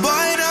the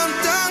boredom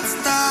don't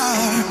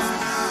start.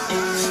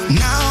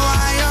 Now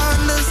I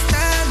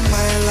understand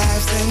my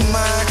life's in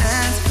my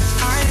hands.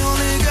 I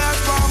only got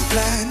one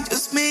plan,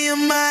 just me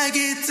and my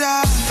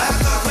guitar. I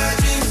got my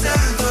dreams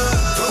and go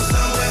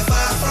somewhere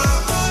far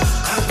from home.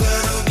 I'm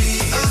gonna be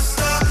a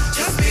star,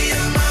 just me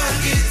and my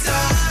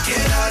guitar.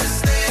 Get out and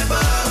stay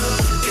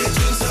above, get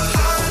dreams to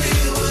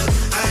Hollywood.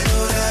 I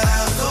know that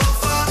I'll go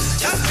far,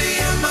 just me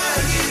and my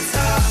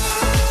guitar.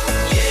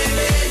 Yeah,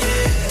 yeah,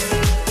 yeah,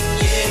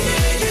 yeah,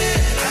 yeah,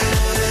 yeah. I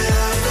know that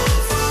I'll go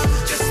far,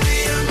 just me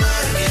and my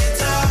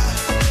guitar.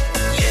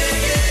 Yeah,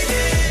 yeah,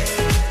 yeah,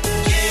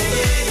 yeah,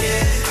 yeah,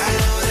 yeah. I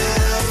know that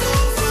I'll go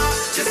far,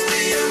 just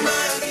me and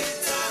my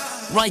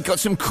guitar. Right, got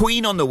some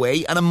Queen on the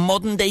way and a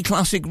modern-day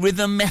classic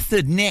Rhythm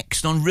Method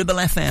next on Ribble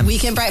FM.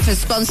 Weekend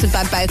Breakfast sponsored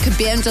by Bowker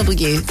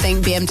BMW.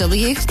 Think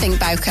BMW, think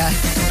Bowker.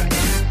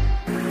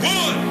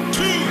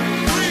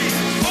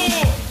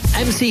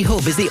 MC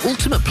Hub is the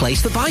ultimate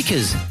place for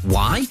bikers.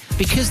 Why?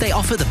 Because they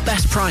offer the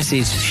best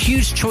prices,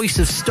 huge choice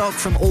of stock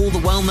from all the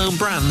well-known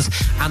brands,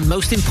 and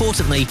most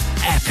importantly,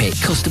 epic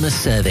customer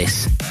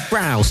service.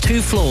 Browse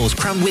 2 floors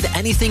crammed with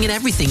anything and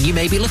everything you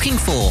may be looking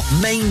for.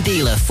 Main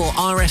dealer for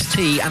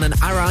RST and an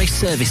RI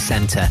service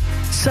centre.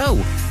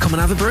 So, come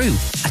and have a brew,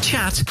 a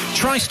chat,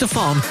 try stuff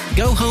on,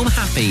 go home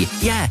happy.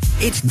 Yeah,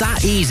 it's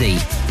that easy.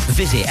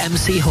 Visit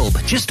MC Hub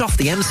just off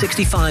the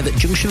M65 at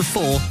Junction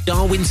 4,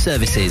 Darwin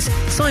Services.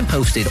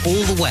 Signposted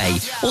all the way,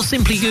 or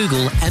simply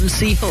Google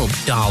MC Hub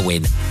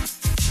Darwin.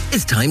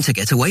 It's time to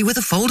get away with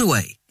a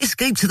foldaway.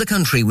 Escape to the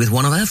country with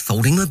one of our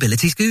folding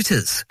mobility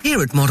scooters.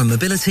 Here at Modern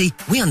Mobility,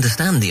 we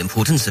understand the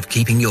importance of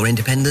keeping your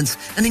independence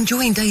and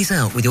enjoying days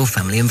out with your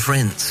family and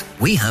friends.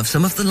 We have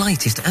some of the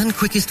lightest and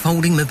quickest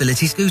folding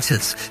mobility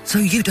scooters, so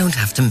you don't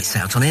have to miss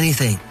out on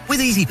anything.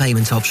 With easy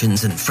payment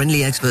options and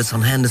friendly experts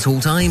on hand at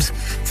all times,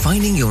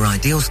 finding your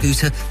ideal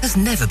scooter has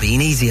never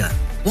been easier.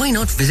 Why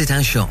not visit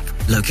our shop,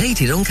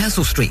 located on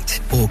Castle Street,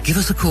 or give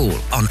us a call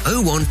on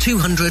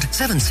 01200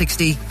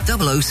 760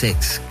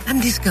 006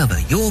 and discover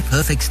your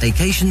perfect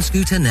staycation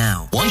scooter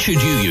now. Why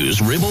should you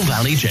use Ribble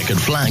Valley Checkered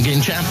Flag in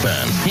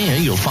Chatburn? Here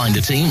you'll find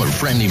a team of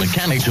friendly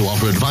mechanics who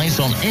offer advice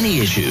on any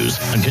issues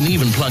and can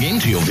even plug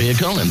into your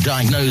vehicle and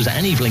diagnose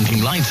any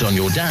blinking lights on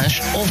your dash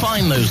or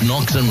find those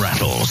knocks and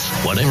rattles.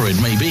 Whatever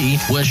it may be,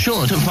 we're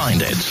sure to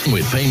find it.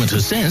 With Payment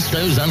Assist,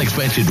 those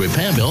unexpected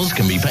repair bills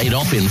can be paid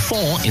off in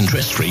 4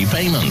 interest-free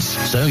payments,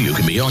 so you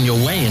can be on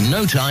your way in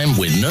no time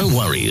with no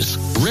worries.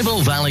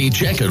 Ribble Valley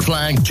Checkered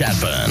Flag,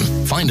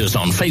 Chatburn. Find us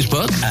on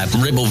Facebook at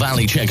Ribble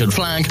Valley Checkered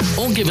Flag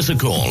or give us a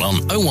call on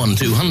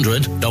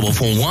 01200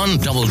 441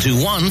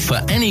 221 for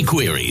any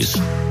queries.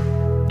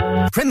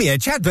 Premier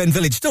Chatburn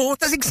Village Store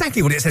does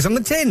exactly what it says on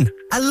the tin.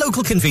 A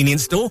local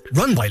convenience store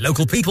run by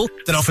local people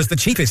that offers the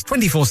cheapest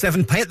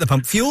 24/7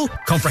 pay-at-the-pump fuel,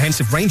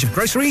 comprehensive range of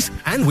groceries,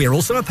 and we're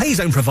also a pay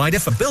zone provider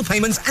for bill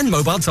payments and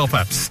mobile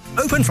top-ups.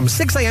 Open from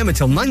 6 a.m.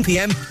 until 9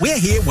 p.m. We're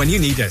here when you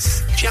need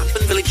us.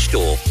 Chatburn Village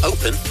Store,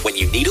 open when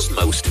you need us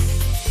most.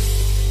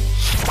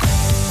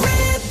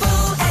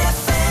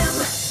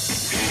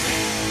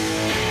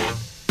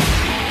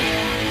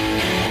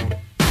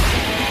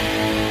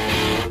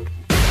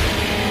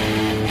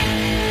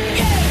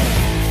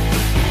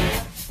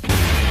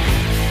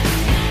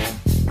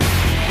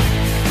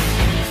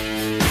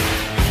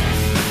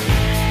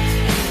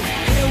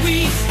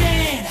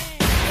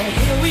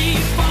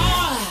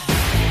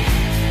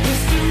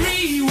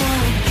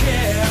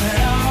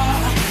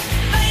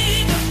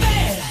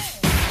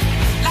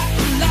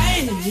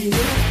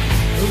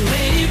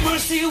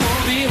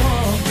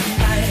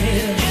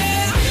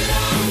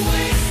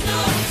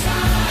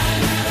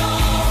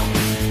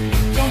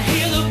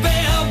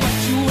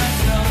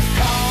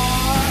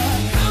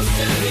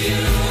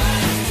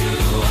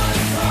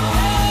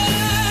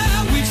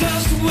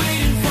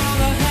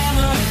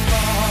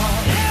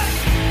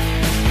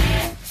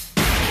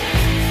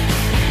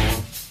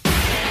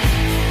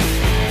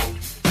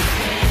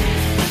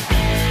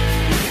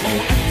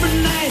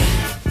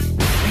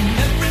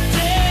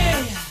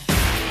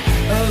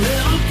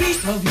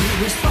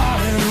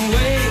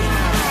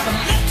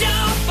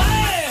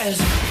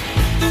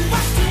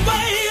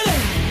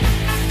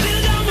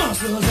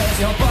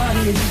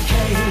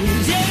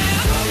 Yeah.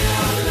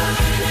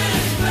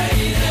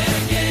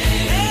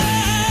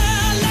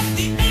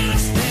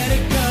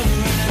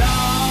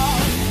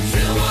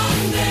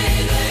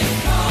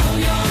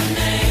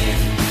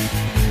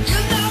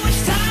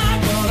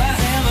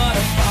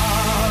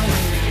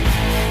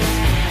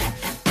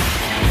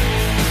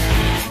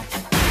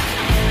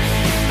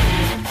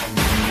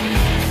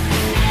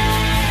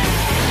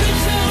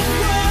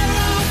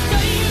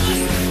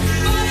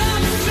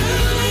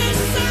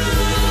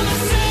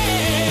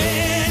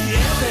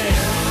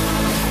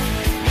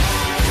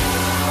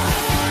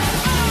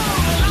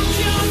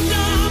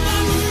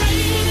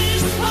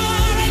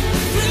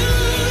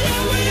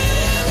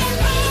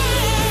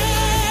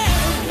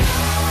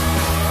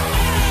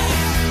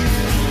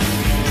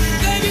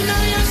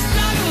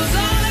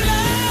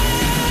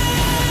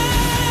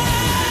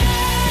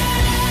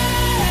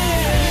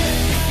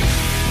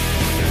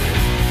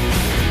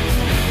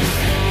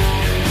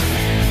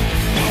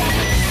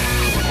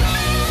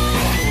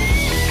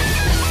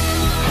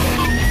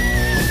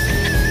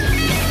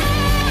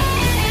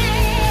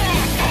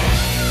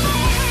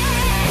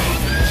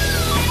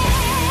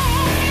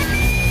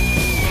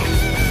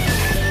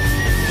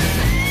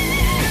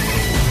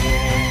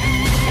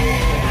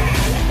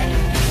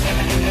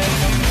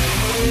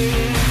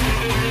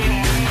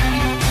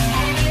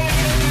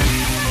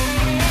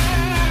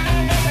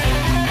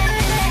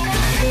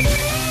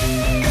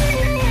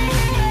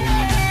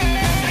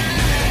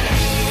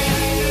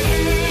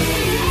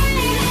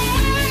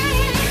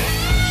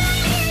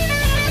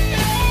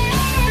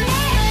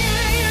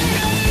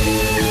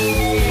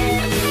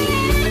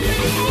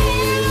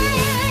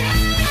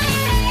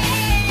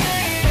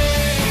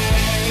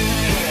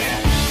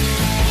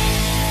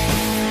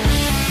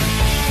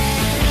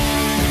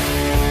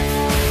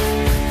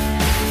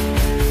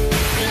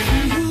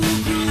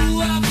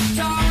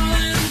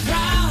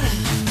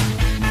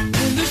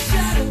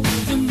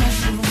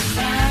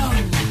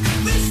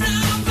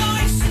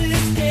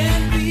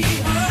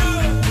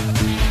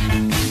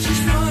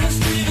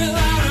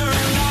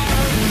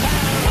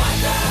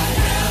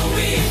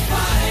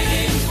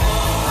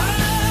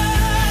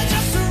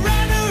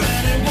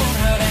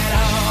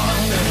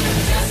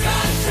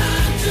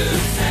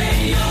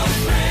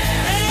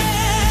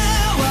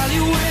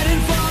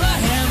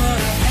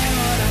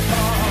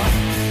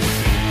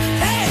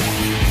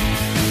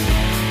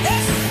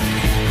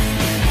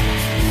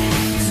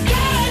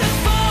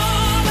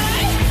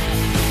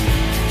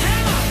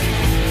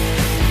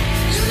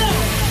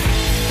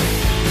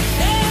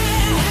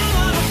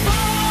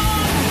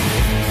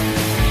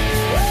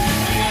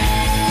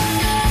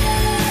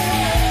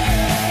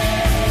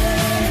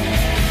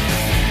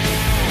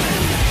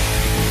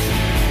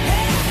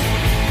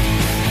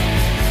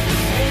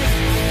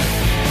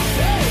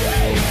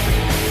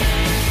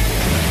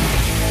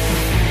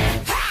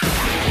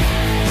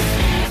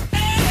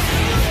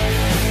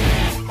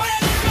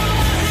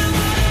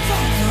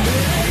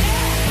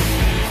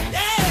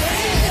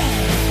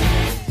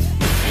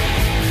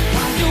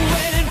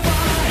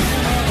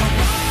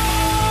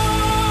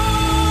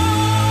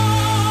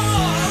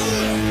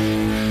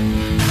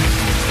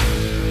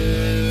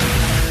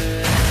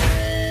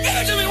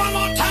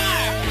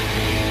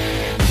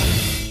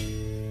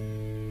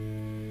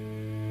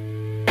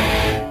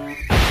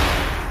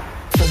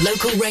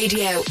 local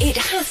radio, it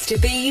has to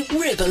be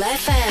Ribble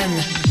FM.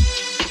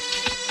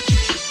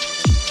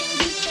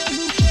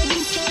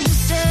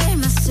 Say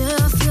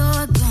myself,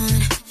 you're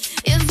gone.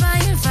 If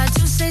I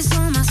do say so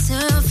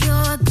myself,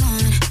 you're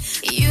gone.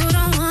 You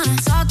don't wanna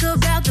talk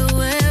about the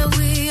way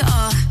we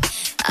are.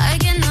 I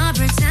cannot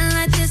pretend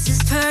like this is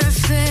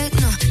perfect.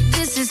 No,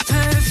 this is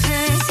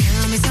perfect.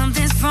 Tell me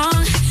something's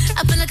wrong.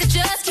 I feel like I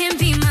just can't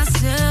be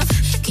myself.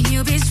 Can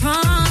you be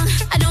strong?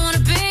 I don't wanna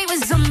be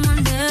with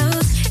someone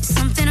else. Is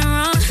something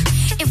wrong?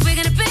 If we're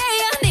gonna be,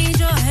 I need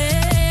your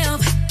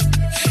help.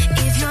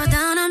 If you're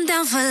down, I'm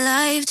down for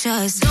life.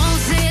 Just don't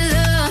say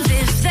love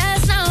if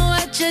that's not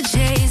what you're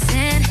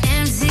chasing.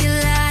 Empty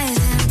lies,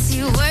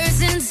 empty words,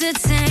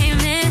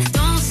 entertainment.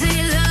 Don't say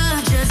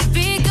love just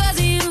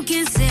because you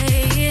can say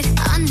it.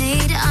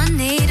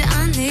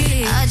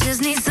 I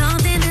just need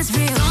something that's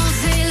real. Don't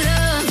say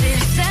love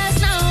if that's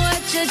not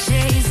what you're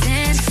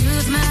chasing.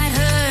 Truth might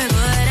hurt,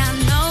 but I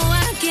know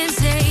I can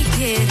take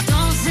it.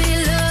 Don't say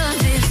love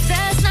if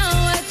that's not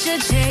what you're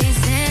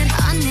chasing.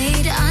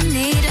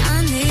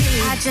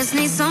 I just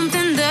need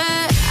something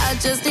that, I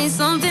just need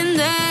something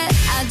that,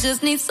 I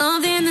just need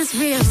something that's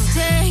real.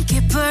 Take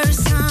it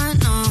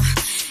personal.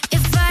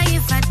 If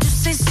I do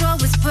say so,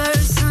 it's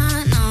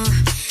personal.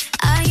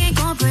 I ain't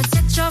gonna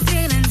protect your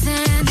feelings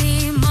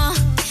anymore.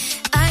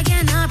 I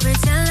cannot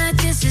pretend like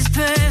this is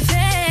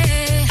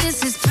perfect.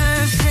 This is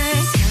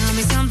perfect. Tell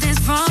me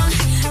something's wrong.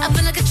 I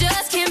feel like I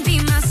just can't be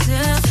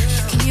myself.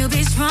 Can you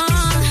be strong?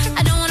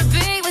 I don't wanna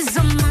be with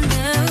someone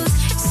else.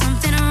 Is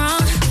something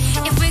wrong?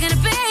 If we're gonna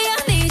be, I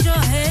need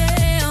your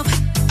help.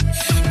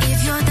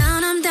 If you're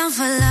down, I'm down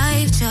for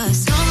life.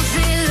 Just don't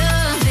say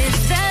love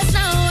if that's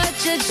not what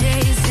you're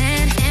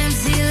chasing.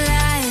 Empty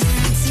lies,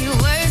 empty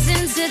words,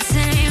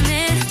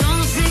 entertainment.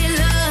 Don't say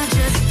love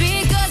just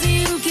because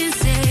you can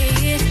say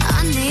it.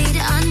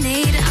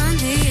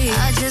 I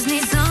just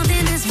need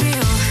something that's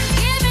real.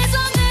 Give me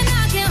something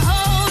I can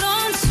hold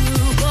on to,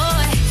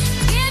 boy.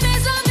 Give me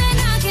something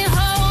I can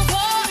hold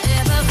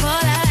forever for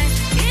life.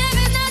 If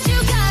it's not, you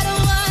gotta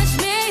watch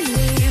me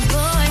leave,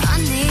 boy.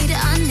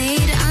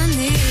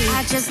 I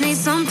just need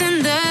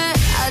something that,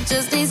 I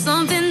just need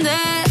something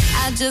that,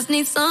 I just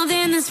need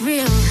something that's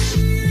real.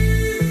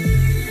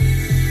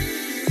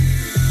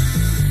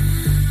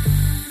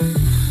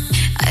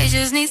 I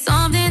just need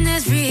something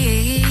that's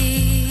real.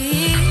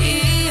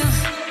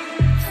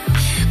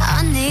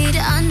 I need.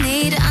 I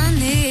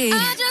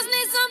just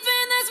need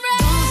something that's real.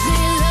 Don't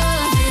say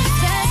love if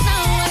that's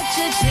not what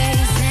you're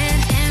chasing.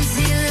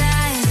 Empty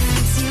lies,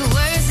 empty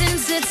words,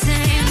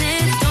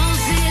 entertainment. Don't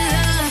say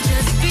love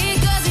just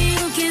because you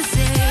can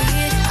say it.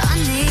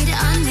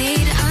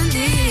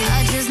 I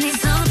just need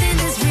something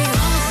that's real.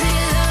 Don't say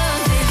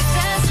love if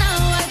that's not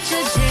what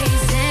you're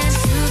chasing.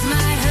 Truth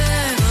might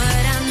hurt,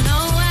 but I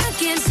know I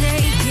can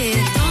take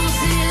it. Don't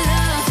say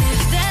love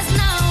if that's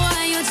not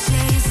what you're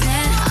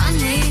chasing.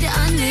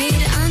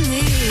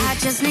 I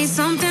just need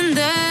something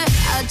that,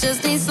 I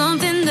just need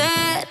something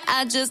that,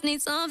 I just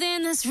need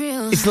something that's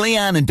real. It's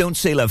Leanne and Don't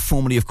Say Love,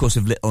 formerly, of course,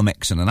 of Little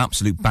Mix, and an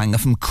absolute banger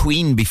from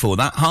Queen before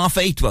that.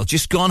 8:30, well,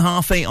 just gone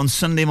 8:30 on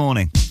Sunday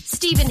morning.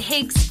 Stephen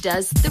Higgs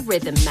does the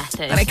rhythm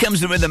method. And it comes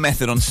the rhythm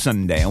method on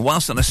Sunday, and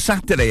whilst on a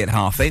Saturday at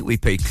 8:30 we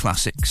play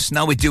classics,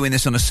 now we're doing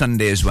this on a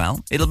Sunday as well.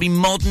 It'll be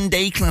modern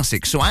day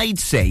classics, so I'd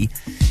say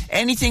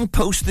anything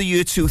post the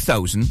year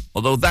 2000,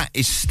 although that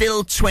is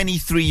still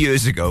 23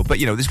 years ago, but,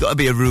 you know, there's got to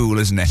be a rule,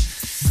 isn't it?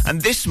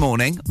 And this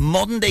morning,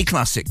 modern day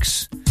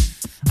classics.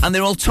 And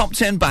they're all top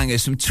 10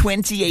 bangers from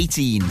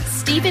 2018.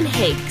 Stephen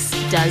Higgs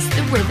does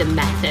the rhythm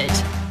method.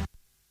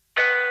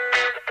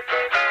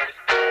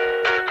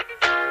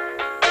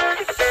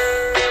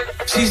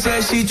 She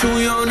said she too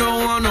young,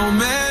 don't want no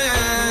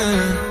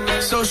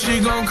man. So she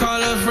gon'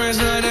 call her friends,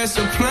 now that's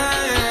a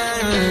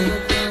plan.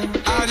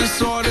 I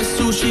just ordered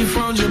sushi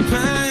from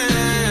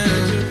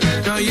Japan.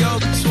 Now yo,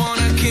 just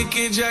wanna kick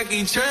it,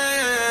 Jackie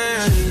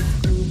Chan.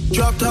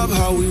 Drop top,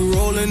 how we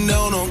rollin'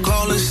 down on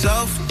call it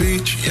South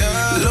Beach.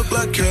 Yeah, look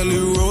like Kelly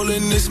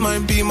rollin', this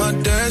might be my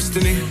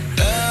destiny.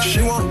 Yeah.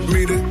 She want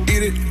me to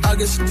eat it, I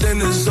guess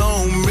then it's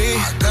on me.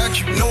 I got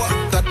you, know I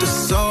got the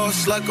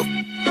sauce like a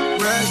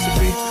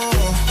recipe.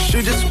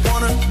 She just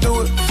wanna do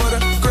it for the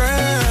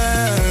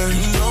grand.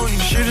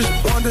 She just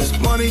want this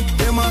money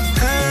in my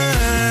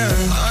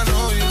hand.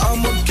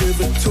 I'ma give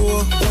it to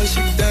her when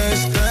she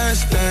dance.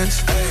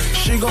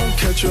 She gon'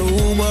 catch a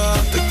Uber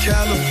out the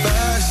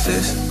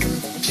Calabasas.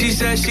 She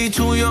said she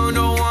too young,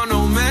 don't want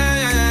no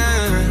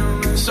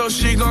man. So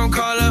she gon'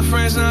 call her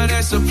friends, now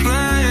that's a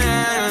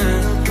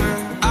plan.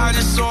 I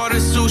just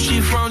ordered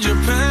sushi from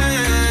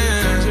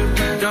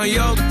Japan. Now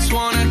yo, just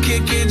wanna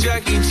kick it,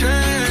 Jackie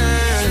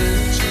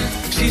Chan.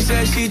 She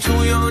said she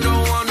too young,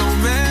 don't want no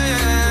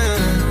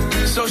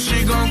man. So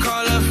she gon'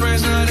 call her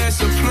friends, now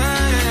that's a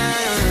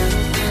plan.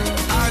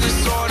 I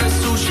just ordered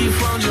sushi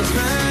from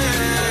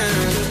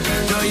Japan.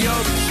 Now yo,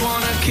 just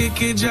wanna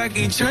kick it,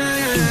 Jackie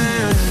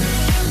Chan.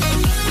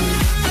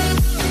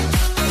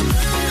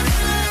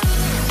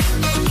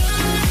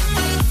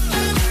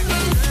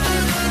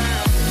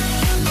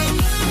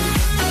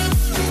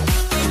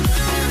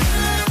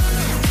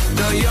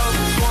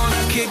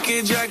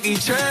 kicking Jackie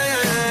Chan.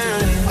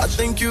 I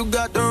think you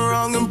got the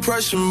wrong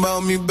impression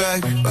about me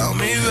back.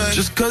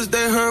 Just cause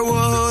they heard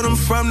what hood I'm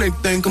from, they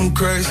think I'm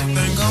crazy.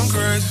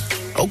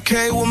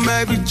 Okay, well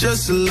maybe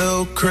just a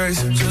little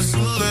crazy. Just a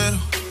little.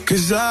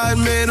 Cause I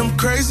admit I'm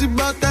crazy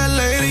about that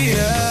lady,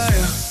 yeah.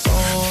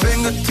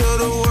 Finger to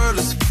the world,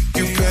 let's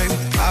you pay.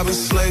 I've been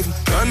slaving,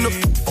 done the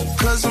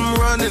cause I'm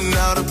running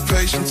out of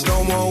patience.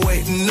 No more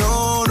waiting,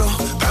 no.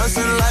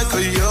 Bouncing like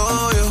a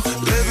yo-yo.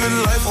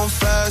 Living life on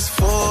fast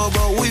forward,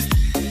 but we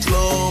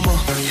slow-mo,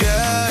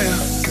 yeah.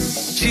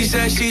 She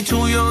said she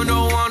too young,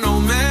 don't want no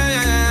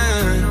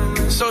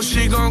man. So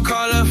she gon'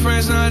 call her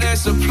friends, now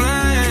that's a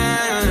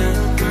plan.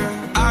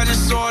 I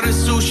just ordered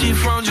sushi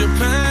from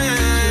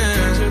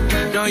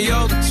Japan. Now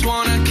yo, just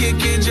wanna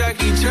kick it,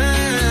 Jackie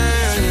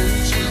Chan.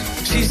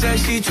 She said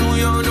she too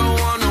young, don't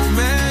want no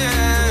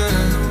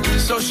man.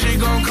 So she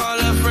gon' call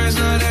her friends,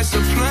 now that's a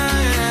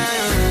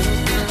plan.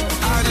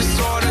 I just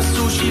ordered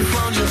sushi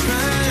from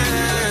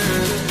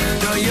Japan.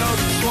 Now yo,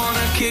 just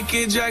wanna kick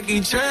it,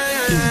 Jackie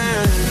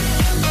Chan.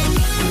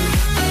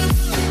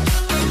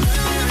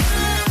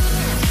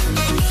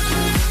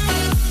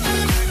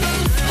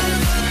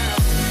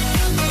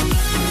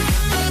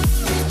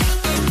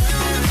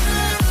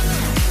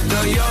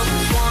 Yo,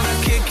 wanna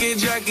kick it,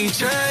 Jackie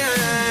Chan.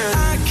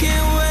 I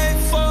can't wait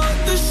for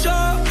the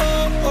show.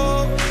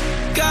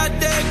 Got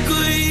that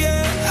good,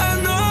 yeah, I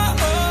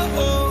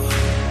know.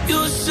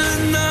 You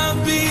should not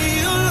be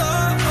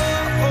alone.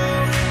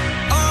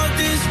 All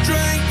this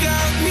drink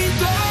got me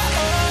low.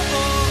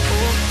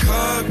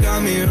 Car got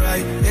me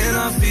right, and I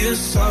feel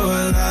so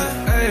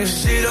alive. Hey,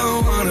 she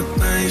don't wanna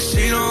think,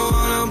 she don't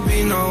wanna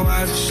be no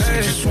wife. She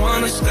just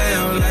wanna stay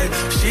up late,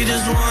 she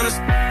just wanna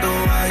no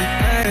wife.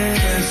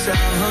 Can't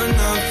tell her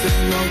nothing,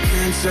 no,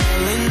 can't tell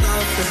her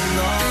nothing,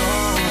 no.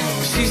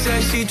 She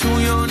said she too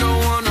young, don't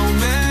want no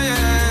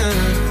man.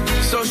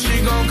 So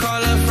she gon'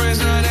 call her friends,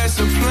 now that's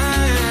a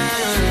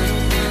plan.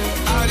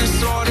 I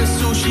just ordered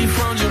sushi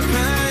from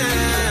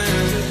Japan.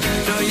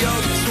 Now yo,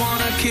 just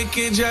wanna kick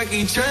it,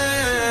 Jackie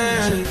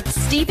Chan.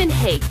 Stephen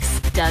Higgs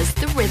does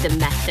the rhythm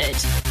method.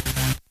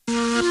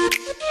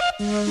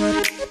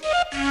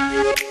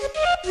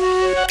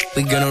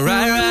 We gonna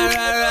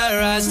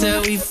ride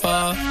till we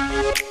fall.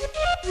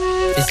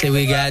 They say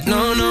we got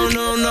no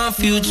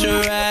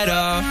future at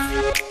all.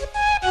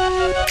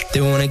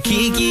 They wanna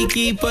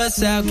keep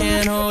us out,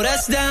 can't hold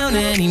us down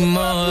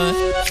anymore.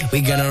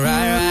 We gonna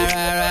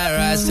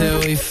ride till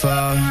we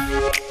fall.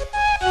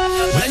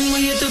 When we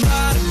hit the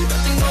bottom,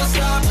 nothing gon'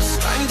 stop us.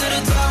 Climb to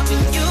the top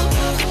and you.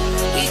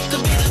 We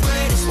could be the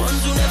greatest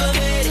ones who never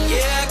made it.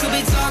 Yeah, I could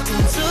be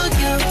talking to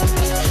you.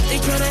 They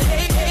tryna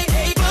hate,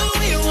 but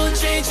we won't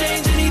change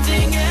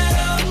anything at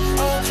all.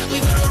 We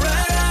gonna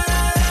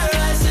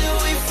ride till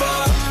we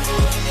fall.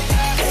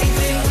 They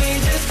think we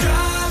just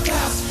dropped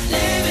out,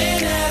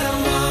 living at our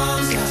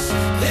mom's house.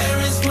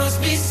 Parents must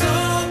be so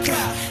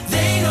proud,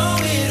 they know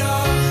it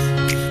all.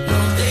 No,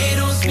 they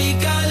don't speak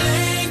our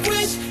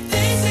language.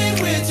 They say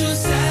we're too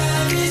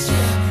savage.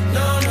 Yeah,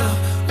 no,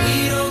 we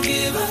don't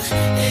give up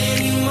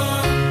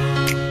anymore.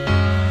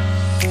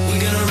 We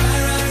gonna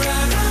ride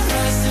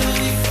till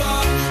we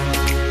fall.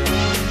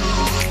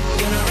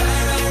 Gonna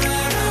ride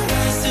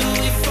till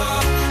we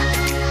fall.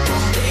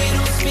 They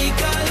don't speak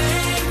our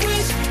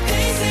language.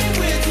 They say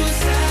we're too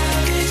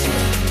savage.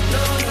 Yeah,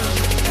 no,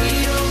 we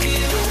don't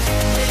give up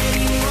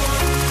anymore.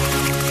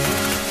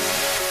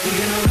 We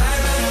gonna ride.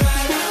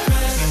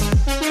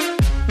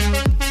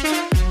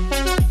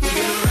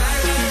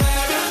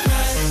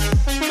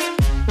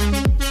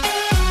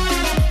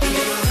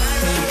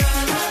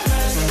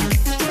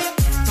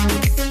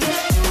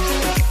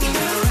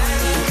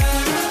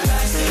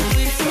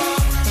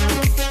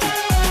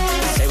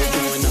 Say we're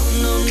going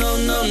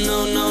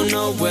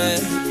nowhere.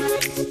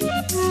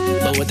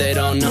 But what they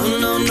don't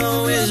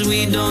know is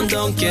we don't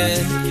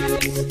care.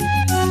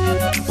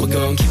 We're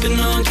gonna keep it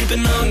on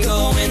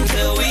going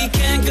till we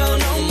can't go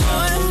no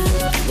more.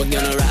 We're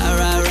gonna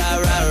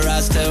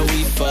ride till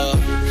we fall.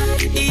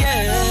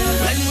 Yeah.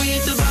 When we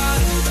hit the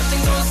bottom,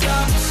 nothing gon'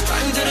 stop us.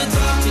 Climb to the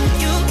top and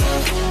you.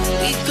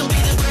 We could be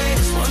the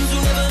greatest ones who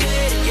never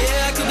made it.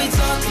 Yeah, I could be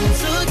talking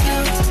to you.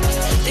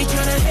 They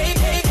tryna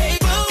hate,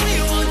 but we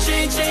won't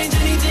change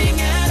anything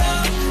at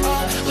all.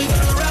 We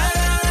gonna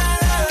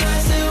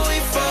ride till we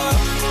fall.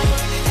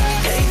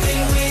 They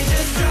think we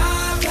just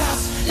dropped out,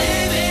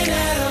 living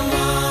at our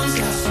mom's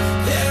house.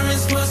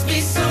 Parents must be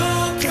so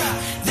proud,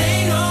 they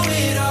know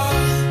it all.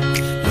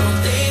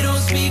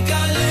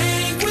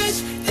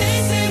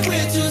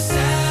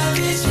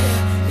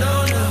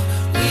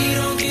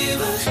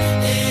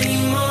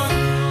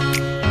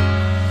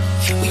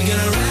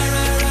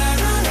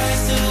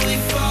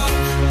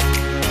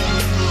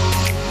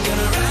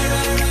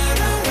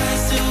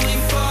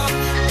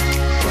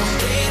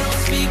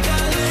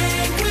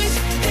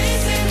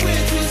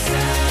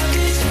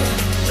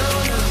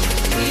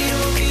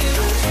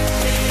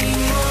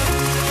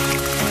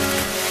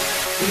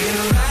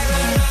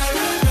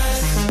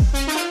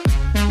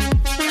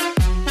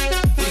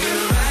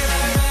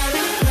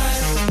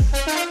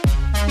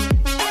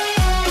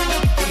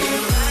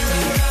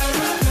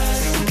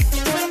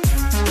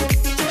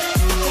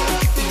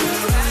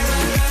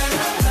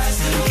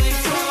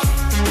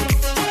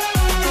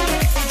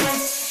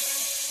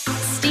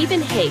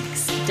 Stephen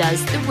Higgs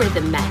does the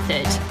rhythm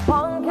method.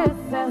 One kiss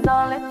is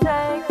all it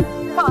takes.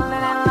 Falling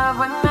in love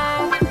with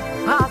me.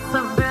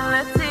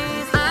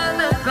 Possibilities. I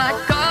look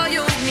like all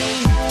you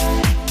need.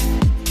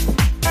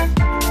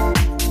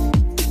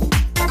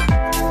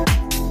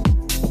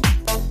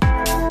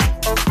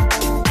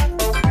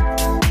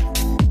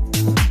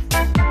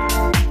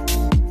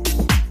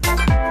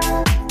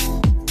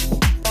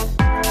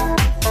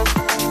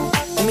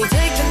 Let me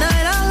take the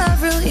night I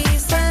love real easy.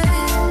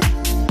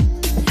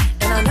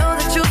 And I know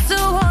that you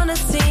still wanna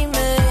see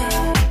me.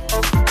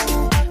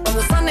 On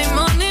the Sunday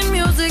morning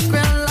music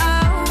real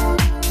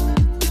loud.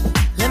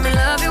 Let me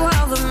love you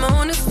while the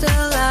moon is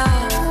still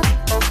out.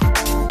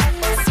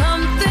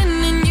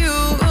 Something in you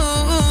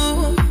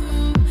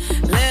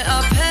lit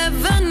up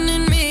heaven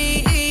in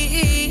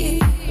me.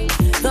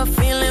 The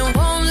feeling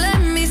won't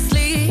let me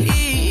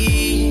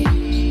sleep.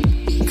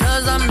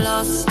 'Cause I'm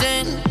lost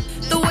in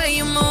the way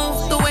you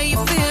move, the way you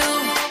feel.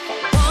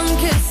 One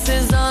kiss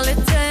is all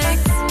it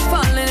takes.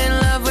 Falling in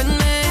love with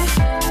me.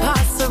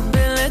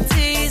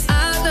 Possibilities. I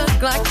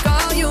look like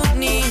all you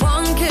need.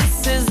 One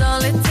kiss is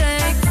all it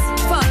takes.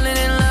 Falling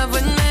in love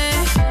with me.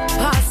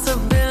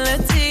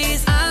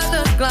 Possibilities. I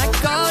look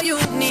like all you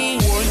need.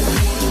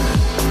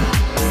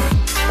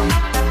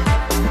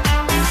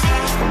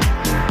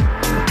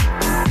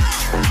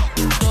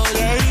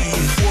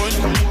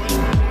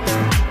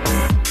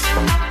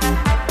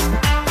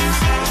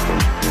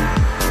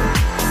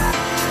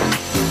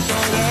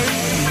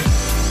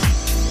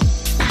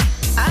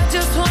 I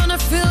just wanna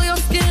feel your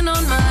skin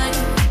on mine.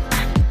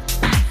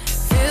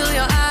 Feel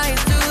your eyes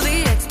do the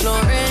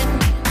exploring.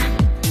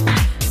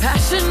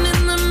 Passion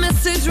in the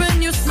message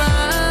when you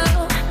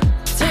smile.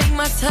 Take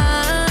my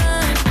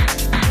time.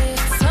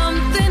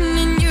 Something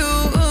in you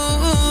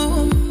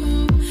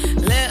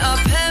lit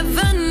up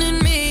heaven in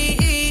me.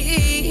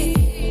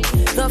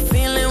 The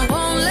feeling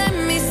won't let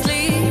me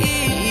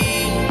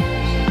sleep.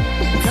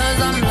 'Cause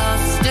I'm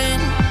lost in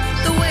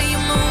the way you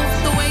move,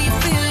 the way you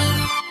feel.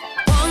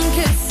 One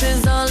kiss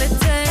is all it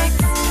takes.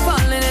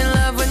 Falling in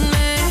love with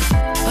me.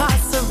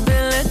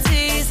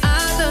 Possibilities. I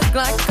look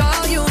like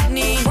all you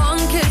need.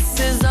 One kiss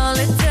is all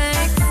it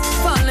takes.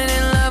 Falling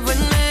in love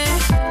with me.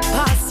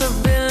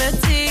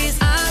 Possibilities.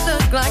 I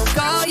look like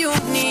all you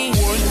need.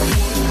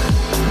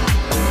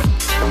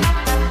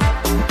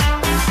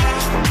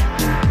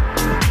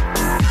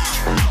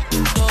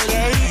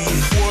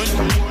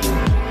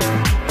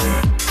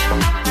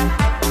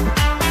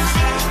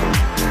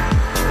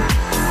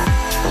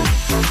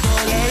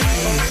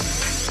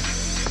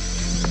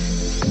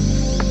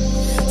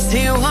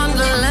 See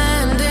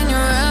wonderland in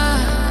your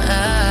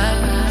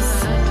eyes.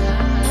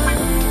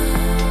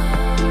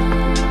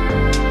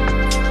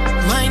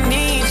 Might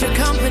need your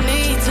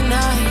company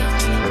tonight.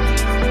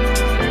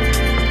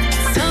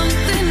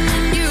 Something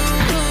in you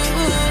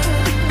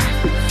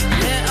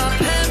lit up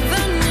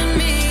heaven in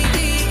me.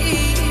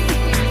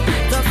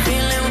 The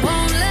feeling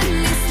won't let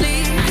me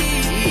sleep.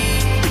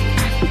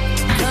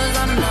 'Cause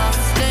I'm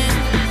lost in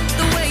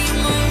the way you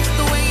move,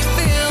 the way you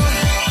feel.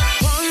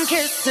 One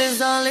kiss is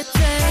all it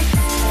takes.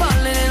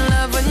 Falling in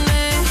love with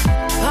me.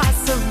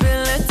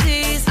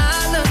 Possibilities. I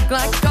look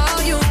like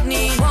all you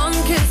need. One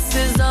kiss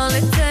is all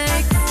it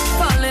takes.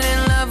 Falling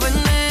in love with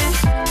me.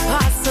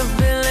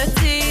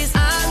 Possibilities. I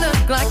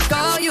look like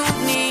all you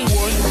need.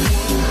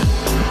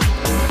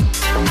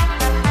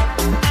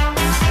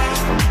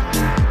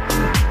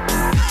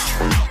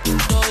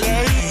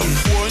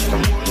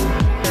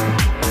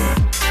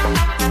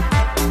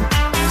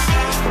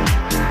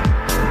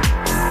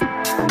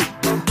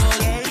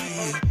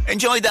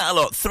 Enjoyed that a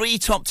lot. 3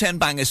 top 10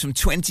 bangers from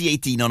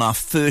 2018 on our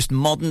first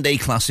modern day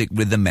classic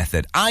Rhythm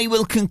Method. I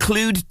will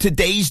conclude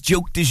today's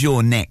joke du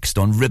jour next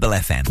on Ribble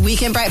FM.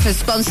 Weekend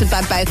Breakfast sponsored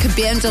by Bowker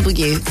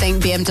BMW.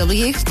 Think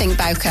BMW, think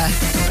Bowker.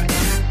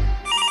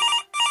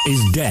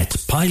 Is debt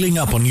piling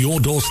up on your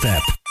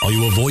doorstep? Are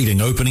you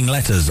avoiding opening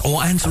letters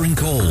or answering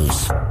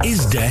calls?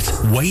 Is debt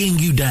weighing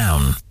you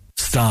down?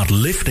 Start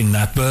lifting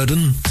that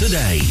burden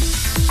today.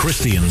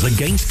 Christians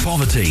Against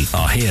Poverty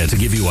are here to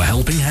give you a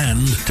helping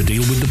hand to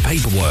deal with the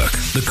paperwork,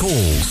 the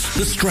calls,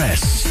 the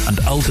stress, and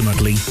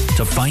ultimately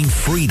to find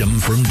freedom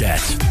from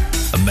debt.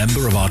 A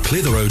member of our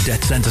Clitheroe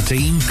Debt Centre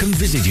team can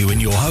visit you in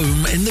your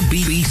home in the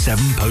BB7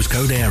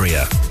 postcode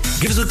area.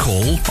 Give us a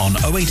call on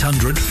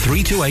 0800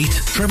 328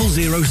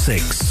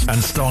 0006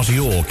 and start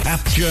your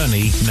CAP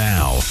journey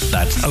now.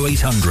 That's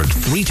 0800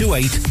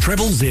 328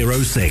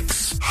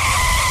 0006.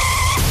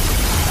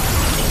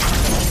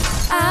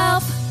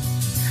 Help,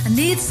 I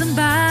need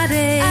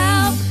somebody.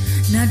 Help,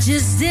 not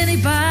just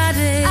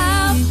anybody.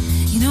 Help,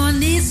 you know I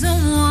need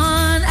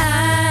someone.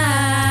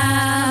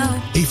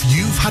 Help. If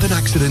you've had an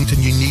accident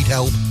and you need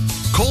help,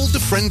 call the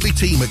friendly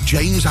team at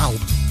James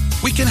Alp.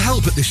 We can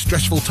help at this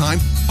stressful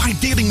time by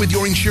dealing with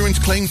your insurance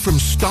claim from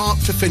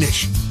start to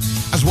finish.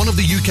 As one of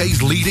the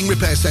UK's leading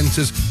repair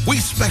centres, we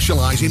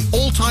specialise in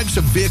all types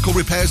of vehicle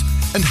repairs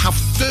and have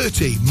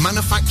 30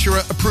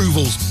 manufacturer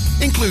approvals,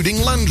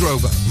 including Land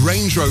Rover,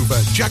 Range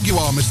Rover,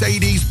 Jaguar,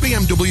 Mercedes,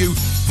 BMW,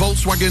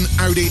 Volkswagen,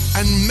 Audi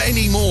and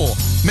many more.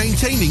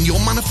 maintaining your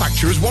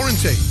manufacturer's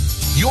warranty.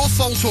 Your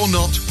fault or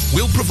not,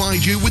 we'll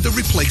provide you with a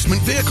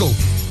replacement vehicle.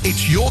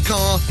 It's your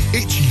car,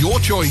 it's your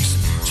choice.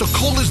 So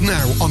call us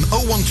now on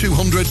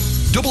 01200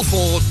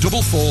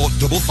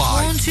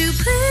 444455. Won't you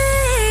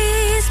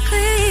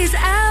please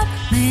help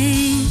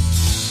me?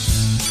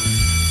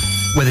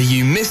 Whether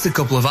you missed a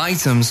couple of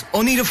items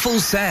or need a full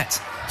set,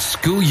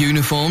 school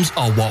uniforms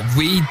are what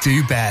we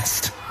do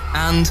best.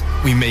 And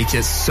we make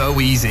it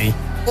so easy.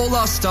 All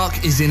our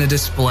stock is in a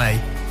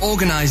display,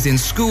 organised in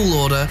school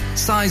order,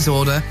 size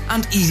order,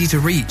 and easy to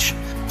reach.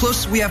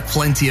 Plus, we have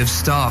plenty of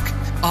stock.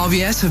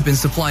 RVS have been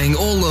supplying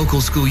all local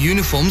school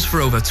uniforms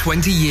for over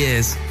 20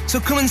 years. So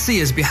come and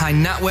see us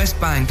behind NatWest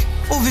Bank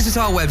or visit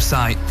our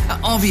website at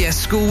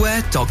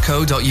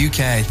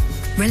rvsschoolwear.co.uk.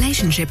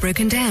 Relationship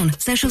broken down,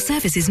 social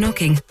services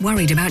knocking,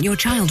 worried about your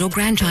child or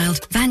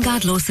grandchild.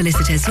 Vanguard Law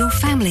Solicitors, your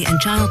family and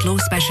child law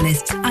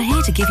specialists, are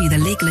here to give you the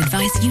legal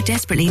advice you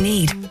desperately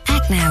need.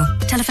 Act now.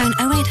 Telephone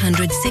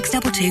 0800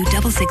 622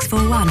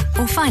 6641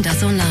 or find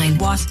us online.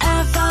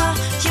 Whatever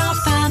your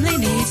family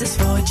needs us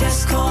for,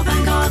 just call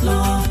Vanguard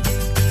Law. Ribble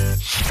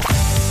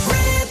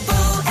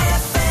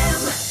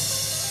FM.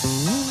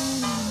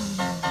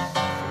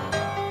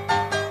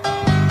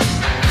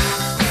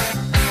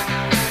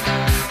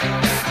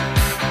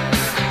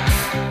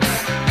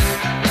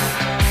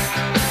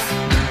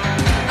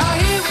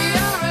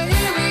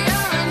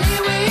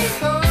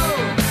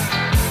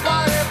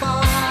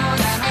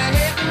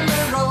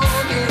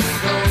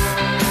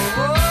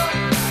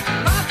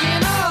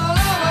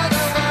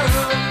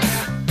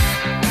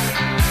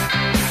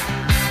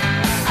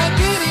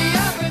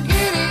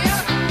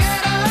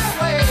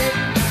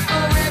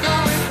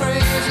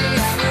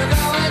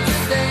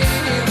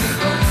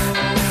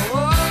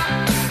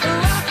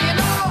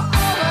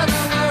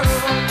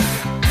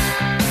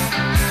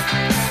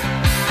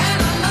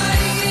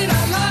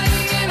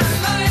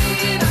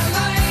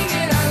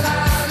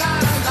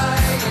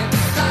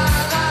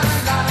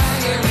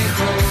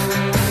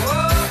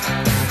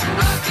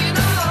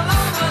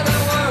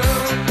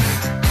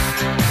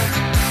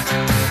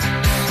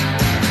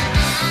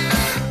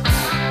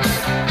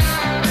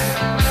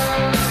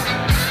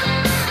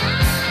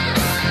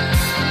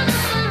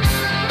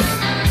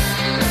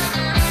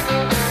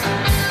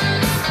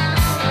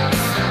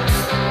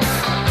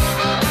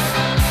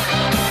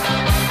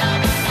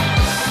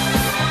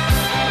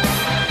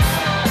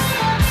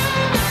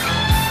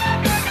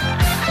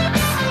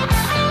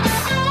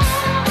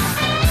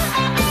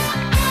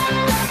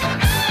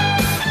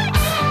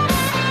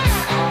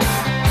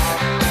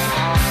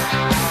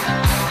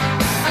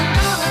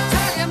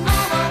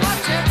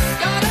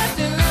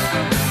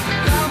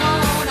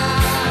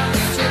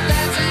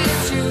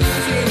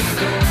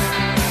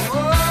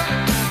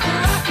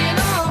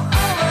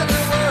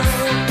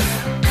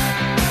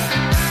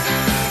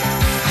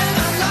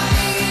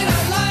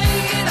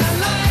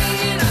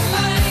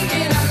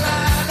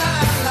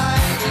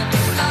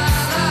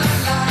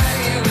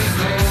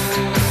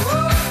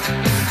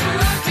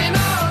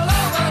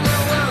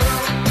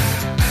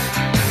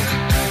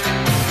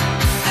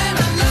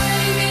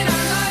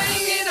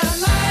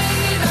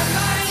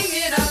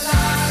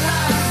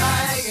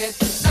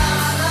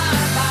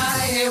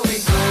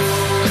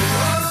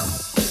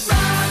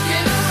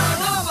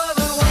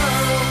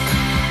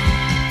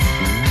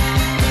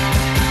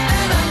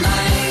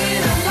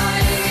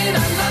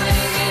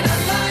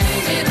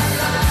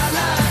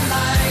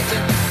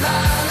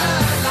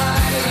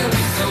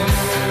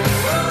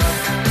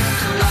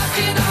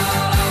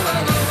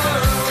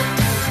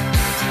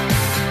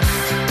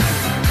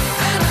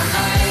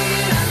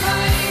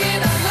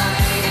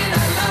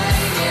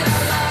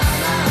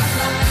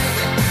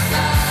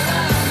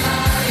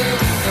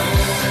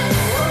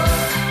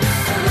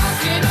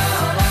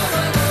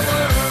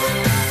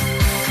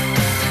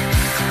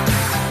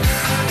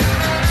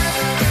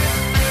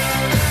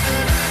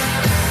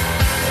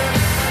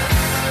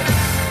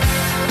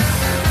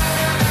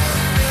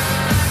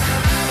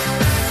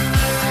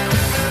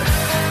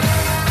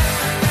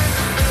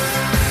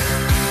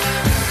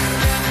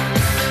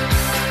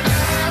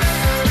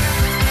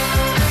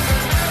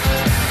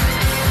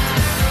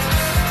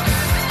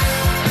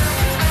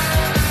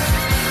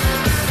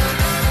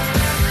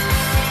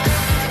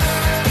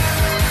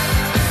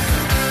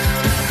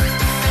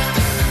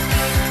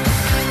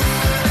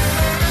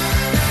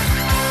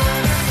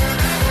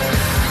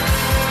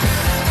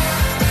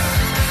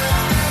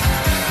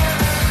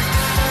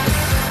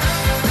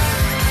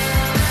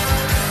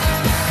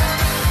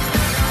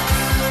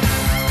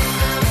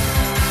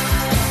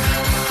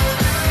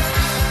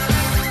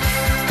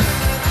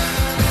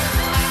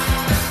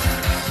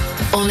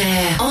 On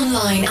air,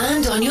 online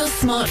and on your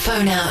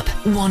smartphone app.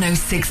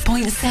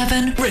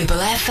 106.7 Ribble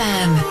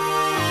FM.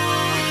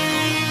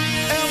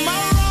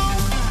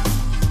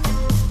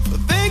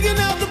 Thinking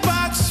out the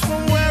box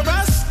from where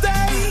I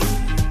stay.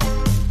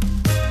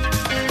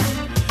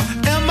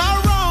 Am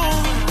I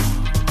wrong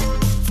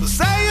for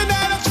saying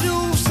that I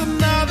choose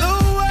another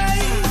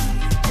way?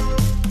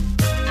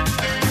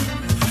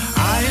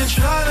 I ain't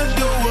trying to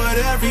do what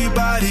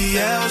everybody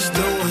else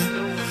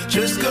doing.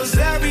 Just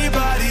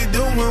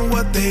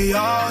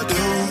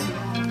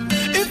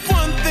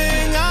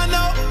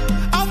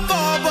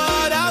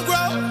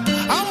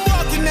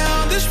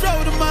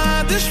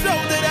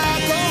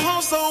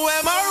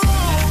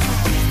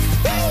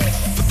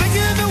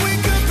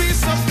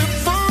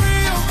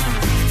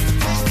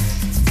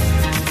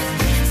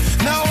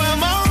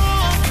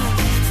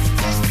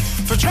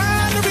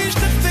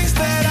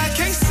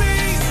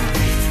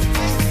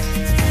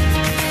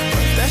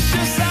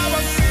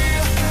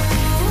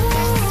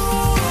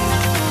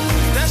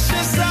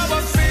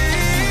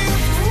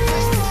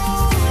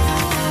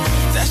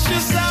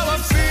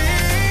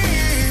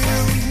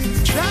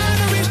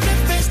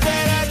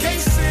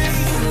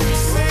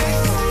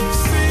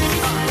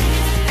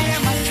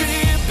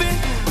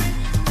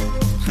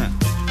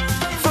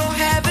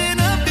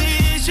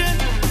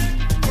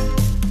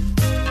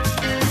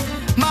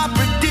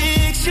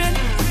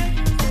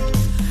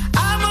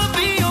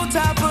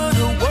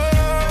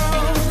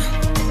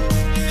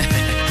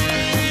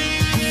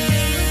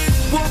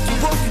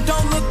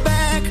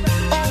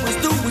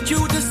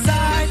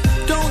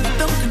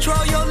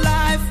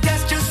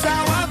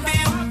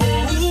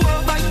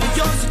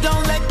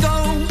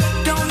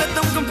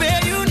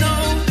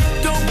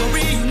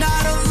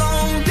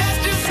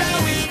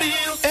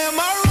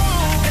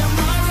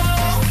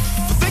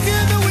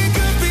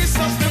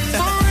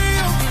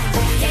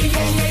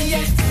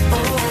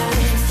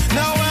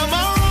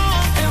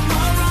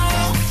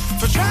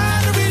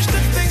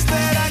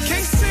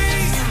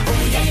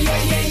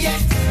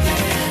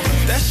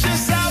That's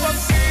just how I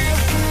feel.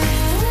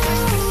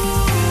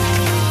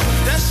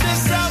 That's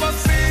just how I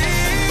feel.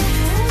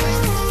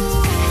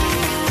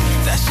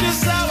 That's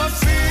just how I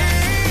feel.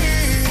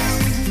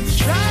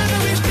 Trying to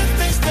reach the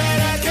things that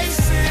I can't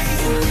see.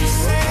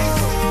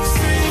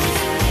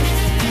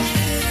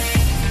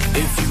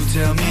 If you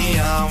tell me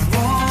I'm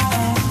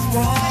wrong,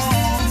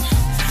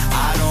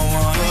 I don't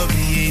wanna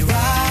be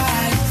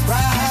right.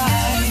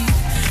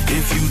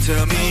 If you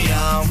tell me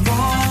I'm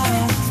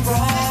wrong,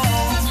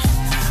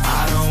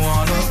 I don't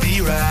wanna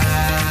be right.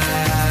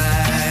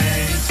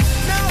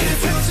 If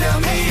you tell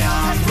me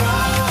I'm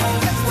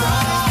wrong,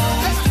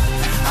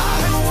 I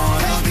don't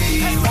wanna be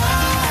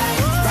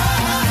right.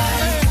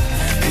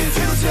 If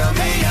you tell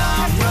me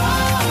I'm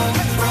wrong,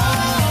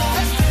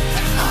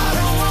 I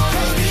don't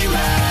wanna be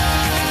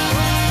right.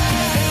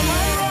 Am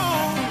I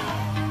wrong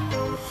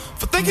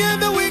for thinking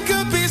that we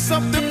could be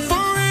something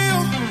for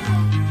real?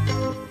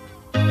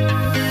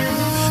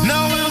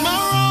 Now am I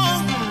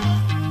wrong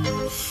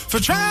for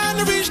trying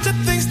to reach the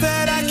things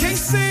that I can't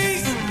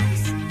see?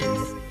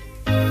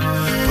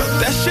 But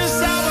that's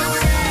just how I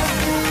feel.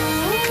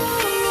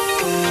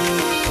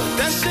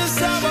 That's just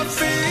how I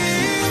feel.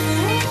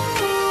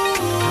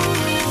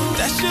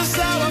 That's just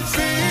how I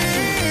feel.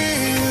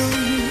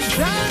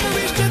 Trying to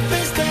reach the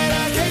things that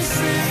I can't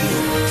see.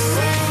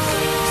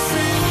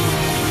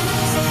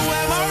 So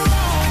am I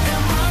wrong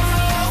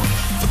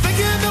for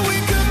thinking that we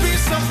could be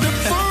something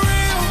for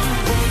real?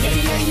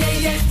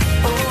 Yeah.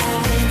 Oh.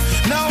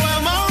 Now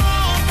am I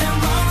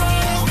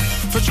wrong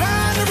for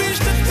trying to reach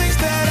the things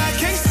that I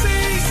can't see?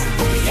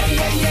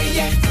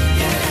 Yeah.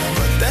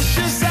 But that's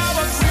just how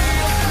I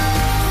feel.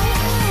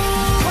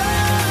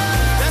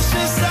 That's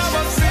just how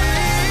I feel.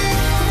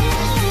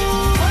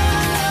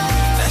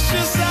 That's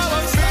just how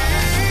I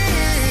feel.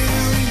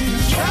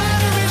 Trying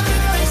to reach the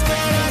things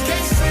that I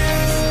can't see.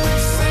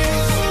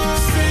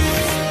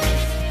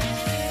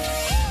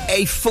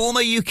 A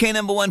former UK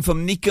number one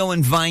from Nico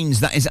and Vines,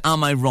 that is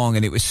Am I Wrong?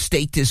 And it was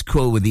Status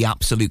Quo with the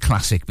absolute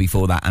classic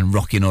before that and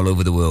rocking all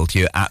over the world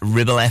here at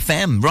Ribble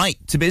FM. Right,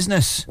 to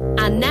business.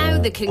 And now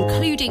the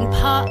concluding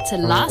part to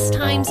last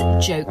time's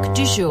joke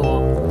du jour.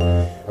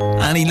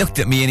 And he looked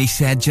at me and he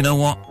said, you know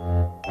what?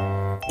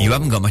 You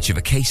haven't got much of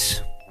a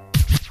case.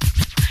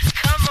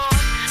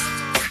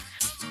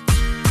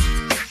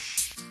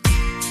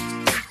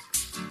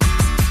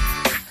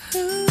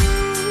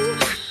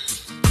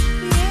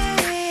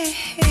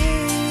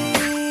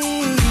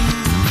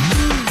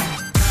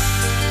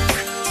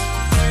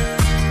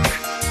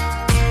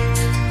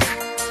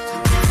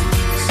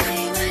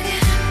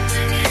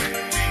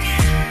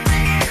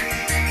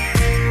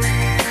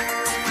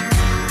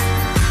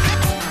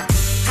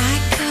 I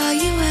call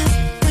you up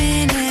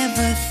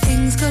whenever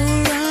things go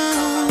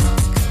wrong.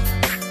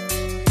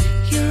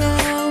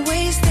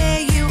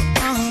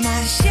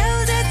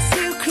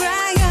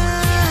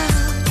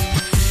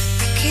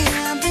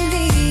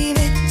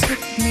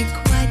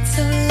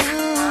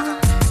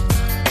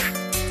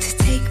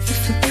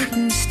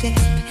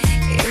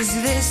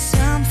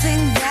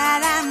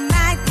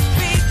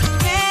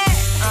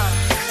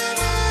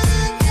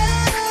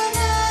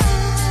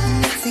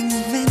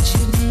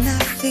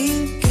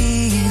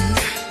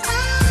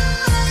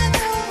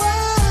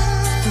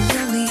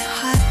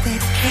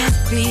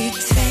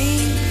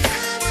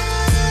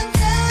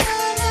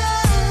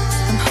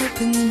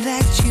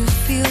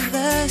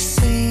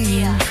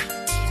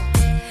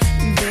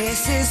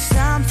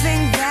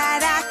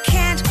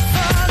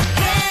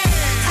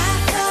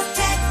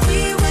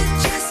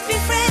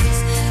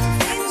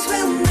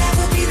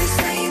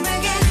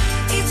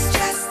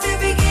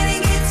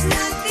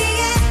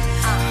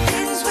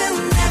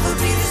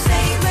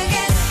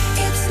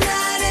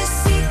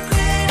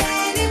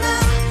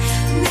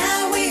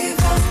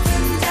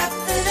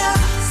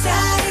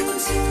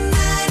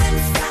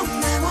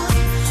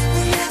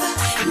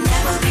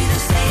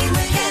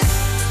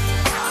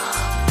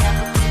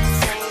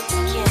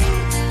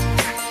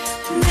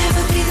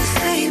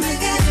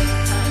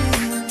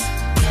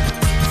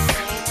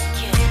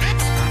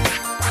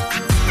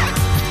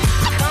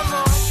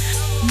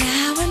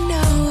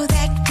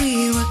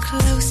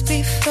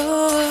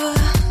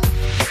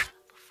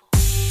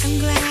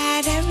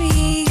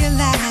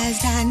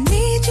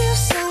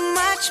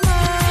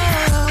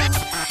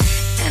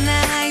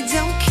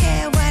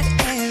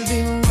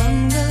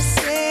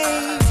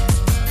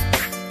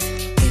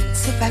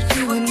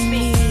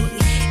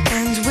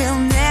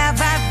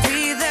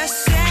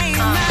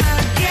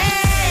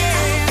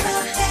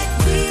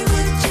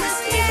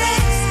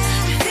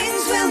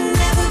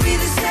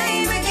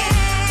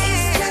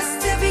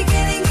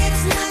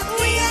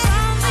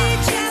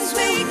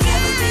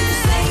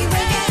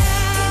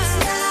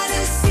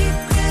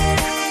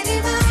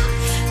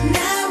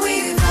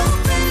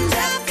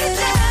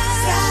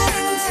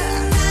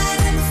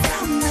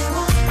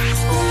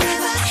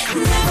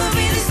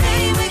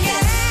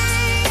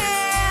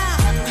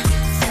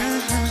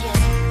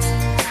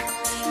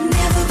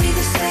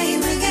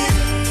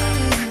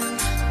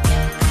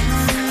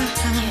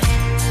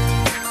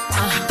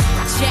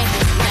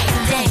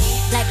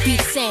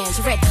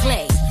 sands, red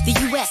clay. The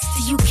US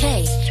to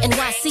UK,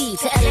 NYC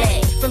to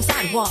LA. From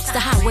sidewalks to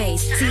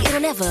highways, see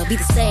it'll never be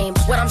the same.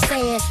 What I'm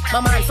saying,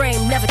 my mind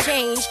frame never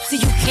changed. So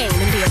you came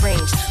and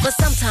rearranged. But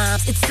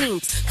sometimes it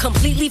seems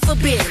completely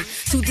forbidden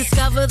to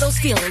discover those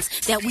feelings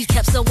that we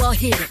kept so well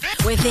hidden.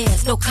 Where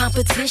there's no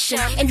competition,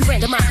 and you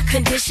render my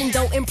condition,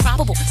 though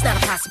improbable. It's not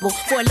impossible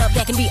for a love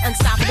that can be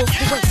unstoppable.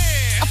 But wait,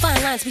 I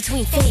find lines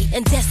between fate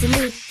and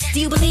destiny. Do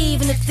you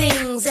believe in the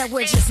things that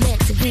we're just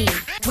meant to be?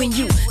 When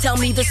you tell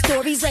me the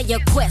stories of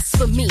your quest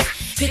for me,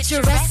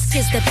 picturesque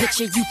is the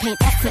picture you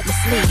paint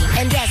effortlessly.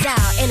 And as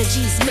our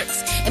energies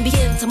mix and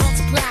begin to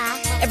multiply,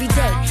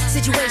 everyday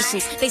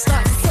situations, they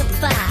start to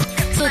simplify.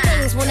 So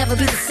things will never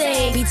be the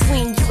same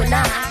between you and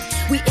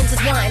I. We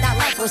intertwined our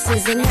life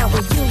forces and now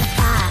we're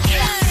unified.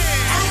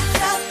 I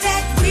thought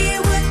that we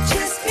would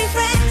just be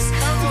friends.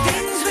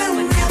 Things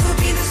will never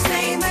be the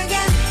same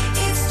again.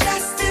 It's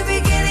just the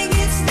beginning,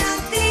 it's not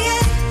the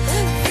end.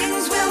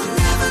 Things will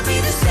never be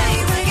the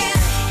same again.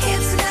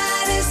 It's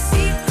not a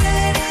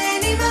secret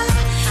anymore.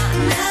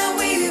 Now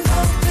we've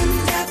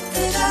opened up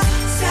the door.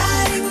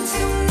 Starting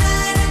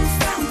tonight and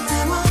from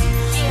now on,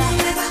 we'll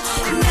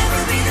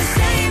never be the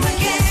same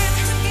again.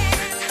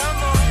 Come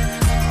on.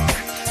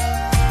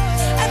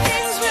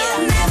 Things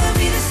will never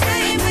be the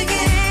same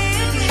again.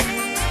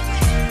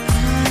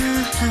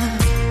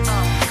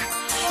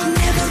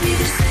 Never be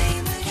the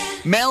same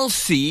again. Mel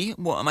C,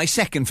 what, my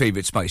second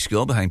favourite Spice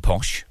Girl behind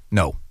Posh?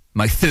 No,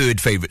 my third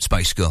favourite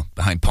Spice Girl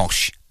behind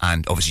Posh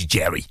and obviously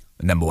Jerry,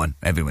 number one,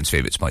 everyone's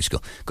favourite Spice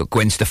Girl. Got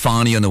Gwen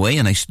Stefani on the way,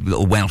 a nice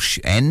little Welsh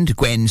end,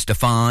 Gwen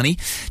Stefani.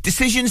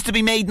 Decisions to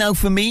be made now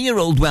for me, your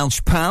old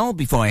Welsh pal,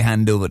 before I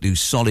hand over to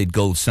Solid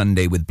Gold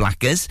Sunday with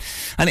Blackers.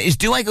 And it is,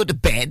 do I go to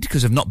bed,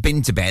 because I've not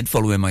been to bed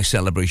following my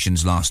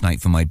celebrations last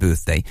night for my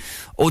birthday,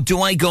 or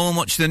do I go and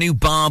watch the new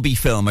Barbie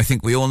film? I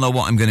think we all know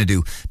what I'm going to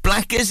do.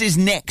 Blackers is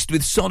next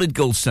with Solid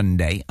Gold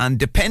Sunday, and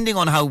depending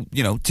on how,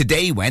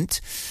 today went,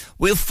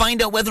 we'll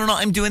find out whether or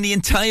not I'm doing the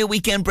entire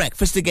weekend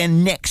breakfast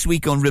again next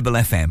week on Ribble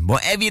FM.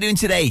 Whatever you're doing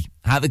today,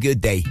 have a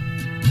good day.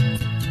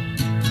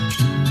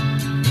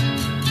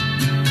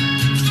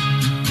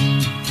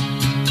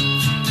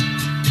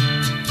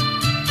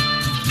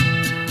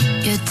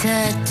 Your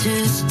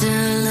tattoo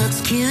still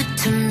looks cute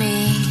to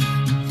me,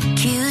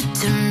 cute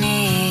to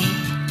me.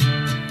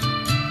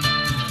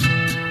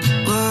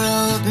 We're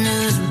old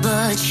news,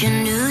 but you're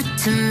new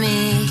to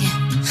me,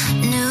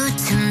 new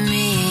to me.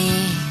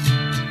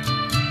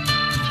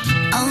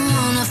 I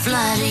wanna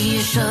fly to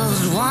your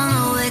shows,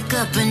 wanna wake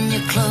up in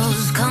your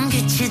clothes, come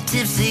get you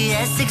tipsy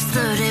at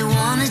 6:30,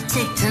 wanna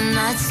take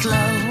tonight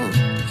slow.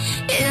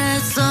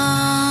 It's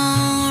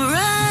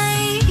alright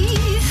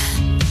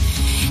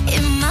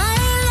in my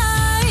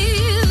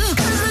life,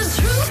 'cause it's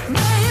true,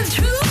 babe,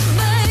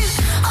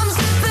 I'm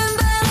sleeping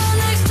better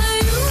next to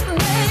you,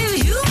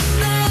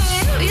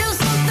 babe, you're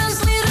something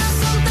sweet and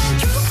something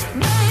true,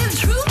 babe,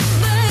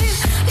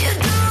 you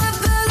do it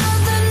better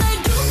than they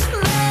do,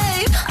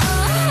 babe,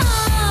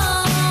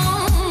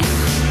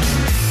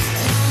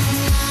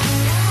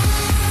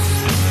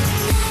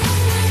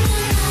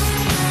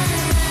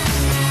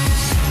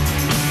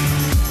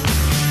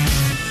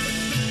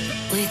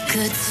 We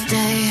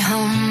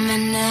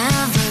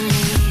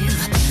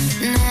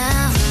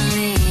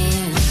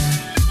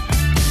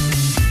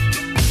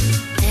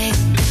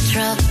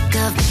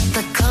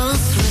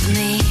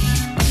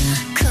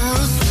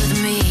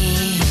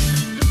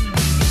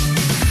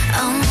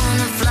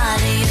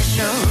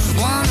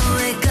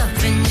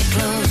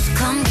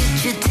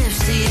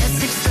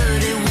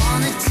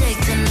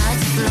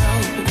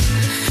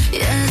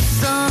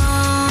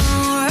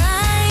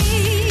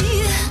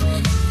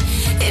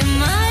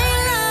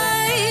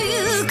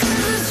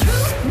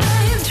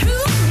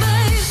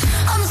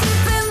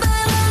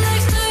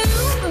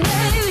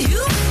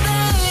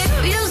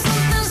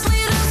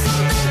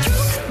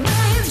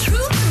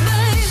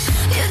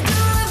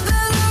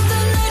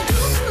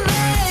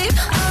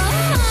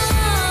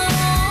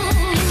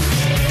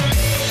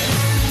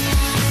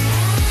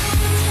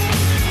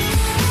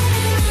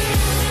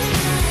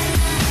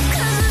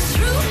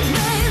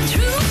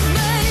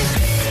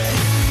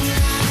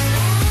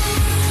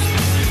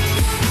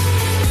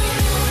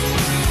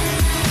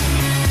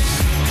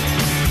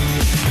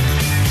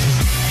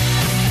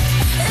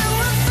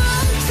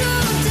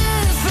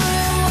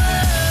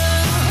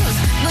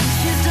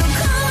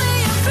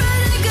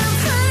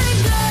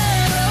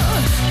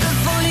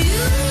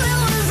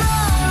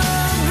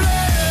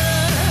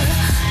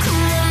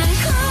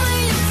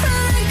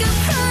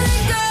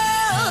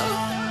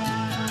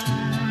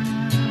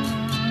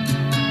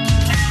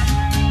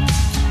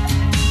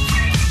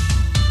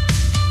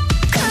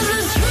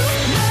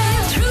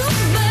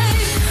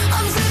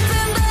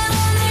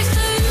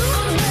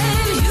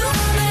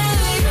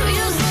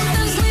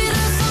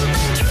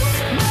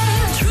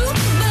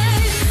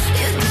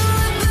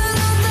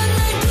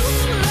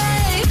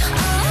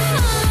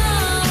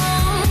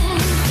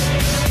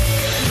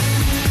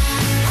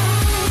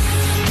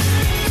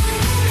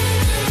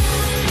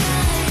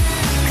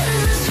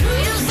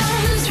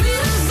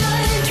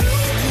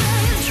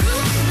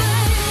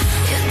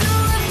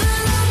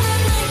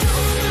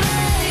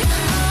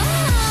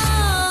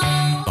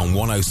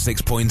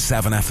 106.7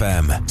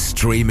 FM,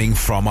 streaming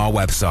from our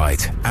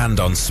website and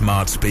on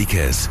smart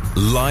speakers.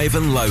 Live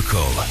and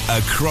local,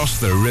 across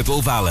the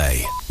Ribble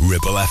Valley.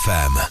 Ribble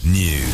FM News.